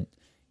old wood,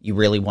 you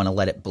really want to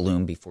let it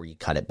bloom before you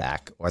cut it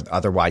back, or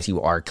otherwise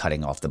you are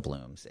cutting off the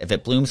blooms. If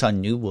it blooms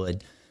on new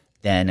wood,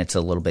 then it's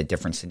a little bit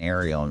different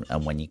scenario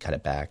when you cut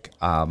it back.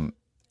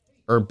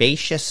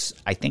 Herbaceous,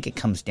 I think it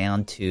comes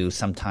down to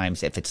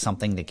sometimes if it's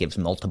something that gives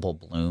multiple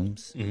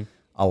blooms,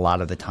 a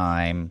lot of the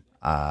time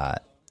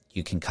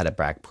you can cut it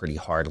back pretty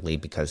hardly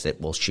because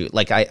it will shoot.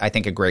 Like I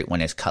think a great one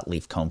is cut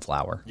leaf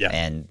coneflower. Yeah.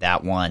 And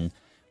that one,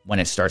 when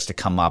it starts to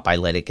come up, I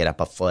let it get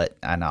up a foot,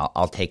 and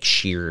I'll take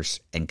shears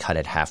and cut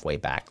it halfway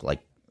back. Like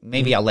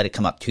maybe I'll let it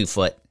come up 2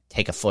 foot,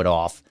 take a foot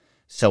off,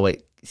 so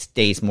it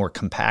stays more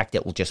compact.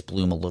 It will just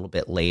bloom a little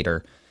bit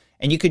later.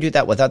 And you could do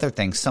that with other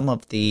things. Some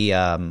of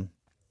the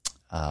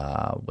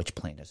which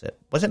plant is it?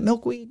 Was it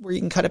milkweed, where you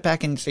can cut it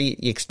back and so you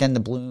extend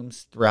the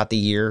blooms throughout the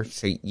year?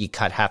 So you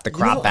cut half the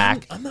crop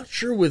back. I'm not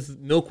sure with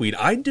milkweed.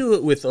 I do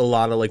it with a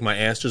lot of like my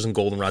asters and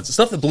goldenrods. The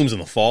stuff that blooms in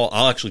the fall,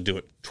 I'll actually do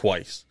it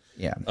twice.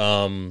 Yeah.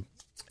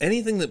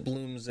 Anything that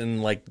blooms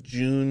in like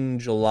June,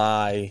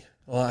 July.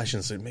 Well, I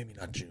shouldn't say, maybe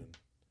not June.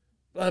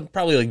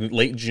 Probably like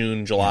late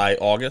June, July,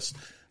 August.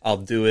 I'll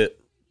do it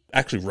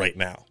actually right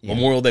now. Yeah.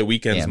 Memorial Day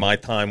weekend is my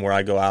time where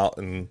I go out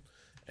and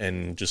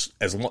just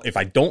if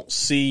I don't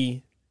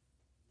see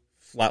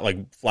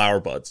flower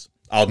buds,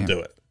 I'll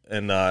do it.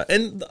 And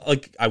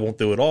like I won't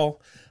do it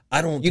all.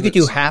 I don't. You could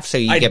do half, so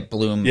you get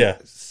bloom. Yeah.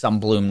 Some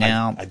bloom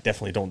now. I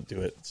definitely don't do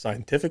it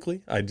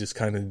scientifically. I just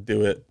kind of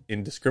do it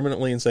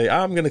indiscriminately and say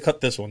I'm going to cut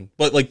this one.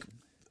 But like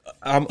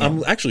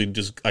I'm actually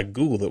just I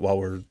googled it while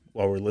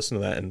we're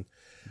listening to that, and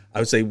I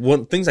would say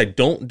things I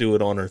don't do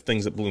it on are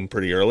things that bloom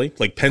pretty early,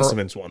 like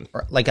Penstemons one.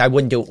 Like I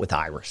wouldn't do it with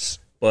iris.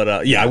 But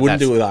I wouldn't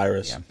do it with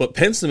iris. Yeah. But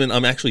Penstemon,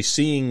 I'm actually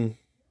seeing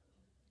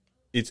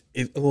it's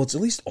at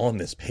least on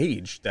this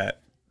page that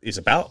is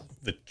about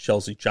the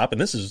Chelsea chop, and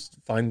this is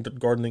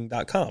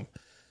finegardening.com.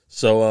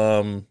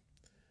 So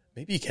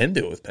maybe you can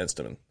do it with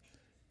Penstemon.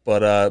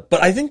 But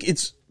I think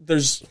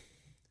there's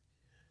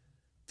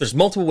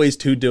multiple ways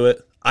to do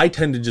it. I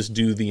tend to just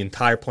do the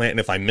entire plant, and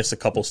if I miss a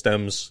couple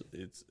stems,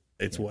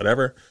 it's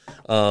whatever.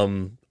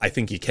 I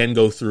think you can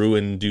go through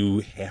and do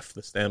half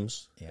the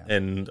stems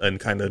and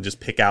kind of just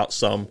pick out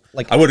some.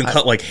 Like I wouldn't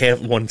cut like half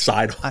one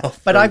side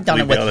off. But I've done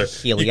it with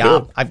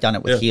Heliop. I've done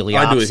it with Heliopsis.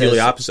 I do it with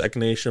Heliopsis,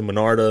 Echinacea,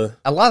 Monarda.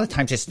 A lot of the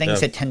times it's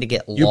things that tend to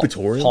get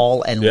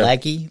tall and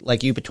leggy. Like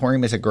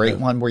Eupatorium is a great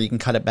one where you can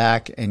cut it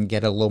back and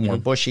get a little more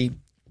bushy.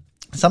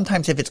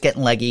 Sometimes if it's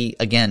getting leggy,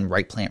 again,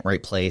 right plant,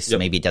 right place. Yep.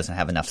 Maybe it doesn't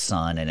have enough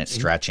sun and it's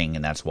stretching,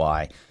 and that's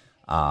why.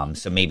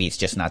 So maybe it's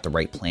just not the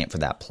right plant for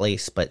that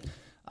place. But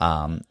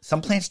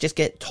some plants just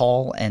get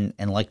tall and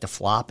like to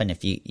flop, and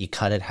if you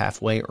cut it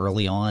halfway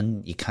early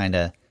on, you kind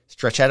of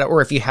stretch out it.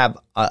 Or if you have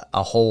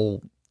a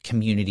whole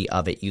community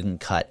of it, you can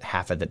cut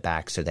half of it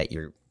back so that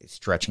you're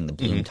stretching the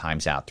bloom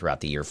times out throughout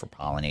the year for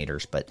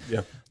pollinators. But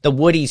the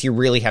woodies, you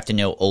really have to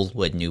know old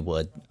wood, new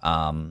wood.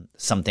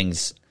 Some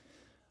things,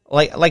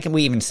 like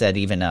we even said,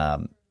 even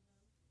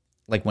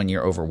like when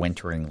you're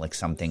overwintering, like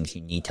some things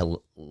you need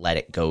to let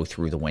it go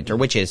through the winter,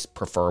 which is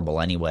preferable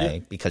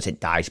anyway because it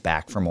dies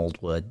back from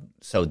old wood.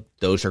 So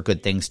those are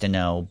good things to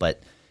know.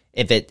 But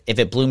if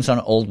it blooms on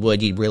old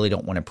wood, you really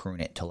don't want to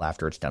prune it till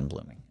after it's done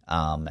blooming.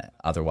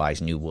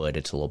 Otherwise, new wood,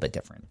 it's a little bit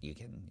different.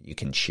 You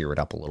can shear it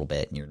up a little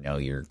bit,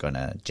 and you're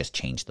gonna just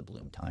change the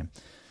bloom time.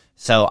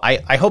 So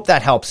I hope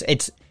that helps.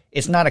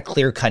 It's not a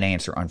clear-cut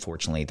answer,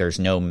 unfortunately. There's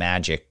no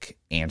magic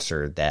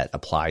answer that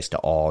applies to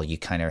all. You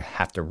kind of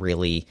have to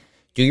really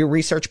do your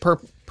research per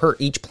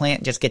each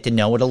plant, just get to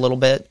know it a little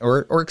bit,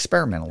 or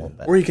experiment a little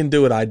bit. Or you can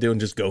do what I do and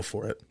just go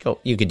for it. Cool.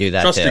 You could do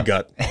that Trust too. your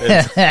gut.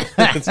 It's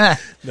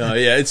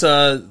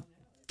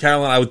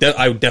Caroline,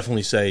 I would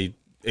definitely say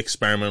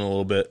experiment a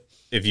little bit.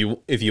 If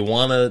you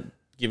want to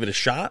give it a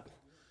shot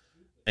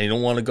and you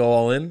don't want to go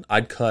all in,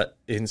 I'd cut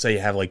and say you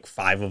have like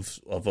 5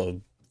 of a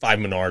 5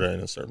 Monarda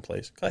in a certain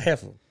place. Cut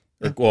half of them.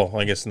 Well,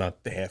 I guess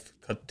not the half.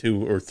 Cut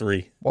 2 or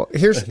 3. Well,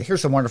 here's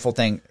the wonderful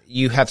thing.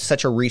 You have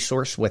such a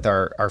resource with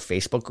our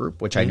Facebook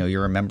group, which I know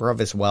you're a member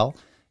of as well.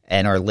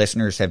 And our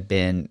listeners have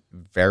been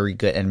very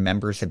good, and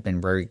members have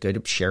been very good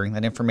at sharing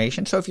that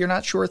information. So if you're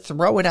not sure,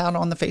 throw it out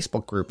on the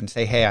Facebook group and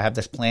say, hey, I have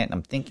this plant and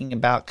I'm thinking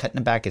about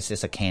cutting it back. Is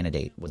this a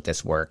candidate? Would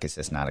this work? Is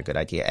this not a good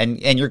idea? And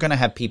you're going to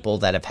have people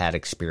that have had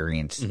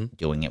experience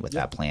doing it with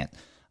that plant.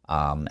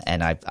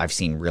 And I've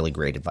seen really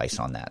great advice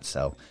on that.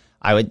 So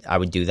I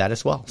would do that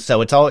as well.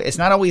 So it's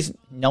not always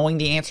knowing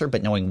the answer,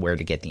 but knowing where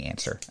to get the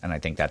answer. And I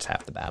think that's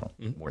half the battle,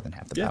 more than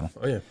half the battle.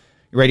 Oh, yeah.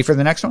 You ready for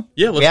the next one?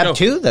 Yeah, let's We have go.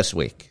 2 this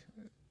week.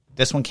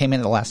 This one came in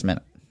at the last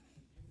minute.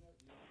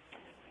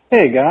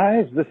 Hey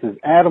guys, this is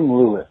Adam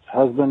Lewis,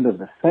 husband of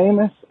the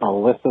famous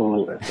Alyssa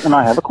Lewis, and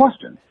I have a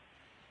question.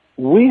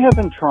 We have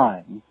been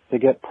trying to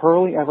get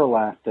Pearly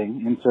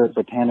Everlasting, insert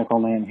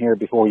botanical name here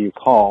before you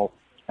call,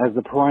 as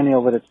the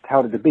perennial that it's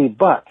touted to be,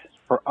 but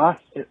for us,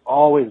 it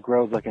always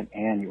grows like an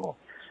annual.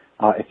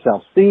 It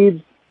sells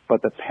seeds,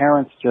 but the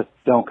parents just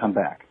don't come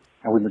back,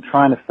 and we've been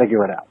trying to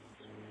figure it out.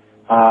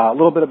 A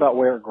little bit about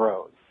where it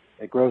grows.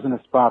 It grows in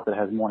a spot that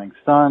has morning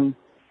sun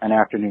and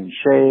afternoon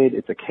shade.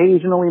 It's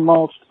occasionally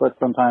mulched, but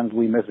sometimes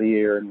we miss a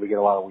year and we get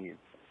a lot of weeds.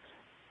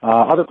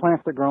 Other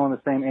plants that grow in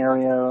the same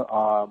area,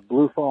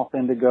 blue false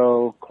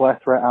indigo,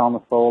 Clethra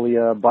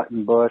alnifolia,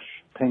 buttonbush,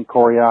 pink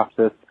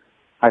coreopsis,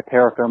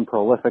 Hypericum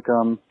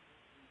prolificum.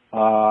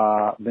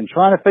 Been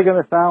trying to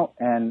figure this out,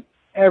 and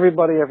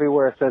everybody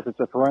everywhere says it's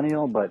a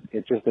perennial, but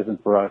it just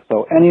isn't for us.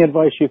 So any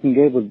advice you can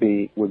give would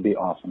be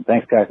awesome.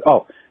 Thanks, guys.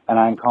 Oh, and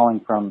I'm calling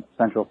from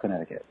Central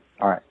Connecticut.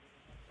 All right.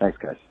 Thanks,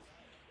 guys.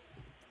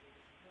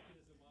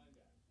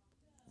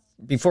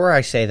 Before I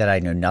say that I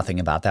know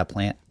nothing about that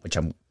plant, which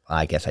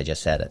I guess I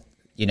just said it.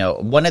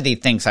 One of the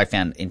things I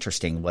found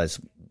interesting was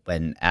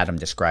when Adam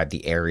described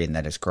the area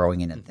that is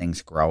growing in and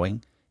things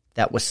growing.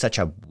 That was such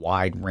a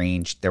wide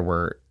range. There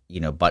were,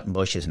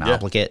 buttonbush is an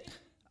obligate.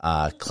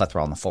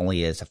 Clethra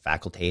alnifolia is a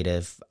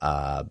facultative.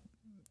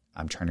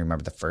 I'm trying to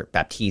remember the first.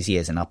 Baptisia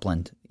is an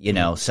upland.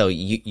 So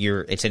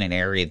it's in an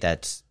area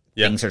that's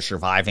things are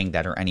surviving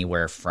that are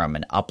anywhere from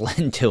an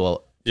upland to a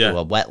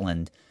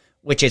wetland,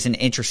 which is an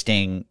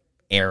interesting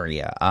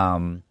area.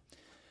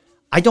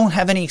 I don't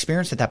have any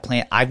experience with that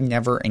plant. I've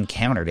never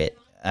encountered it.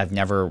 I've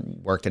never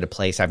worked at a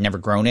place. I've never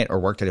grown it or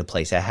worked at a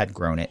place that had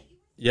grown it.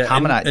 Yeah,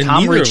 Tom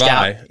Tom reached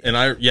out.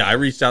 I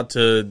reached out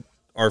to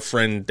our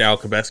friend Dow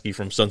Kabeski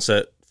from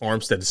Sunset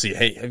Farmstead to see,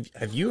 hey,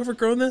 have you ever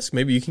grown this?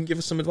 Maybe you can give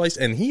us some advice.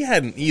 And he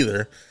hadn't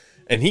either.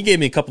 And he gave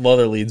me a couple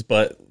other leads,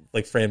 but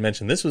like Fran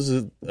mentioned, this was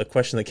a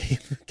question that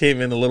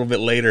came in a little bit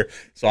later,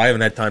 so I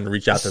haven't had time to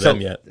reach out to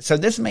them yet. So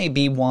this may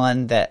be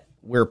one that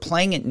we're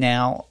playing it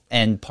now,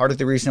 and part of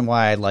the reason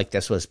why I like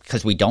this was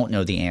because we don't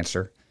know the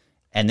answer,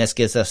 and this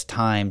gives us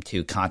time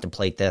to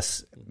contemplate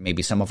this.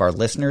 Maybe some of our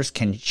listeners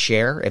can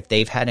share if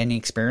they've had any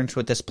experience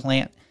with this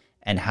plant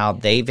and how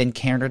they've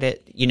encountered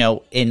it.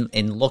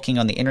 In looking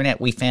on the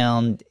internet, we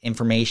found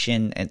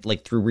information and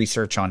through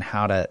research on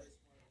how to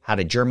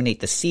germinate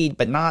the seed,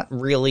 but not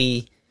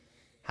really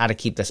how to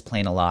keep this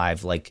plant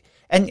alive.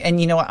 And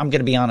you know what? I'm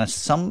going to be honest.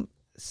 Some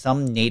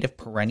native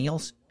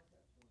perennials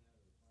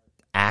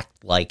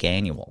act like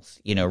annuals.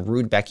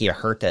 Rudbeckia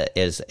hirta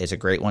is a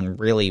great one.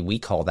 Really, we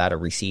call that a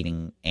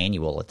receding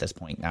annual at this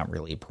point, not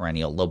really a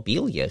perennial.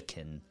 Lobelia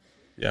can,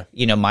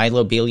 my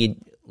lobelia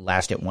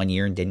lasted 1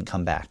 year and didn't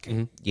come back.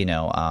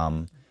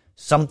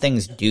 Some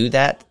things do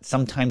that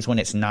sometimes when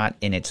it's not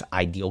in its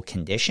ideal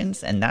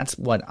conditions, and that's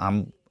what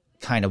I'm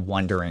kind of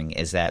wondering,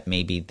 is that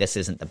maybe this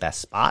isn't the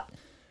best spot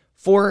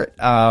for it.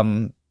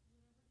 But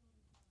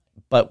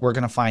we're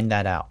going to find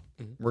that out.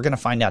 We're going to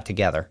find out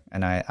together,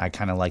 and I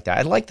kind of like that.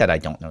 I like that I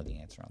don't know the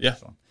answer on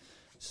this one.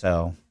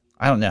 So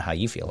I don't know how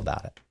you feel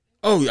about it.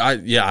 Oh,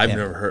 I've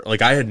never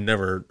heard. I had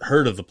never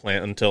heard of the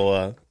plant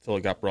until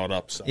it got brought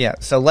up. So. Yeah,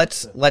 so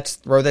let's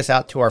throw this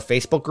out to our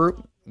Facebook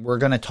group. We're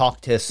going to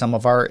talk to some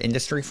of our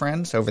industry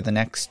friends over the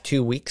next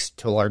 2 weeks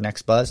till our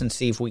next buzz and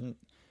see if we can.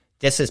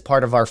 This is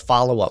part of our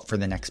follow-up for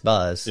the next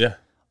buzz. Yeah.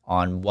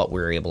 On what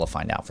we're able to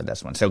find out for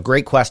this one. So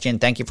great question.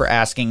 Thank you for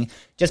asking.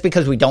 Just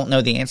because we don't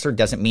know the answer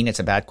doesn't mean it's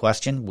a bad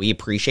question. We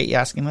appreciate you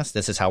asking this.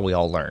 This is how we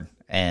all learn.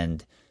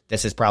 And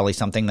this is probably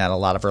something that a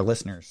lot of our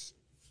listeners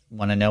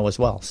want to know as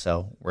well.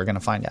 So we're going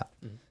to find out.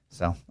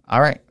 So,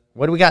 all right.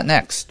 What do we got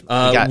next?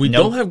 We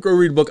don't have Grow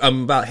Read a Book.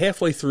 I'm about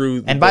halfway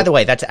through. And by the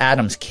way, that's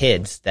Adam's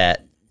kids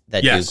that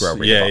do Grow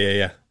Read a Book.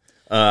 Yeah.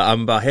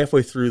 I'm about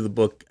halfway through the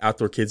book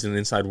Outdoor Kids in the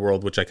Inside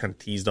World, which I kind of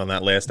teased on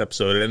that last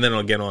episode, and then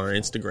again on our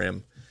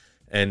Instagram,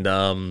 and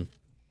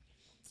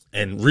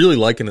really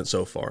liking it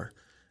so far.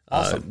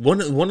 Awesome.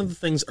 One of the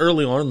things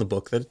early on in the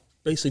book that it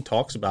basically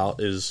talks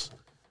about is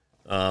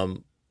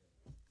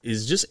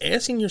just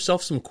asking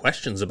yourself some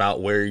questions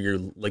about where you're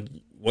like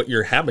what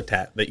your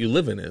habitat that you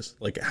live in is.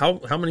 Like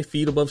how many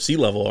feet above sea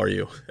level are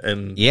you?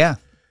 And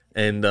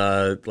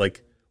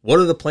like what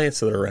are the plants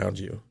that are around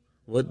you?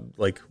 What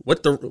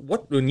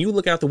when you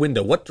look out the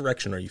window, what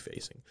direction are you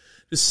facing?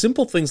 Just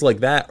simple things like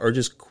that are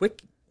just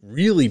quick,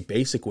 really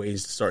basic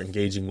ways to start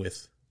engaging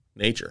with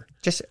nature.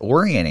 Just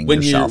orienting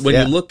yourself.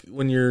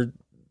 When you're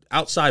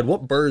outside,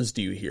 what birds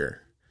do you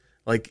hear?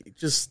 Like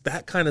just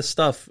that kind of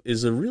stuff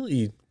is a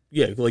really,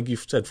 like you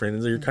said,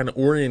 Fran, you're kind of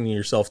orienting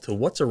yourself to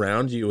what's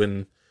around you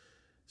and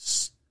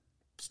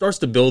starts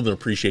to build an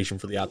appreciation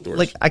for the outdoors.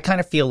 Like I kind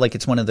of feel like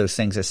it's one of those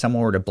things, if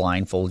someone were to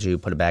blindfold you,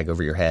 put a bag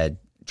over your head,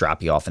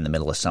 drop you off in the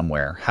middle of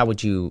somewhere, how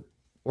would you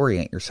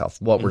orient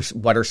yourself?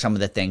 What are some of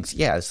the things?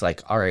 Yeah, it's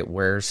like, all right,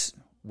 where's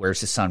the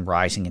sun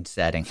rising and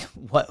setting?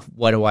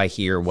 What do I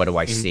hear? What do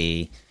I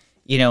see?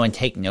 And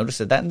take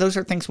notice of that. And those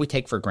are things we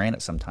take for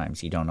granted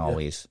sometimes. You don't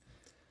always.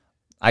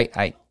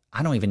 I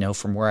don't even know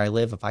from where I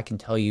live if I can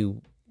tell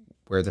you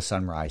where the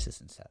sun rises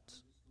and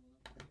sets.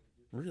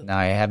 Really? Now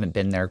I haven't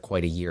been there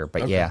quite a year,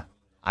 but yeah,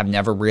 I've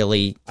never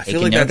really. I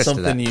feel like that's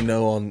something you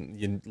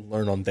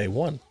learn on day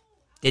one.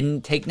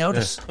 Didn't take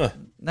notice.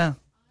 No,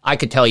 I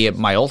could tell you at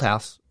my old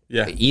house.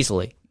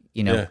 Easily.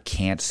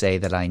 Can't say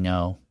that I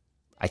know.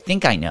 I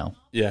think I know.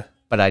 Yeah,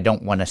 but I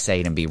don't want to say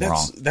it and be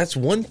wrong. That's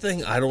one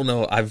thing I don't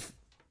know. I've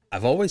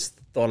always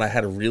thought I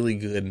had a really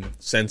good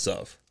sense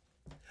of,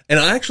 and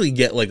I actually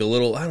get like a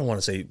little. I don't want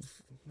to say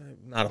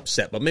not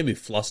upset, but maybe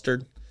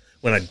flustered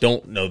when I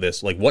don't know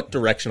this, like what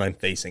direction I'm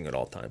facing at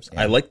all times.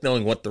 Yeah. I like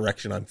knowing what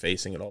direction I'm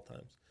facing at all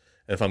times.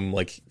 And if I'm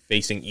like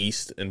facing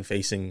east and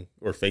facing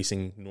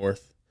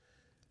north,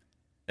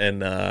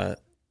 and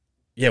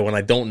when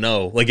I don't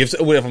know, like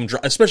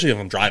especially if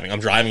I'm driving, I'm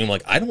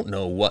like I don't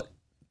know what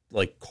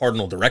like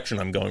cardinal direction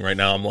I'm going right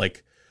now. I'm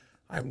like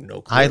I have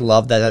no clue. I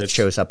love that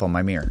shows up on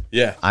my mirror.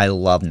 Yeah, I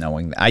love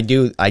knowing that. I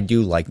do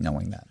like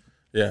knowing that.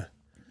 Yeah,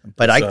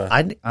 but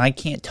I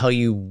can't tell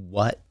you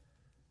what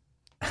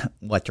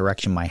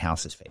direction my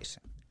house is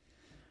facing.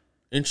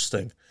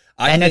 Interesting.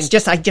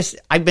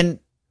 I've been,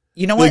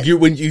 you know what?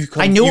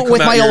 I knew it with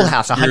my old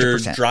house,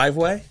 100%.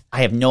 Driveway?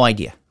 I have no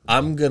idea.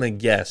 I'm going to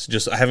guess,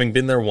 just having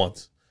been there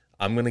once,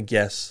 I'm going to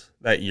guess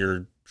that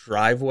your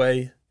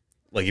driveway,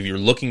 like if you're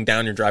looking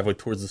down your driveway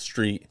towards the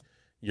street,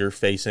 you're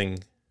facing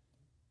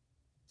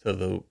to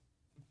the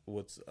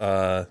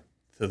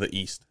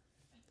east.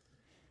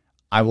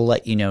 I will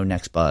let you know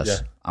next buzz.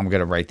 Yeah. I'm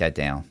going to write that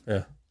down.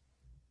 Yeah.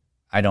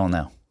 I don't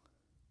know.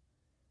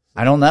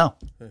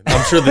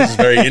 I'm sure this is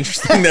very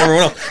interesting to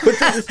everyone else. But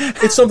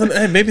it's something,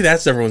 maybe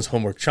that's everyone's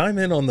homework. Chime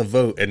in on the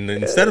vote. And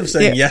instead of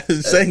saying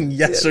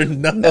yes or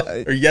no,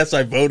 or yes,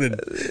 I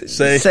voted,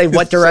 say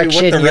what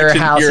direction your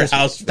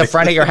house the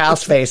front of your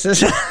house faces.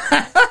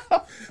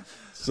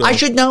 So. I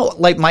should know,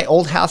 like my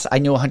old house, I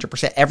knew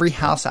 100%. Every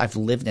house I've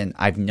lived in,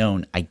 I've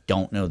known. I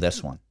don't know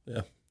this one.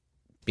 Yeah.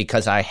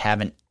 Because I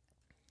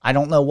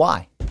don't know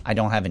why. I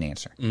don't have an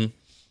answer. Mm-hmm.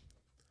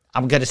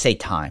 I'm going to say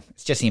time.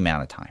 It's just the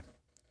amount of time.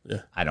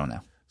 Yeah, I don't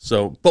know.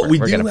 So, but we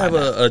do have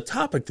a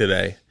topic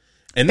today,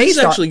 and this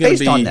is actually going to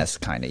be based on this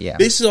kind of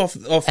This is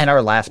off and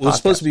our last. Well, it's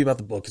supposed to be about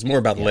the book. It's more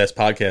about the last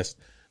podcast,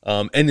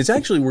 and it's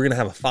actually we're going to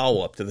have a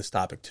follow up to this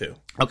topic too.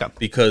 Okay.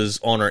 Because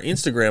on our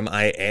Instagram,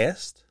 I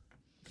asked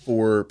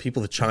for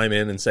people to chime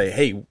in and say,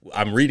 "Hey,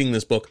 I'm reading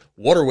this book.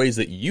 What are ways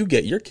that you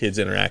get your kids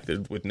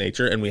interacted with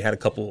nature?" And we had a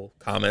couple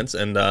comments,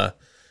 and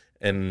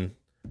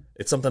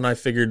it's something I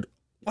figured.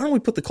 Why don't we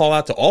put the call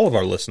out to all of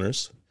our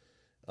listeners?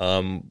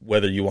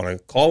 Whether you want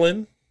to call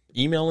in,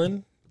 email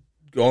in,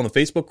 go on the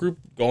Facebook group,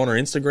 go on our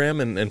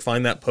Instagram and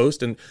find that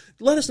post and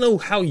let us know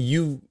how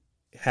you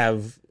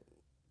have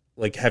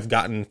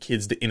gotten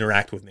kids to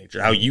interact with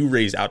nature, how you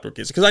raise outdoor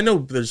kids. Because I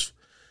know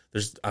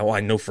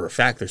I know for a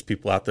fact there's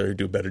people out there who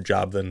do a better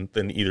job than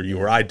either you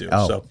or I do.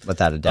 Oh, so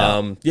without a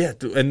doubt.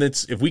 And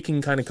if we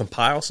can kind of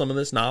compile some of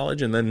this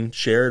knowledge and then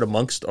share it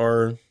amongst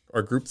our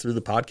group through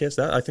the podcast,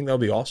 I think that would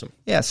be awesome.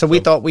 Yeah, so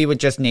we thought we would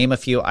just name a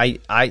few.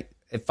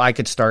 If I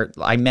could start,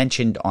 I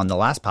mentioned on the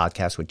last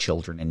podcast with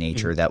Children in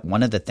Nature that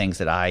one of the things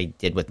that I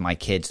did with my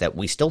kids that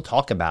we still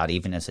talk about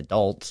even as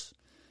adults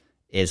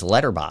is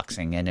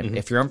letterboxing. And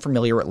if you're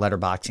unfamiliar with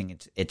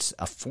letterboxing, it's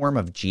a form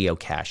of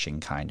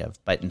geocaching kind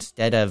of, but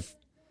instead of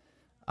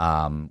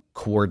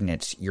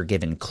coordinates, you're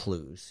given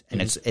clues,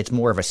 and it's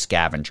more of a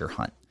scavenger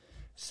hunt.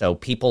 So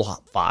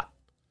people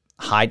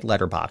hide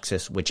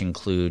letterboxes, which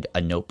include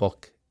a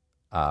notebook,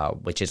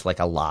 which is like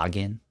a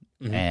login,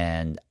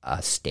 and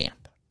a stamp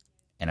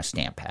and a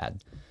stamp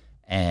pad.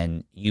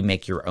 and you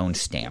make your own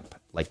stamp.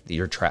 Like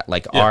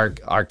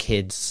our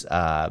kids,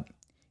 no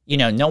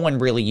one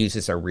really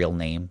uses our real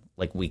name.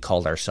 Like we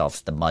called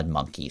ourselves the Mud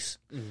Monkeys,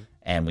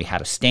 and we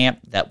had a stamp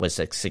that was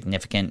a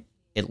significant.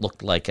 It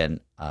looked like an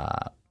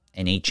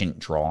ancient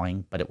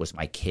drawing, but it was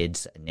my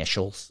kids'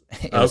 initials.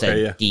 It was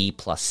D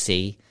plus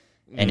C,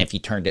 and if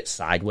you turned it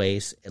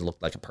sideways, it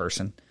looked like a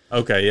person.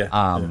 Okay,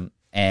 yeah.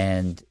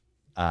 And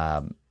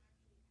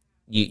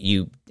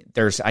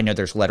there's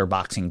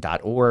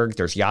letterboxing.org,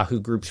 there's Yahoo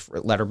groups for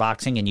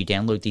letterboxing, and you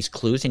download these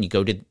clues and you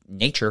go to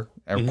nature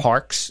or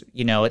parks.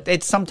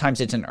 It's sometimes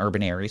it's in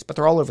urban areas, but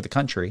they're all over the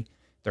country.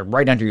 They're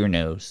right under your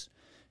nose,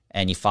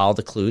 and you follow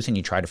the clues and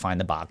you try to find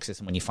the boxes.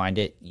 And when you find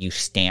it, you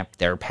stamp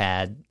their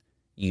pad.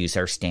 You use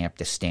their stamp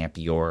to stamp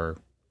your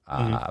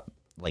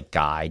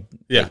guide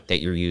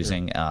that you're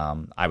using.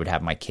 I would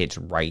have my kids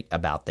write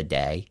about the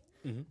day.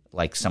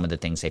 Like some of the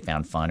things they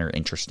found fun or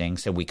interesting,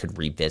 so we could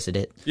revisit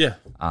it. Yeah.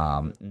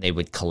 They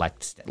would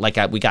collect,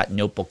 we got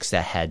notebooks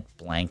that had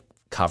blank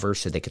covers,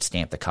 so they could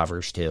stamp the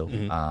covers too.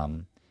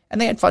 And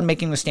they had fun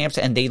making the stamps,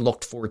 and they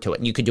looked forward to it.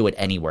 And you could do it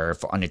anywhere.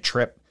 If on a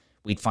trip,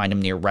 we'd find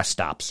them near rest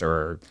stops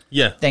or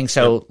things.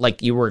 So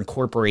you were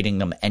incorporating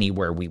them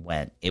anywhere we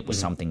went. It was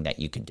something that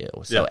you could do.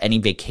 So any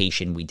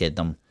vacation, we did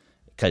them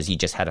because you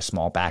just had a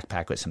small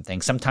backpack with some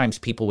things. Sometimes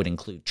people would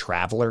include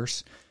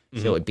travelers.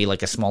 So it would be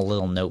like a small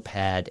little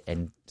notepad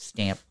and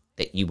stamp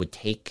that you would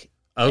take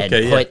and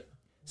put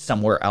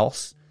somewhere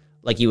else.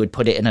 Like you would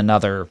put it in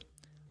another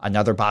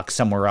box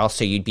somewhere else.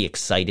 So you'd be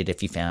excited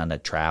if you found a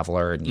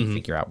traveler and you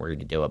figure out where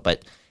to do it.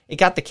 But it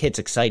got the kids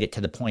excited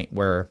to the point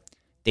where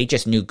they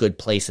just knew good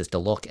places to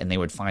look, and they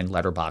would find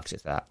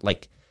letterboxes that,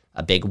 like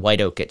a big white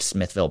oak at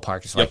Smithville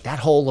Park. It's like, that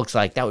hole looks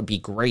like that would be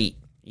great.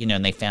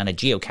 And they found a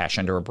geocache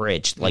under a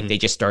bridge. Like they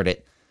just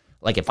started,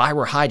 like if I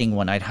were hiding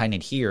one, I'd hide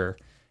it here.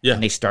 Yeah.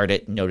 And they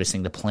started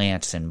noticing the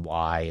plants and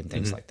why and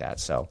things like that.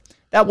 So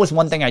that was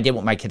one thing I did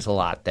with my kids a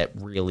lot that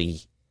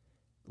really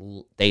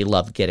they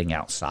loved getting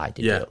outside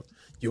to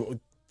do.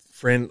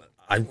 Friend,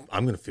 I'm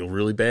going to feel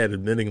really bad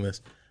admitting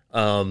this.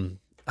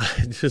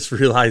 I just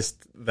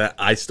realized that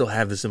I still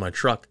have this in my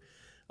truck.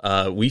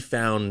 We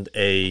found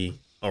a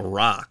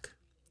rock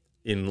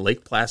in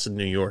Lake Placid,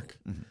 New York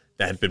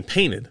that had been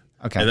painted.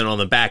 Okay. And then on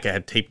the back I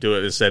had taped to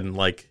it that said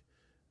like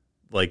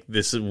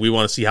this, we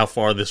want to see how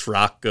far this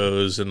rock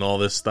goes and all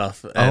this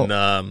stuff.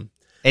 And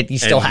you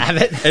still have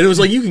it? And it was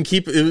like, you can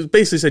keep it. It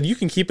basically said you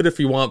can keep it if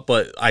you want,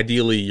 but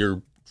ideally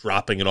you're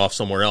dropping it off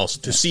somewhere else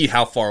to see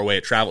how far away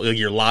it traveled. Like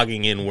you're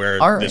logging in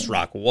where this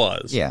rock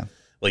was. Yeah.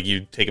 Like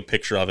you take a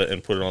picture of it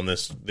and put it on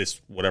this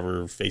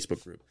whatever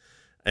Facebook group.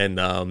 And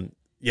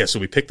so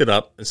we picked it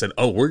up and said,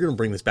 we're going to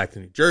bring this back to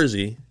New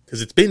Jersey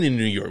because it's been in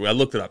New York. I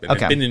looked it up.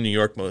 It's been in New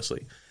York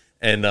mostly.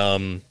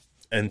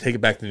 And take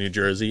it back to New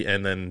Jersey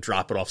and then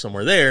drop it off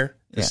somewhere there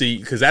to see,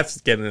 because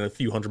that's getting a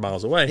few hundred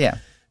miles away. Yeah.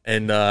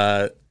 And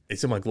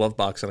it's in my glove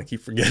box, and I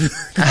keep forgetting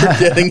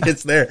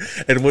it's there.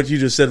 And what you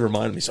just said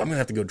reminded me, so I'm going to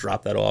have to go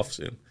drop that off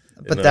soon.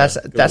 But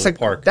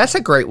that's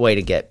a great way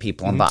to get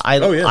people involved.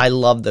 I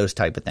love those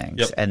type of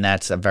things, and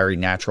that's a very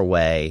natural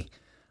way.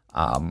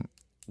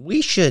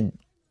 We should,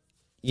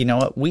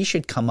 we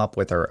should come up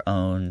with our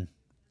own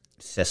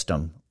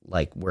system,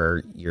 like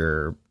where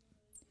you're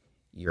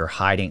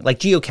hiding, like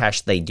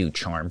geocache, they do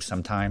charms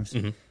sometimes,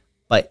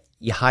 but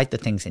you hide the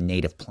things in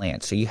native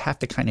plants. So you have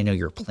to kind of know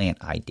your plant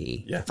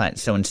ID. Yeah.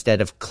 So instead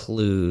of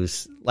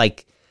clues,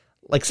 like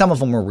some of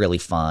them are really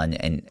fun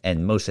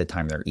and most of the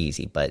time they're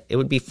easy, but it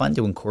would be fun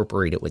to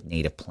incorporate it with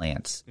native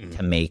plants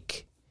to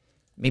make,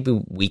 maybe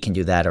we can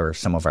do that, or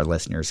some of our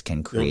listeners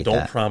can create that.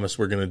 Don't promise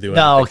we're going to do it.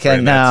 No,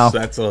 okay, no.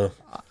 That's a...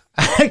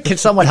 Can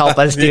someone help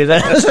us do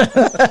this?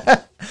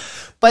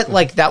 But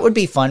like that would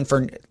be fun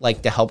for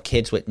like to help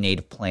kids with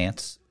native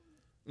plants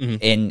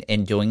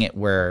in doing it,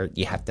 where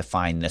you have to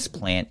find this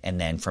plant and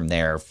then from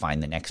there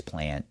find the next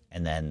plant,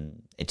 and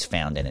then it's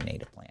found in a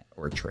native plant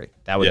or a tree.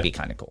 That would be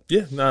kind of cool.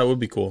 Yeah, no, it would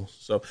be cool.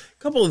 So a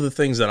couple of the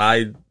things that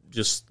I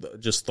just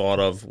thought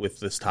of with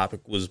this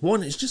topic was,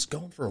 one is just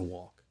going for a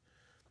walk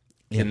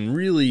and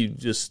really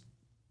just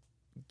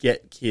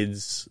get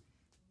kids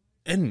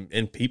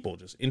and people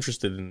just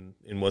interested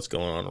in what's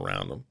going on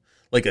around them.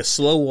 Like a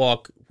slow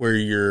walk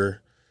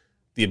where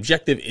the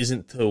objective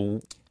isn't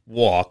to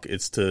walk,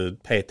 it's to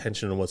pay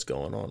attention to what's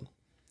going on.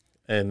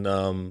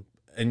 And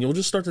you'll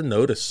just start to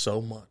notice so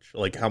much,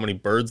 like how many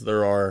birds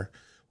there are,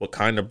 what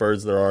kind of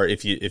birds there are,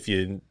 if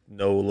you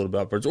know a little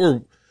about birds.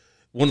 Or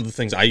one of the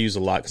things I use a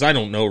lot, because I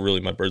don't know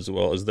really my birds as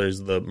well, is there's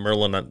the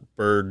Merlin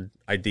Bird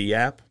ID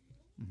app.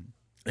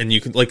 And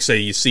you can, like, say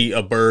you see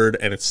a bird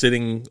and it's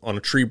sitting on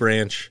a tree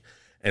branch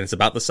and it's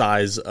about the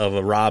size of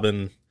a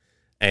robin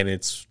and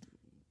it's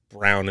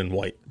brown and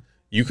white.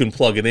 You can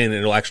plug it in and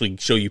it'll actually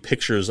show you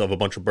pictures of a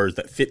bunch of birds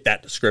that fit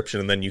that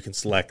description, and then you can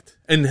select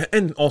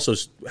and also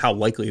how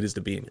likely it is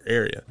to be in your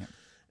area. Yeah.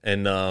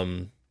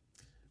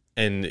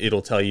 And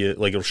it'll tell you,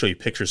 like, it'll show you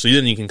pictures, so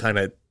then you can kind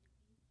of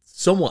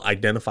somewhat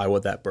identify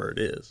what that bird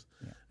is.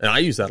 Yeah. And I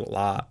use that a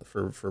lot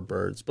for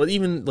birds. But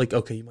even like,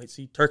 okay, you might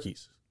see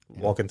turkeys.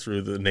 walking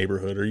through the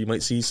neighborhood, or you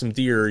might see some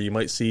deer, or you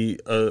might see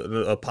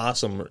a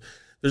possum.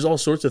 There's all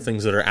sorts of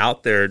things that are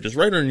out there just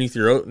right underneath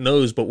your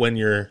nose. But when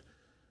you're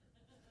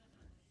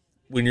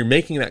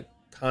making that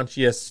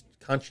conscientious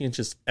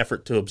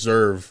effort to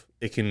observe,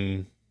 it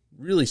can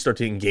really start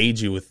to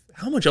engage you with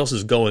how much else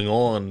is going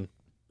on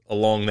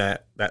along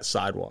that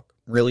sidewalk.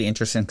 Really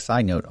interesting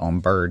side note on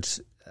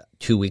birds.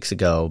 2 weeks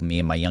ago, me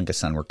and my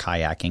youngest son were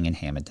kayaking in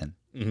Hamilton.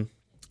 Mm-hmm.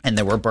 And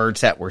there were birds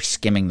that were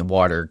skimming the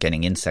water,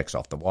 getting insects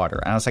off the water.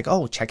 And I was like,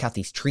 oh, check out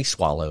these tree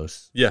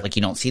swallows. Yeah. Like,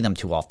 you don't see them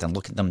too often.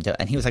 Look at them.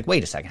 And he was like,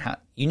 wait a second.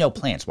 You know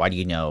plants. Why do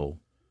you know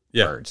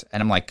birds?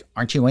 And I'm like,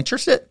 aren't you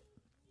interested?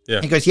 Yeah.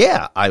 He goes,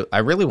 yeah, I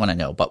really want to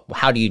know. But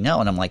how do you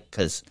know? And I'm like,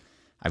 because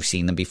I've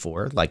seen them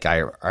before. Like,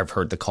 I've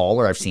heard the call,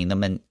 or I've seen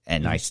them, and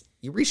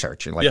you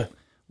research. You're like,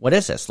 what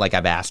is this? Like,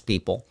 I've asked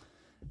people.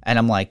 And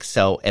I'm like,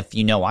 so if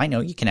you know, I know,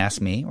 you can ask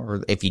me,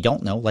 or if you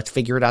don't know, let's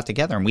figure it out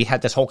together. And we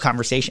had this whole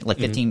conversation, like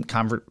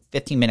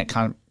 15-minute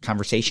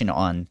conversation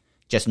on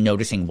just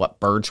noticing what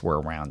birds were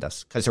around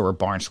us, because there were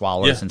barn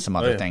swallows and some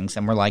other things.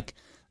 And we're like,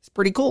 it's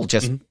pretty cool.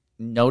 Just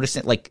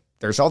noticing, like,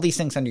 there's all these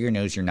things under your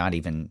nose you're not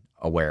even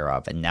aware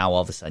of. And now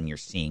all of a sudden you're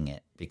seeing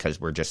it because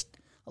we're just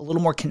a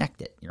little more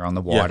connected. You're on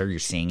the water, you're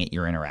seeing it,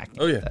 you're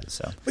interacting with it.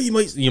 So, but you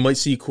might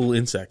see a cool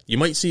insect. You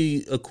might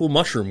see a cool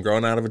mushroom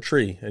growing out of a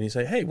tree, and you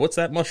say, "Hey, what's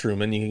that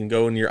mushroom?" And you can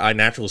go in your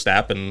iNaturalist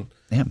app and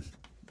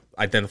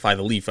identify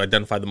the leaf,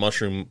 identify the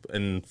mushroom,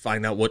 and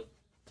find out what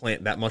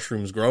plant that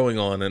mushroom's growing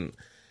on. And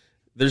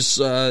there's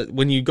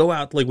when you go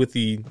out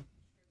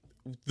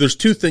there's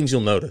two things you'll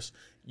notice.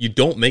 You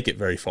don't make it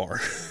very far.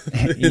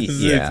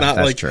 It's not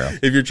like true.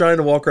 If you're trying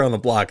to walk around the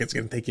block, it's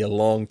going to take you a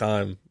long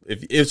time,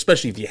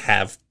 especially if you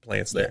have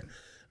plants there.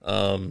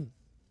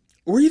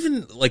 Or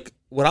even like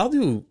what I'll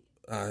do,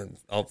 I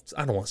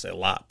don't want to say a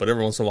lot, but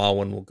every once in a while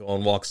when we'll go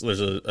on walks, there's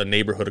a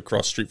neighborhood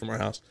across the street from our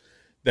house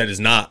that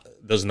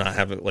does not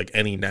have like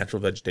any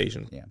natural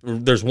vegetation. Yeah.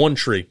 There's one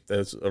tree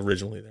that's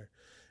originally there,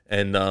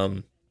 and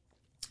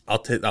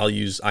I'll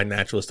use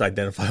iNaturalist to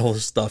identify all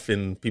this stuff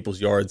in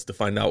people's yards to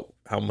find out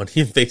how many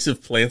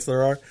invasive plants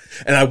there are.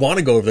 And I want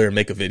to go over there and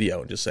make a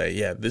video and just say,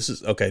 yeah, this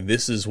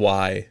is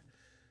why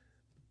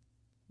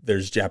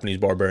there's Japanese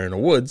barberry in the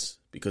woods,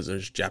 because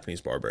there's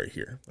Japanese barberry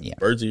here. Yeah.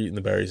 Birds are eating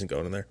the berries and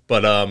going in there.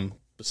 But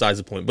besides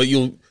the point. But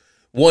you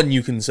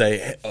can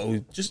say,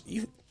 hey,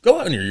 you go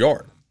out in your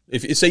yard.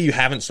 If say you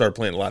haven't started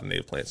planting a lot of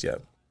native plants yet,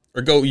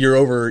 or you're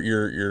over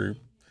your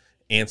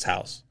aunt's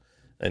house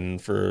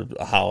and for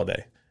a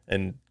holiday,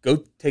 and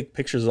go take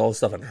pictures of all the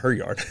stuff in her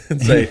yard and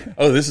say,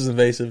 oh, this is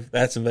invasive,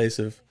 that's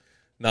invasive,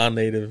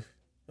 non-native.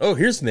 Oh,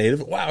 here's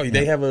native. Wow,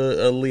 they have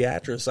a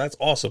liatris. That's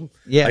awesome.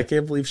 Yeah. I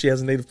can't believe she has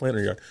a native plant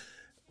in her yard.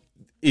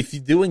 If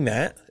you're doing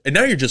that, and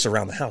now you're just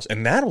around the house,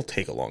 and that'll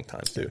take a long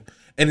time too.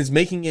 And it's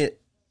making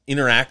it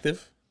interactive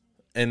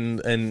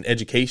and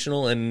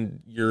educational,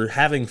 and you're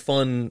having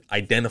fun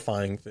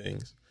identifying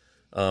things.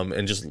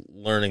 And just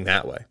learning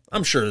that way.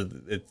 I'm sure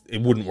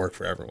it wouldn't work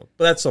for everyone,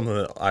 but that's something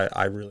that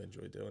I really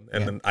enjoy doing.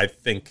 And then I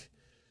think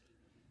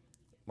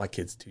my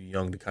kid's too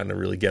young to kind of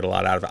really get a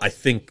lot out of it. I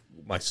think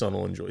my son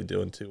will enjoy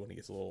doing too when he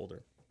gets a little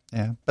older.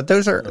 Yeah, but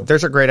those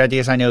are great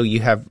ideas. I know you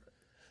have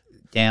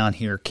down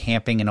here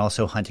camping and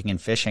also hunting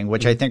and fishing,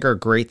 which I think are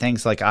great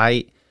things. Like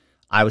I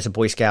was a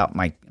Boy Scout.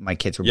 My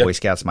kids were Boy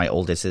Scouts. My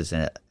oldest is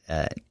an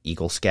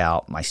Eagle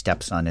Scout. My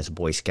stepson is a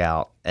Boy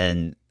Scout.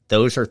 And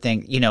those are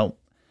things,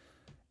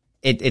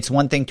 It's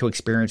one thing to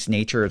experience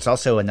nature. It's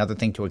also another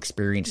thing to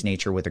experience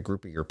nature with a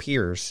group of your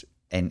peers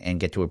and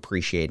get to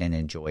appreciate and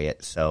enjoy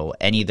it. So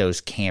any of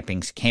those camping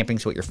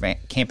with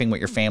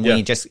your family,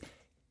 and just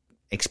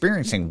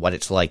experiencing what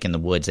it's like in the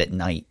woods at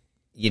night,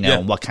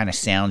 what kind of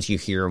sounds you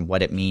hear and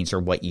what it means, or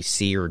what you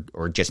see,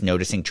 or just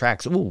noticing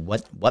tracks. Ooh,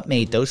 what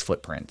made those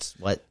footprints?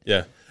 What?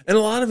 Yeah. And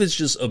a lot of it's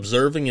just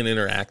observing and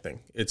interacting.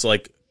 It's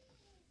like,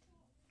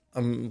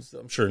 I'm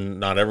sure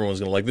not everyone's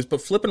going to like this,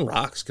 but flipping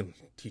rocks can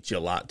teach you a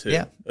lot too.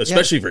 Yeah.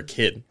 Especially for a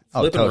kid.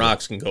 Flipping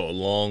rocks can go a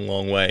long,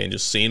 long way, and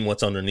just seeing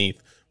what's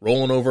underneath.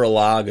 Rolling over a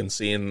log and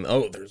seeing,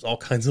 there's all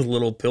kinds of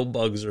little pill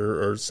bugs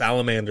or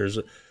salamanders,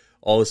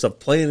 all this stuff.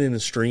 Playing in a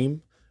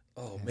stream.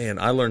 Oh, man,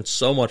 I learned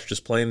so much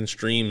just playing in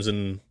streams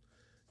and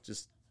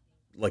just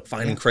like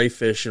finding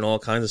crayfish and all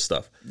kinds of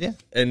stuff. Yeah.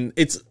 And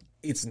it's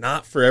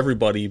not for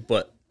everybody,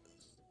 but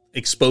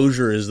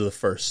exposure is the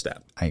first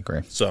step. I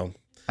agree. So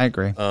I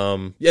agree.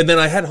 And then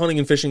I had hunting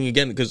and fishing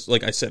again because,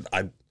 like I said,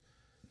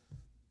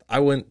 I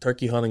went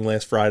turkey hunting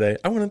last Friday.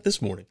 I went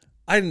this morning.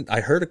 I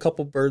heard a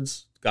couple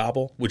birds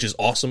gobble, which is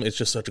awesome. It's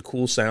just such a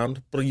cool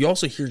sound. But you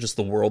also hear just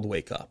the world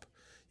wake up.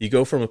 You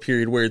go from a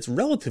period where it's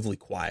relatively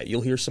quiet.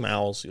 You'll hear some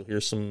owls. You'll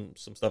hear some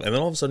stuff. And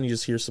then all of a sudden you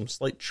just hear some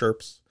slight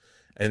chirps.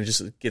 And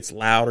it gets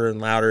louder and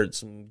louder.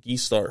 Some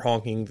geese start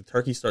honking. The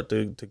turkeys start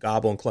to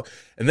gobble and cluck.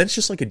 And then it's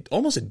just like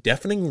almost a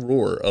deafening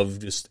roar of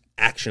just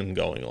action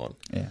going on.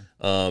 Yeah.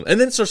 And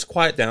then it starts to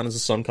quiet down as the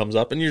sun comes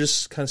up. And you're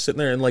just kind of sitting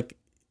there. And like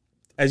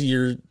as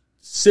you're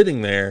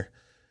sitting there,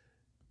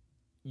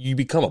 you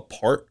become a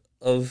part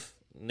of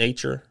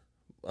nature.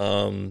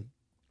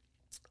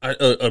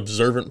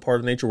 observant part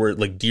of nature where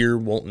like deer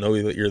won't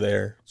know that you're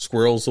there.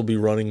 Squirrels will be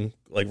running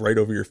like right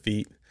over your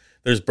feet.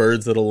 There's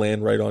birds that'll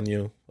land right on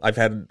you. I've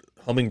had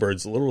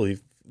hummingbirds literally,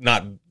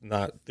 not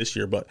this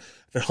year, but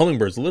I've had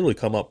hummingbirds literally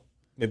come up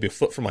maybe a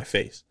foot from my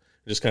face,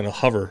 just kind of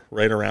hover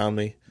right around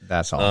me.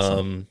 That's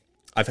awesome.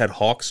 I've had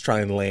hawks try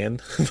and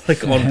land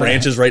like on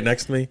branches right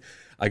next to me.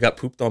 I got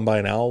pooped on by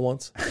an owl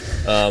once.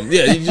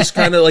 You just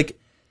kind of like,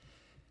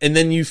 and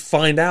then you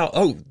find out,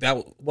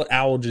 what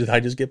owl did I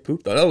just get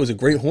pooped on? Oh, it was a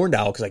great horned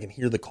owl because I can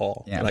hear the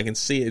call and I can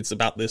see it's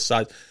about this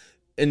size.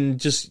 And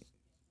just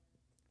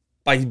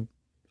by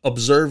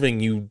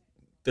observing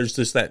there's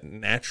just that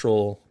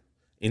natural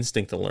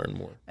instinct to learn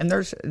more. And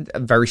there's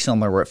very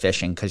similar with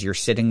fishing because you're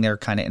sitting there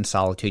kind of in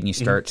solitude and you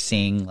start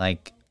seeing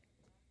like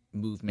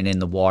movement in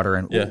the water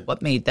and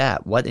what made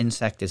that? What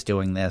insect is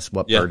doing this?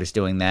 What bird is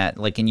doing that?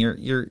 Like, and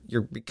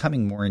you're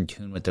becoming more in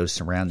tune with those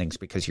surroundings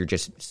because you're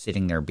just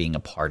sitting there being a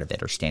part of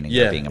it or standing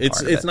there being a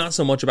part of it. It's not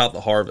so much about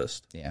the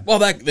harvest. Yeah. Well,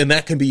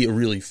 that can be a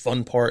really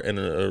fun part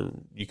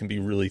and you can be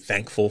really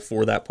thankful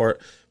for that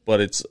part,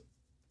 but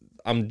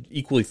I'm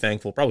equally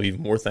thankful, probably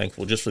even more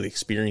thankful, just for the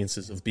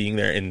experiences of being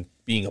there and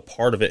being a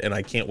part of it, and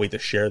I can't wait to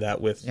share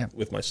that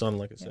with my son,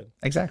 like I said.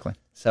 Exactly.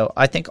 So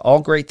I think all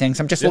great things.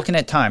 I'm just looking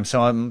at time,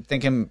 so I'm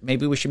thinking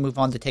maybe we should move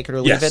on to take it or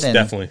leave it. Yes,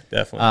 definitely.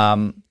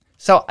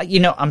 So,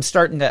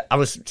 I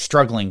was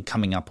struggling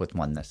coming up with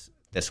one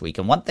this week,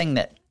 and one thing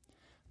that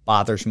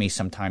bothers me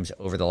sometimes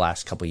over the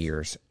last couple of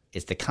years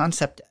is the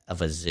concept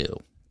of a zoo,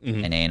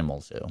 an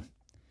animal zoo.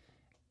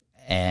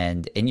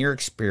 And in your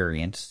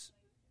experience,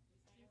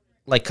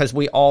 like, because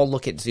we all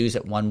look at zoos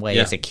at one way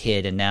as a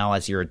kid, and now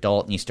as you're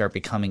adult and you start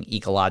becoming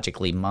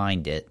ecologically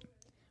minded,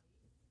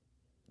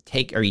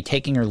 are you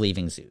taking or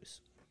leaving zoos?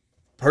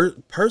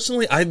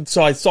 Personally, I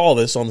saw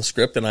this on the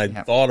script and I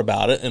thought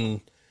about it,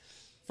 and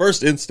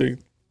first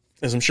instinct,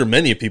 as I'm sure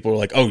many people are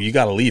like, "Oh, you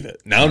got to leave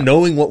it." Now,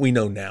 knowing what we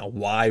know now,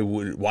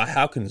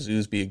 how can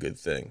zoos be a good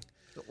thing?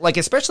 Like,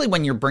 especially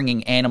when you're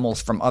bringing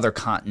animals from other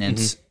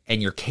continents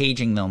and you're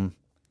caging them.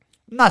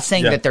 I'm not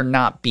saying that they're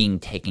not being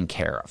taken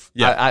care of.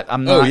 Yeah.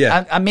 I'm not.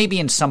 I maybe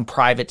in some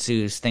private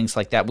zoos, things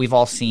like that. We've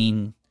all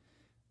seen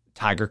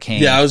Tiger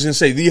King. Yeah, I was going to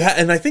say,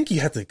 and I think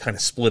you have to kind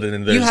of split it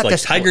in. There's like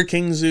Tiger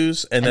King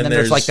zoos, and then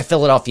there's like the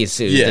Philadelphia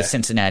Zoo, the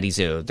Cincinnati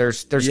Zoo.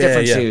 There's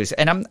different zoos,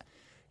 and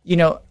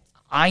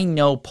I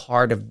know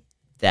part of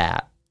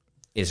that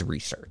is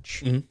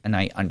research, and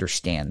I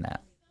understand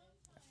that,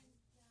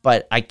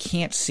 but I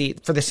can't see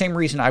for the same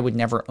reason I would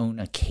never own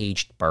a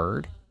caged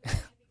bird.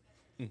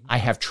 I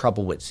have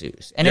trouble with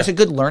zoos. And it's a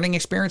good learning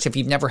experience. If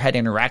you've never had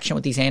interaction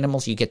with these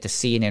animals, you get to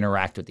see and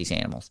interact with these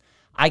animals.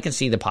 I can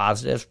see the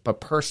positives, but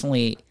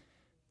personally,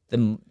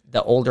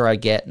 the older I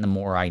get and the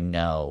more I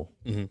know,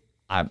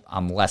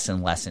 I'm less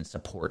and less in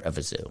support of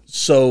a zoo.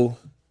 So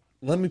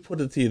let me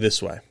put it to you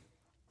this way.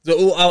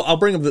 So I'll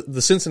bring up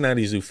the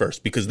Cincinnati Zoo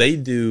first because they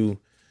do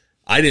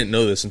 – I didn't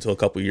know this until a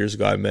couple of years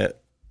ago. I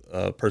met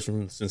a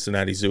person from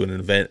Cincinnati Zoo at an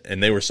event,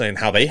 and they were saying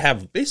how they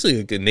have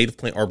basically a native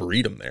plant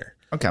arboretum there.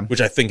 Okay.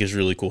 Which I think is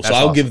really cool. So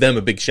I'll give them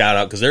a big shout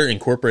out because they're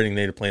incorporating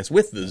native plants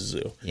with the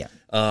zoo. Yeah.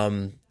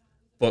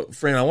 But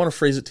Fran, I want to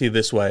phrase it to you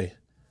this way.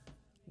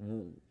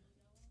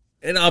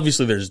 And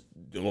obviously there's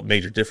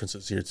major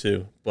differences here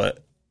too.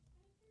 But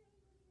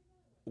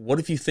what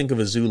if you think of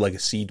a zoo like a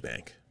seed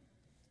bank?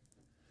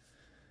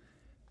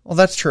 Well,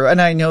 that's true. And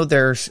I know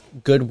there's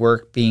good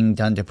work being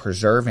done to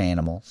preserve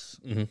animals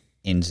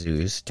in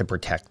zoos to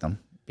protect them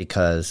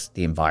because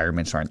the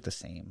environments aren't the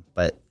same.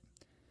 But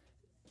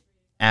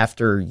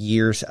after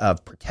years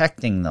of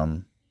protecting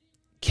them,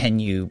 can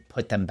you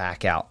put them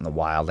back out in the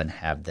wild and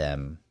have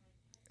them?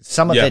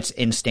 Some of it's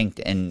instinct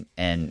and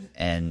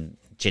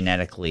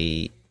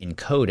genetically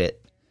encoded,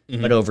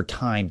 but over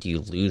time, do you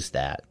lose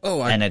that?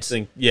 I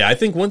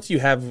think once you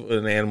have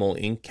an animal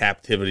in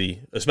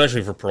captivity,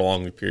 especially for a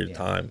prolonged period of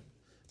time,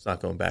 it's not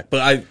going back.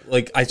 But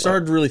I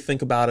started to really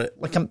think about it.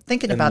 Like I'm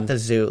thinking about the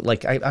zoo.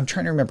 Like I'm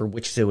trying to remember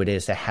which zoo it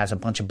is that has a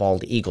bunch of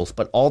bald eagles,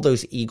 but all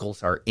those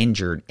eagles are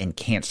injured and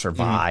can't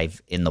survive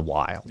in the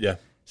wild. Yeah.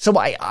 So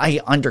I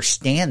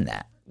understand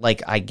that.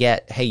 Like I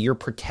get, hey, you're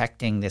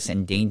protecting this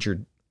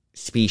endangered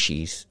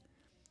species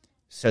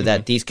so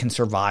that these can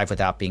survive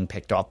without being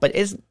picked off. But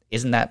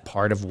isn't that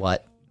part of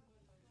what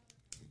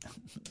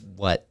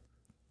the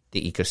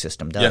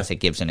ecosystem does? It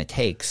gives and it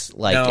takes.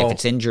 Like if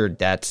it's injured,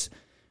 that's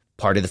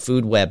part of the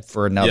food web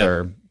for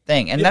another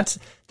thing. And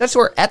that's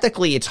where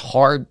ethically it's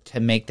hard to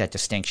make that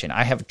distinction.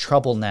 I have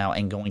trouble now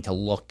in going to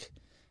look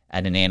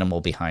at an animal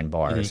behind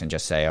bars and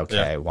just say,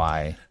 okay,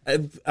 why?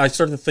 I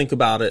started to think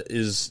about it.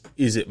 Is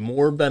it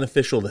more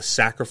beneficial to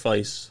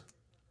sacrifice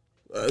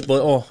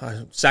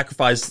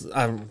sacrifice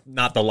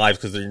not the lives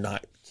because they're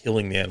not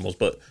killing the animals,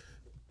 but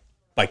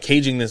by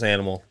caging this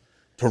animal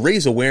to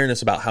raise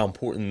awareness about how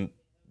important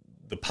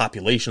the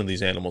population of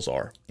these animals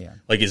are. Yeah.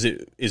 Like, is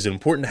it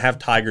important to have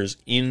tigers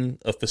in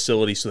a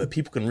facility so that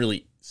people can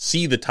really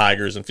see the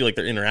tigers and feel like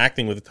they're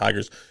interacting with the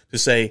tigers to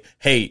say,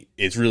 hey,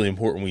 it's really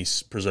important we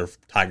preserve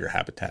tiger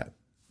habitat.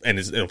 And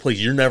it's in a place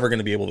you're never going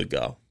to be able to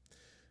go,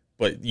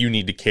 but you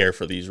need to care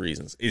for these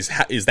reasons. Is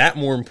that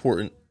more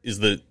important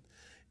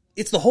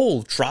it's the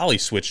whole trolley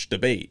switch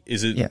debate.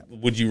 Is it? Yeah.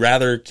 Would you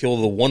rather kill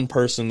the one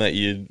person that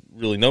you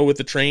really know with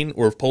the train,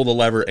 or pull the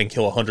lever and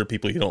kill 100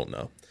 people you don't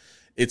know?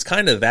 It's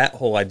kind of that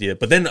whole idea.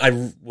 But then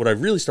what I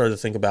really started to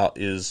think about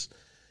is,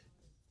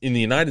 in the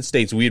United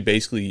States, we had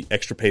basically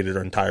extirpated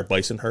our entire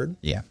bison herd.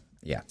 Yeah.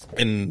 Yeah.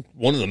 And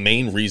one of the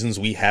main reasons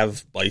we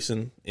have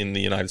bison in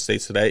the United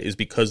States today is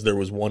because there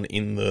was one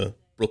in the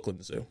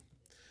Brooklyn Zoo.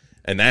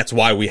 And that's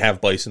why we have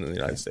bison in the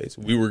United States.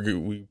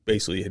 We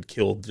basically had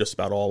killed just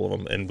about all of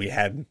them, and we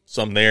had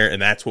some there,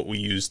 and that's what we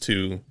used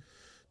to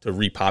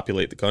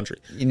repopulate the country.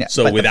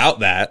 So without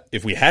that,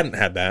 if we hadn't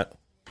had that,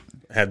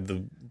 had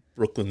the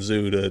Brooklyn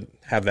Zoo to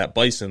have that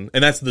bison,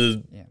 and that's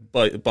the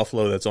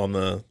buffalo that's on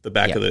the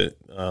back of the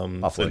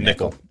buffalo the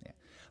nickel. Yeah.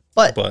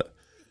 But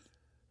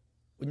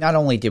not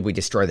only did we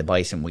destroy the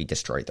bison, we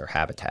destroyed their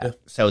habitat. Yeah.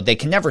 So they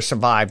can never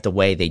survive the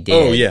way they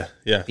did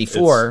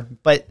before.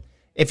 But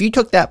if you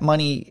took that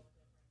money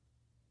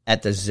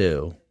at the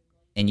zoo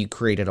and you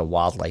created a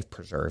wildlife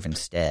preserve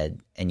instead,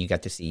 and you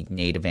got to see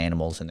native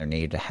animals in their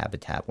native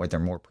habitat where they're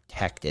more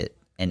protected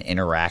and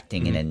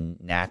interacting in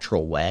a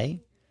natural way,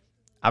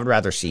 I would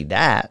rather see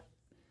that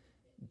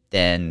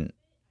than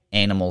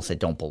animals that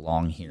don't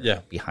belong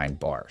here behind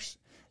bars.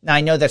 Now,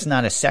 I know that's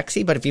not as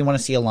sexy, but if you want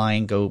to see a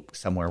lion, go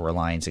somewhere where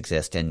lions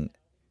exist and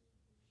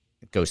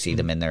go see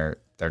them in their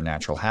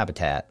natural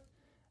habitat.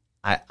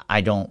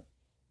 I don't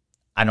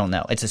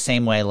know. It's the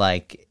same way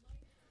like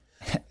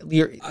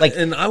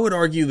and I would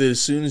argue that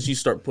as soon as you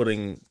start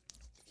putting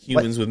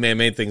humans with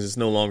man-made things, it's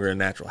no longer a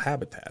natural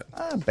habitat.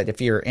 But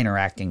if you're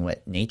interacting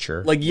with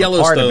nature, like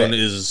Yellowstone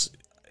is,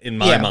 in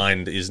my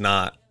mind, is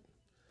not.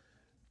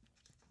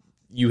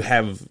 You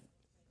have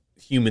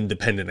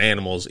human-dependent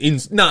animals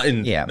not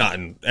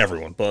in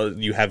everyone, but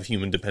you have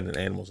human-dependent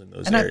animals in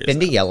those areas. I've been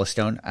to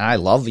Yellowstone, and I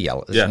love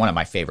Yellowstone. It's one of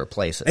my favorite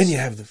places. And you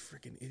have the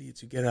freaking idiots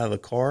who get out of the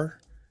car,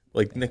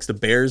 like next to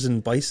bears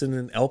and bison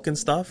and elk and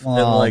stuff.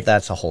 Well, and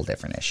that's a whole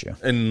different issue.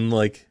 And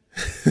like,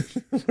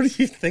 what are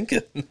you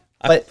thinking?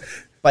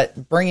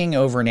 But bringing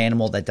over an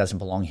animal that doesn't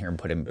belong here and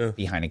put him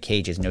behind a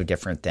cage is no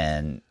different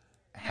than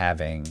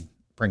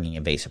bringing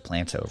invasive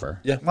plants over.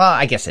 Yeah. Well,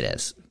 I guess it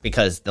is,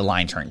 because the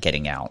lions aren't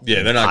getting out.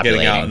 Yeah, they're not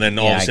getting out, and then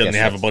all of a sudden they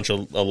have a bunch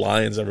of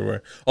lions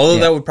everywhere. Although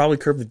that would probably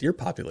curb the deer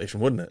population,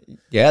 wouldn't it?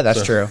 Yeah,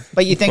 that's true.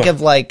 But you think of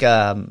like,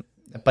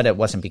 but it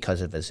wasn't because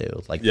of the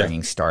zoo, like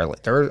bringing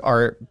starlings. There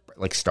are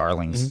like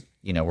starlings,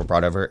 were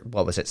brought over.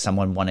 What was it?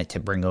 Someone wanted to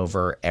bring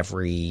over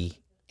every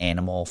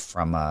animal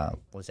from,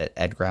 was it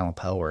Edgar Allan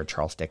Poe or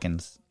Charles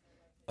Dickens?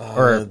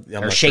 Or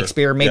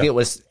Shakespeare? Sure. Maybe it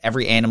was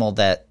every animal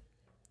that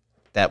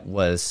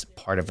was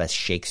part of a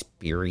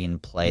Shakespearean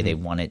play they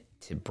wanted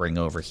to bring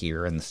over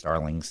here, and the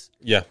starlings.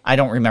 Yeah. I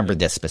don't remember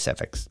the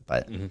specifics,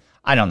 but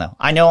I don't know.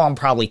 I know I'm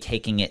probably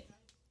taking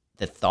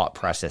the thought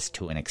process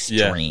to an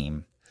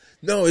extreme.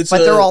 No, but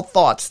they're all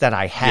thoughts that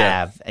I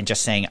have, and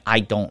just saying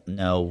I don't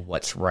know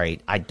what's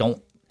right. I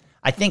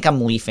think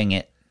I'm leafing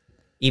it,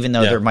 even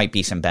though there might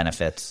be some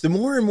benefits. The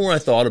more and more I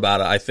thought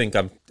about it, I think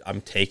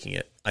I'm taking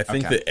it. I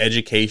think the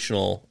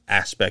educational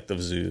aspect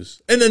of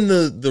zoos, and then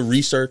the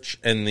research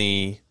and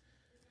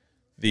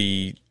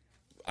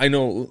I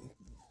know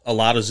a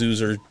lot of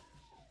zoos are,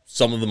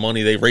 some of the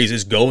money they raise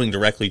is going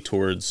directly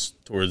towards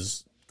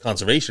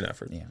conservation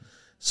effort. Yeah.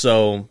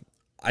 So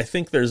I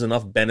think there's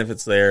enough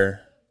benefits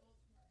there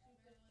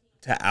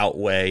to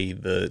outweigh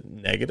the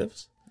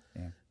negatives.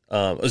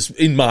 Yeah.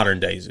 In modern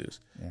day zoos.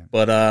 Yeah.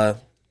 But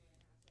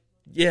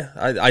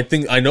I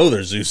think I know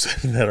there's zoos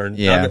that are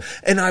not,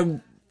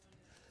 and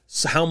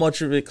so how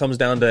much of it comes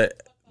down to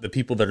the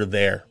people that are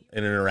there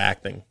and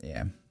interacting.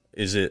 Yeah.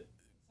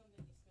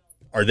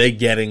 Are they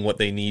getting what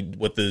they need,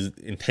 what the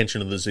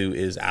intention of the zoo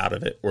is out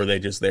of it, or are they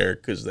just there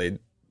because they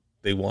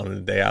wanted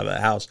a day out of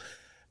the house?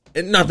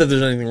 And not that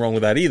there's anything wrong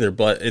with that either,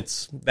 but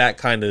it's that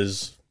kind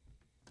of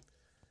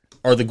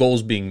are the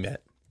goals being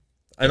met?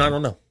 And I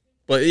don't know.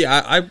 But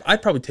yeah,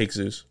 I'd probably take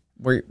zoos.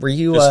 Were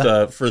you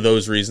just for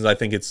those reasons? I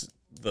think it's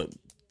the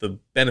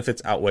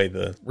benefits outweigh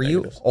the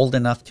negatives. You old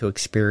enough to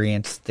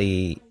experience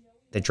the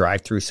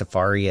drive-through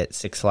safari at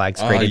Six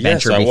Flags Great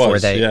Adventure before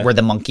where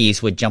the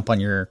monkeys would jump on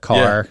your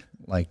car?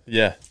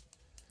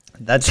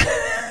 That's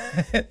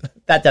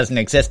that doesn't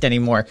exist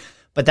anymore.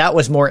 But that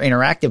was more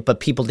interactive,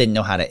 but people didn't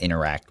know how to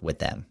interact with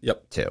them.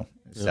 Too.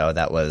 So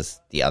that was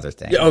the other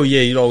thing. Oh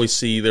yeah, you'd always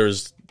see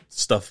there's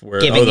stuff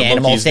where giving the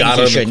animals monkeys things got out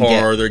you of the car, shouldn't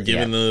get. They're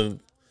giving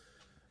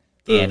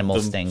the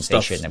animals things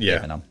stuff, they shouldn't have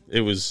given them.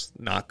 It was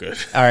not good.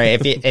 All right,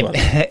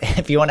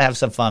 if you want to have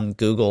some fun,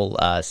 Google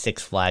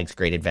Six Flags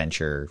Great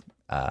Adventure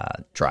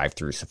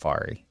drive-through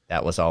safari.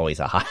 That was always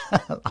a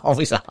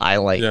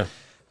highlight. Yeah.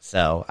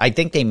 So I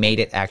think they made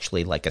it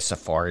actually like a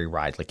safari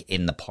ride, like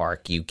in the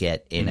park. You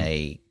get in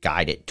a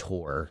guided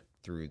tour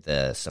through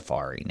the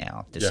safari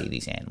now to see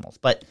these animals.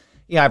 But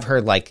I've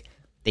heard like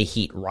they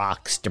heat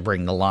rocks to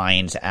bring the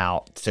lions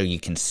out so you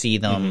can see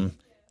them.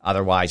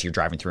 Otherwise, you're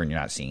driving through and you're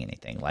not seeing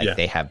anything. Like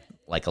they have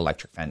like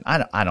electric fence.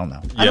 I don't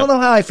know. I don't know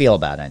how I feel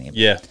about any of it.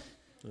 Yeah.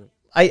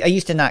 I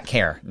used to not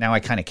care. Now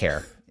I kind of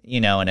care.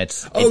 And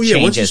it's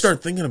once you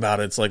start thinking about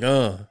it, it's like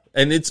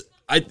and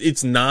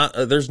It's not.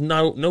 There's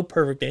no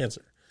perfect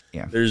answer.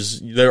 Yeah.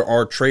 There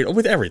are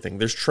with everything.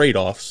 There's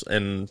trade-offs,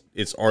 and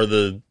are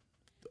the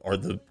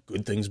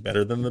good things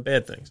better than the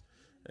bad things,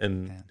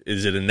 and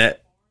is it a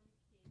net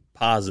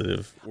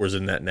positive or is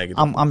it a net negative?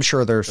 I'm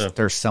sure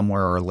there's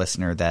somewhere a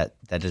listener that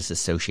is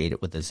associated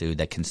with the zoo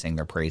that can sing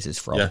their praises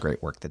for all the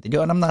great work that they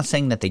do. And I'm not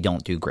saying that they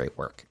don't do great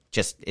work.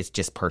 It's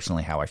just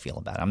personally how I feel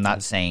about it. I'm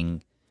not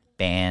saying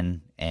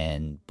ban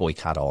and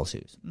boycott all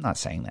zoos. I'm not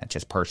saying that.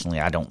 Just personally,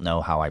 I don't know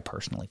how I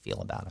personally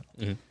feel about it.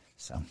 Mm-hmm.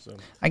 So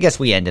I guess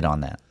we ended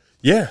on that.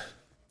 Yeah.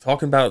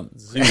 Talking about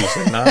zoos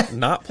and not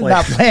plants.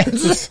 Not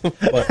plants.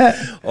 But,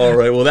 all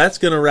right. Well, that's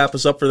going to wrap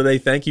us up for today.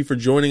 Thank you for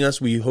joining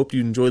us. We hope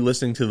you enjoyed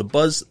listening to The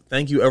Buzz.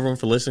 Thank you, everyone,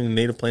 for listening to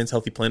Native Plants,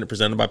 Healthy Planet,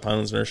 presented by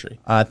Pinelands Nursery.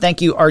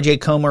 Thank you,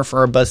 RJ Comer, for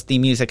our Buzz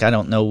theme music. I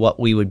don't know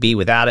what we would be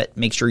without it.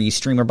 Make sure you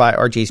stream or buy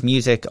RJ's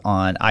music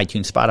on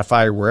iTunes,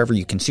 Spotify, or wherever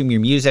you consume your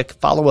music.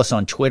 Follow us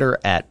on Twitter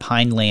at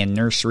Pineland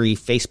Nursery,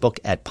 Facebook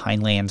at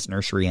Pinelands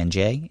Nursery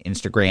NJ,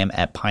 Instagram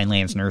at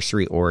Pinelands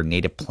Nursery or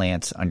Native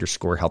Plants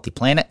 _Healthy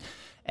Planet.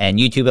 And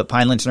YouTube at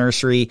Pinelands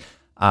Nursery.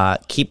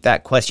 Keep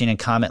that question and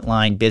comment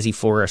line busy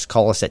for us.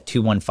 Call us at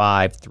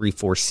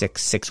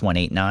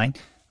 215-346-6189.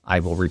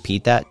 I will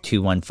repeat that,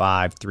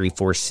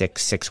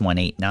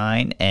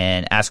 215-346-6189.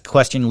 And ask a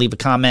question, leave a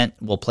comment.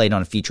 We'll play it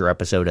on a future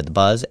episode of The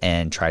Buzz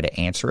and try to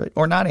answer it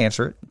or not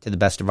answer it to the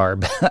best of our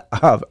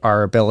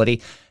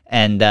ability.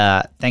 And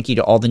thank you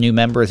to all the new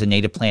members of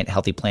Native Plant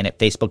Healthy Planet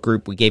Facebook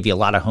group. We gave you a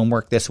lot of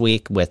homework this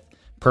week with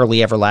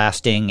Pearly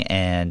Everlasting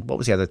and what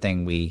was the other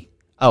thing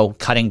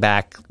cutting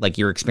back, like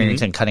your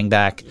experience in cutting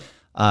back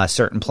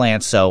certain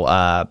plants.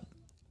 So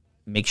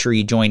make sure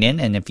you join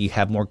in. And if you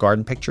have more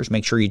garden pictures,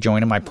 make sure you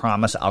join them. I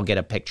promise I'll get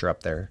a picture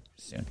up there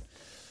soon.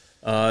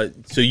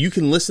 So you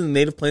can listen to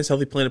Native Plants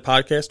Healthy Planet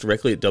podcast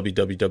directly at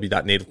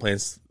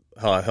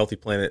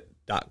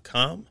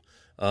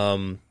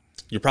www.nativeplantshealthyplanet.com.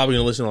 You're probably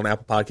going to listen on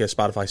Apple Podcasts,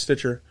 Spotify,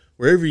 Stitcher,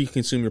 wherever you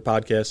consume your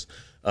podcasts.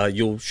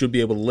 You should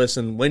be able to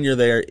listen when you're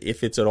there,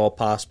 if it's at all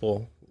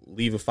possible.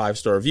 Leave a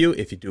 5-star review.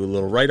 If you do a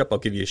little write-up, I'll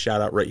give you a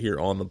shout-out right here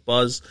on The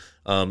Buzz.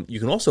 You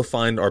can also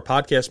find our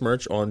podcast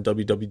merch on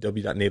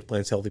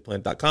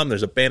www.nativeplantshealthyplanet.com.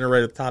 There's a banner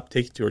right at the top.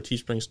 Take you to our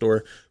Teespring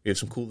store. We have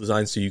some cool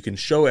designs so you can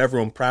show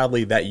everyone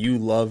proudly that you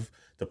love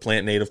to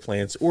plant native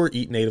plants or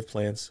eat native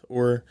plants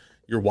or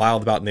you're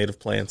wild about native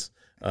plants.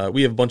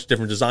 We have a bunch of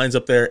different designs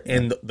up there,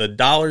 and the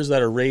dollars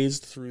that are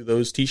raised through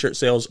those T-shirt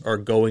sales are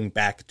going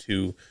back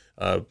to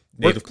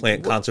native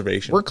plant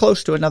conservation. We're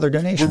close to another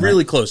donation. We're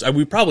really close.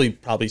 We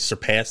probably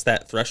surpassed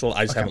that threshold.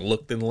 I just haven't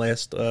looked in the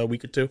last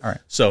week or two. All right.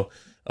 So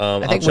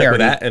I'll check with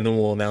that, and then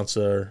we'll announce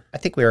our... I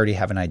think we already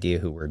have an idea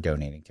who we're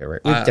donating to.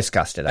 Right? We've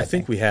discussed it, I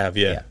think we have,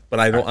 yeah. But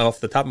I don't off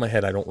the top of my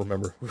head, I don't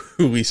remember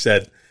who we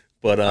said.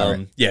 But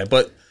yeah,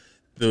 but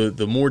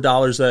the more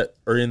dollars that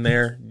are in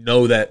there,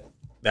 know that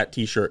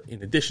T-shirt,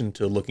 in addition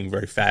to looking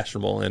very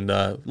fashionable and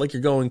like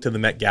you're going to the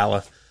Met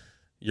Gala,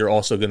 you're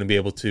also going to be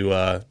able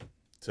to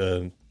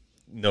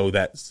know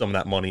that some of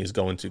that money is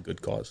going to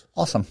good cause.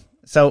 Awesome.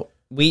 So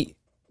we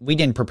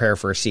didn't prepare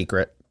for a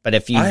secret, but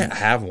if you... I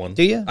have one.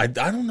 Do you? I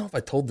don't know if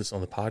I told this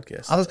on the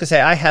podcast. I was going to say,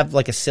 I have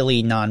like a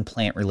silly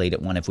non-plant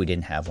related one. If we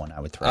didn't have one, I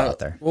would throw it out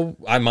there. Well,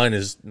 mine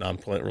is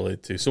non-plant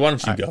related too. So why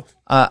don't you go?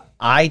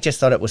 I just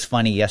thought it was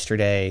funny.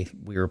 Yesterday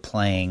we were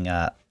playing...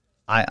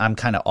 I'm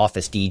kind of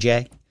office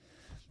DJ,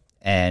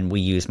 and we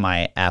use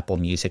my Apple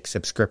Music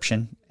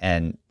subscription.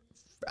 And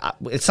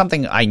it's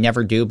something I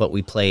never do, but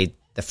we played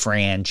the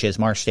Fran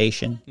Chismar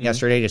station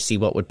yesterday to see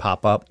what would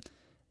pop up.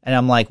 And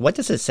I'm like, what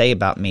does it say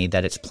about me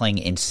that it's playing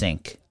in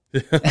sync?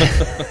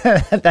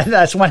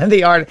 That's one of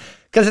the art,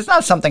 because it's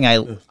not something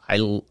I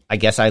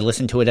guess I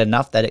listen to it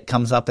enough that it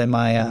comes up in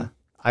my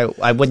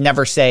I would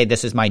never say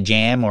this is my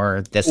jam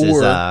or this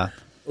is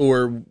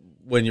or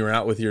when you're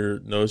out with your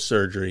nose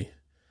surgery.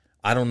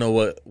 I don't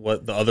know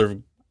what the other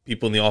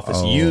people in the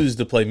office use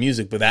to play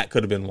music, but that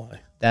could have been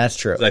why. That's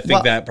true. I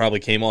think that probably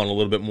came on a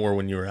little bit more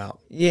when you were out.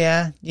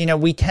 Yeah.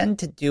 We tend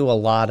to do a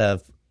lot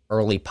of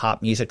early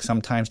pop music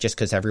sometimes just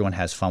because everyone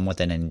has fun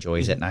with it and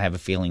enjoys it. And I have a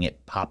feeling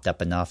it popped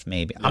up enough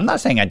maybe. Yeah. I'm not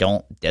saying I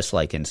don't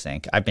dislike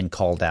NSYNC. I've been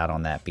called out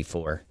on that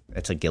before.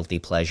 It's a guilty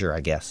pleasure,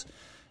 I guess.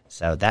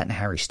 So that and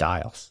Harry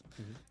Styles.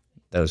 Mm-hmm.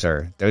 Those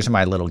are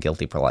my little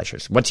guilty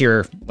pleasures. What's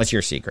your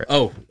secret?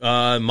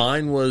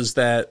 Mine was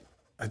that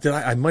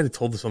I might have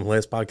told this on the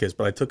last podcast,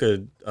 but I took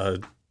a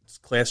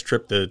class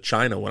trip to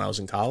China when I was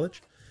in college.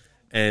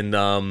 And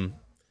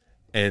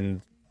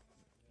it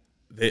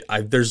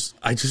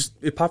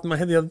popped in my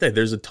head the other day.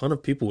 There's a ton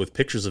of people with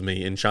pictures of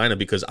me in China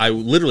because I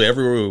literally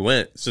everywhere we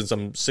went, since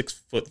I'm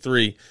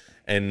 6'3",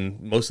 and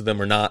most of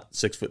them are not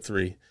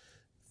 6'3",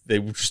 they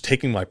were just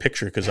taking my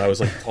picture because I was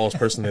like the tallest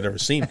person they'd ever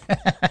seen.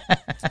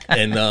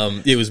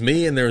 And it was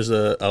me, and there was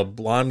a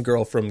blonde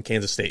girl from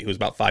Kansas State who was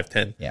about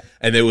 5'10". Yeah.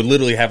 And they would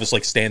literally have us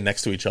like stand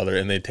next to each other,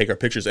 and they'd take our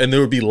pictures, and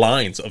there would be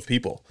lines of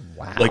people.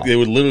 Wow. Like they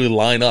would literally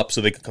line up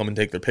so they could come and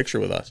take their picture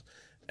with us.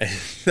 And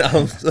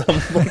I'm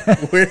like,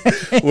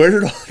 where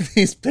did all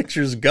these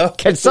pictures go?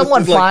 Can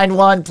someone find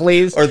one,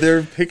 please? Are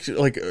there pictures?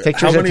 Like,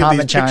 pictures how many of of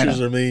these China.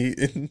 pictures are me?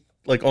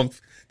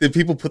 Did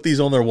people put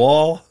these on their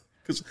wall?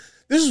 Because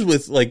this is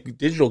with like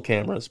digital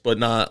cameras, but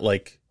not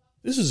like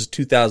this is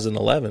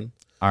 2011.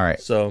 All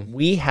right. So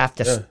we have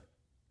to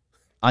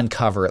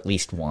uncover at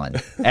least one.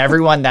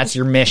 Everyone, that's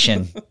your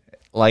mission.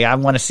 Like, I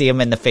want to see them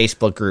in the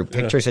Facebook group.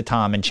 Pictures of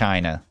Tom in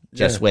China,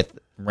 just with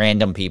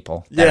random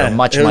people that are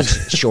much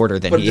shorter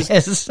than he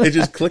is. It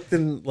just clicked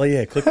in,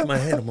 clicked in my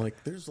head. I'm like,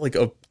 there's like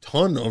a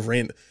ton of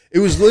random. It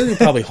was literally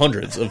probably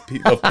hundreds of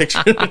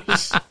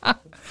pictures.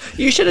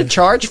 You should have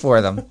charged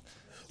for them.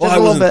 Well, I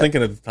wasn't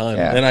thinking at the time,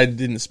 and I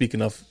didn't speak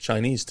enough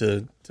Chinese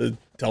to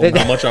tell them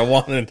how much I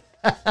wanted.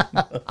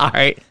 All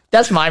right.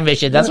 That's my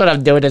mission. That's what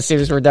I'm doing as soon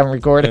as we're done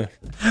recording.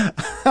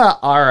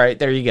 All right.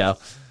 There you go.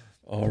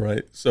 All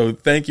right. So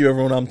thank you,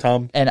 everyone. I'm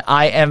Tom. And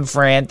I am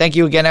Fran. Thank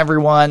you again,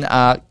 everyone.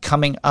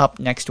 Coming up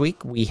next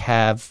week, we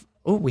have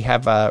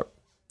our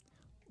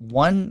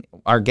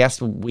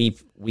guest.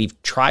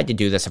 We've tried to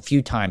do this a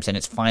few times, and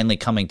it's finally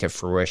coming to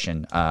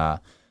fruition. We're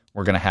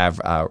going to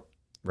have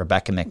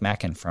Rebecca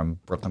McMacken from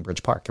Brooklyn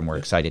Bridge Park, and we're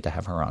excited to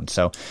have her on.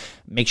 So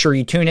make sure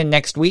you tune in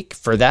next week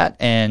for that,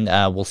 and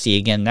we'll see you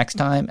again next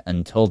time.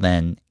 Until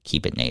then,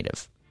 keep it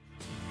native.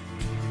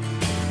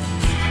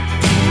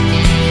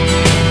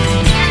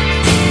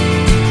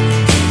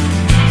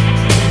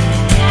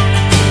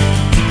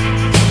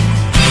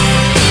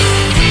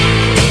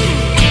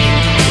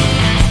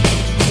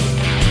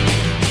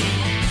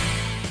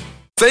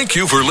 Thank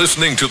you for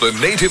listening to the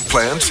Native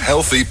Plants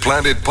Healthy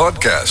Planet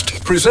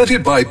podcast,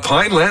 presented by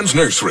Pinelands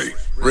Nursery.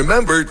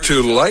 Remember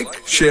to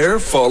like, share,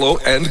 follow,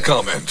 and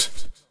comment.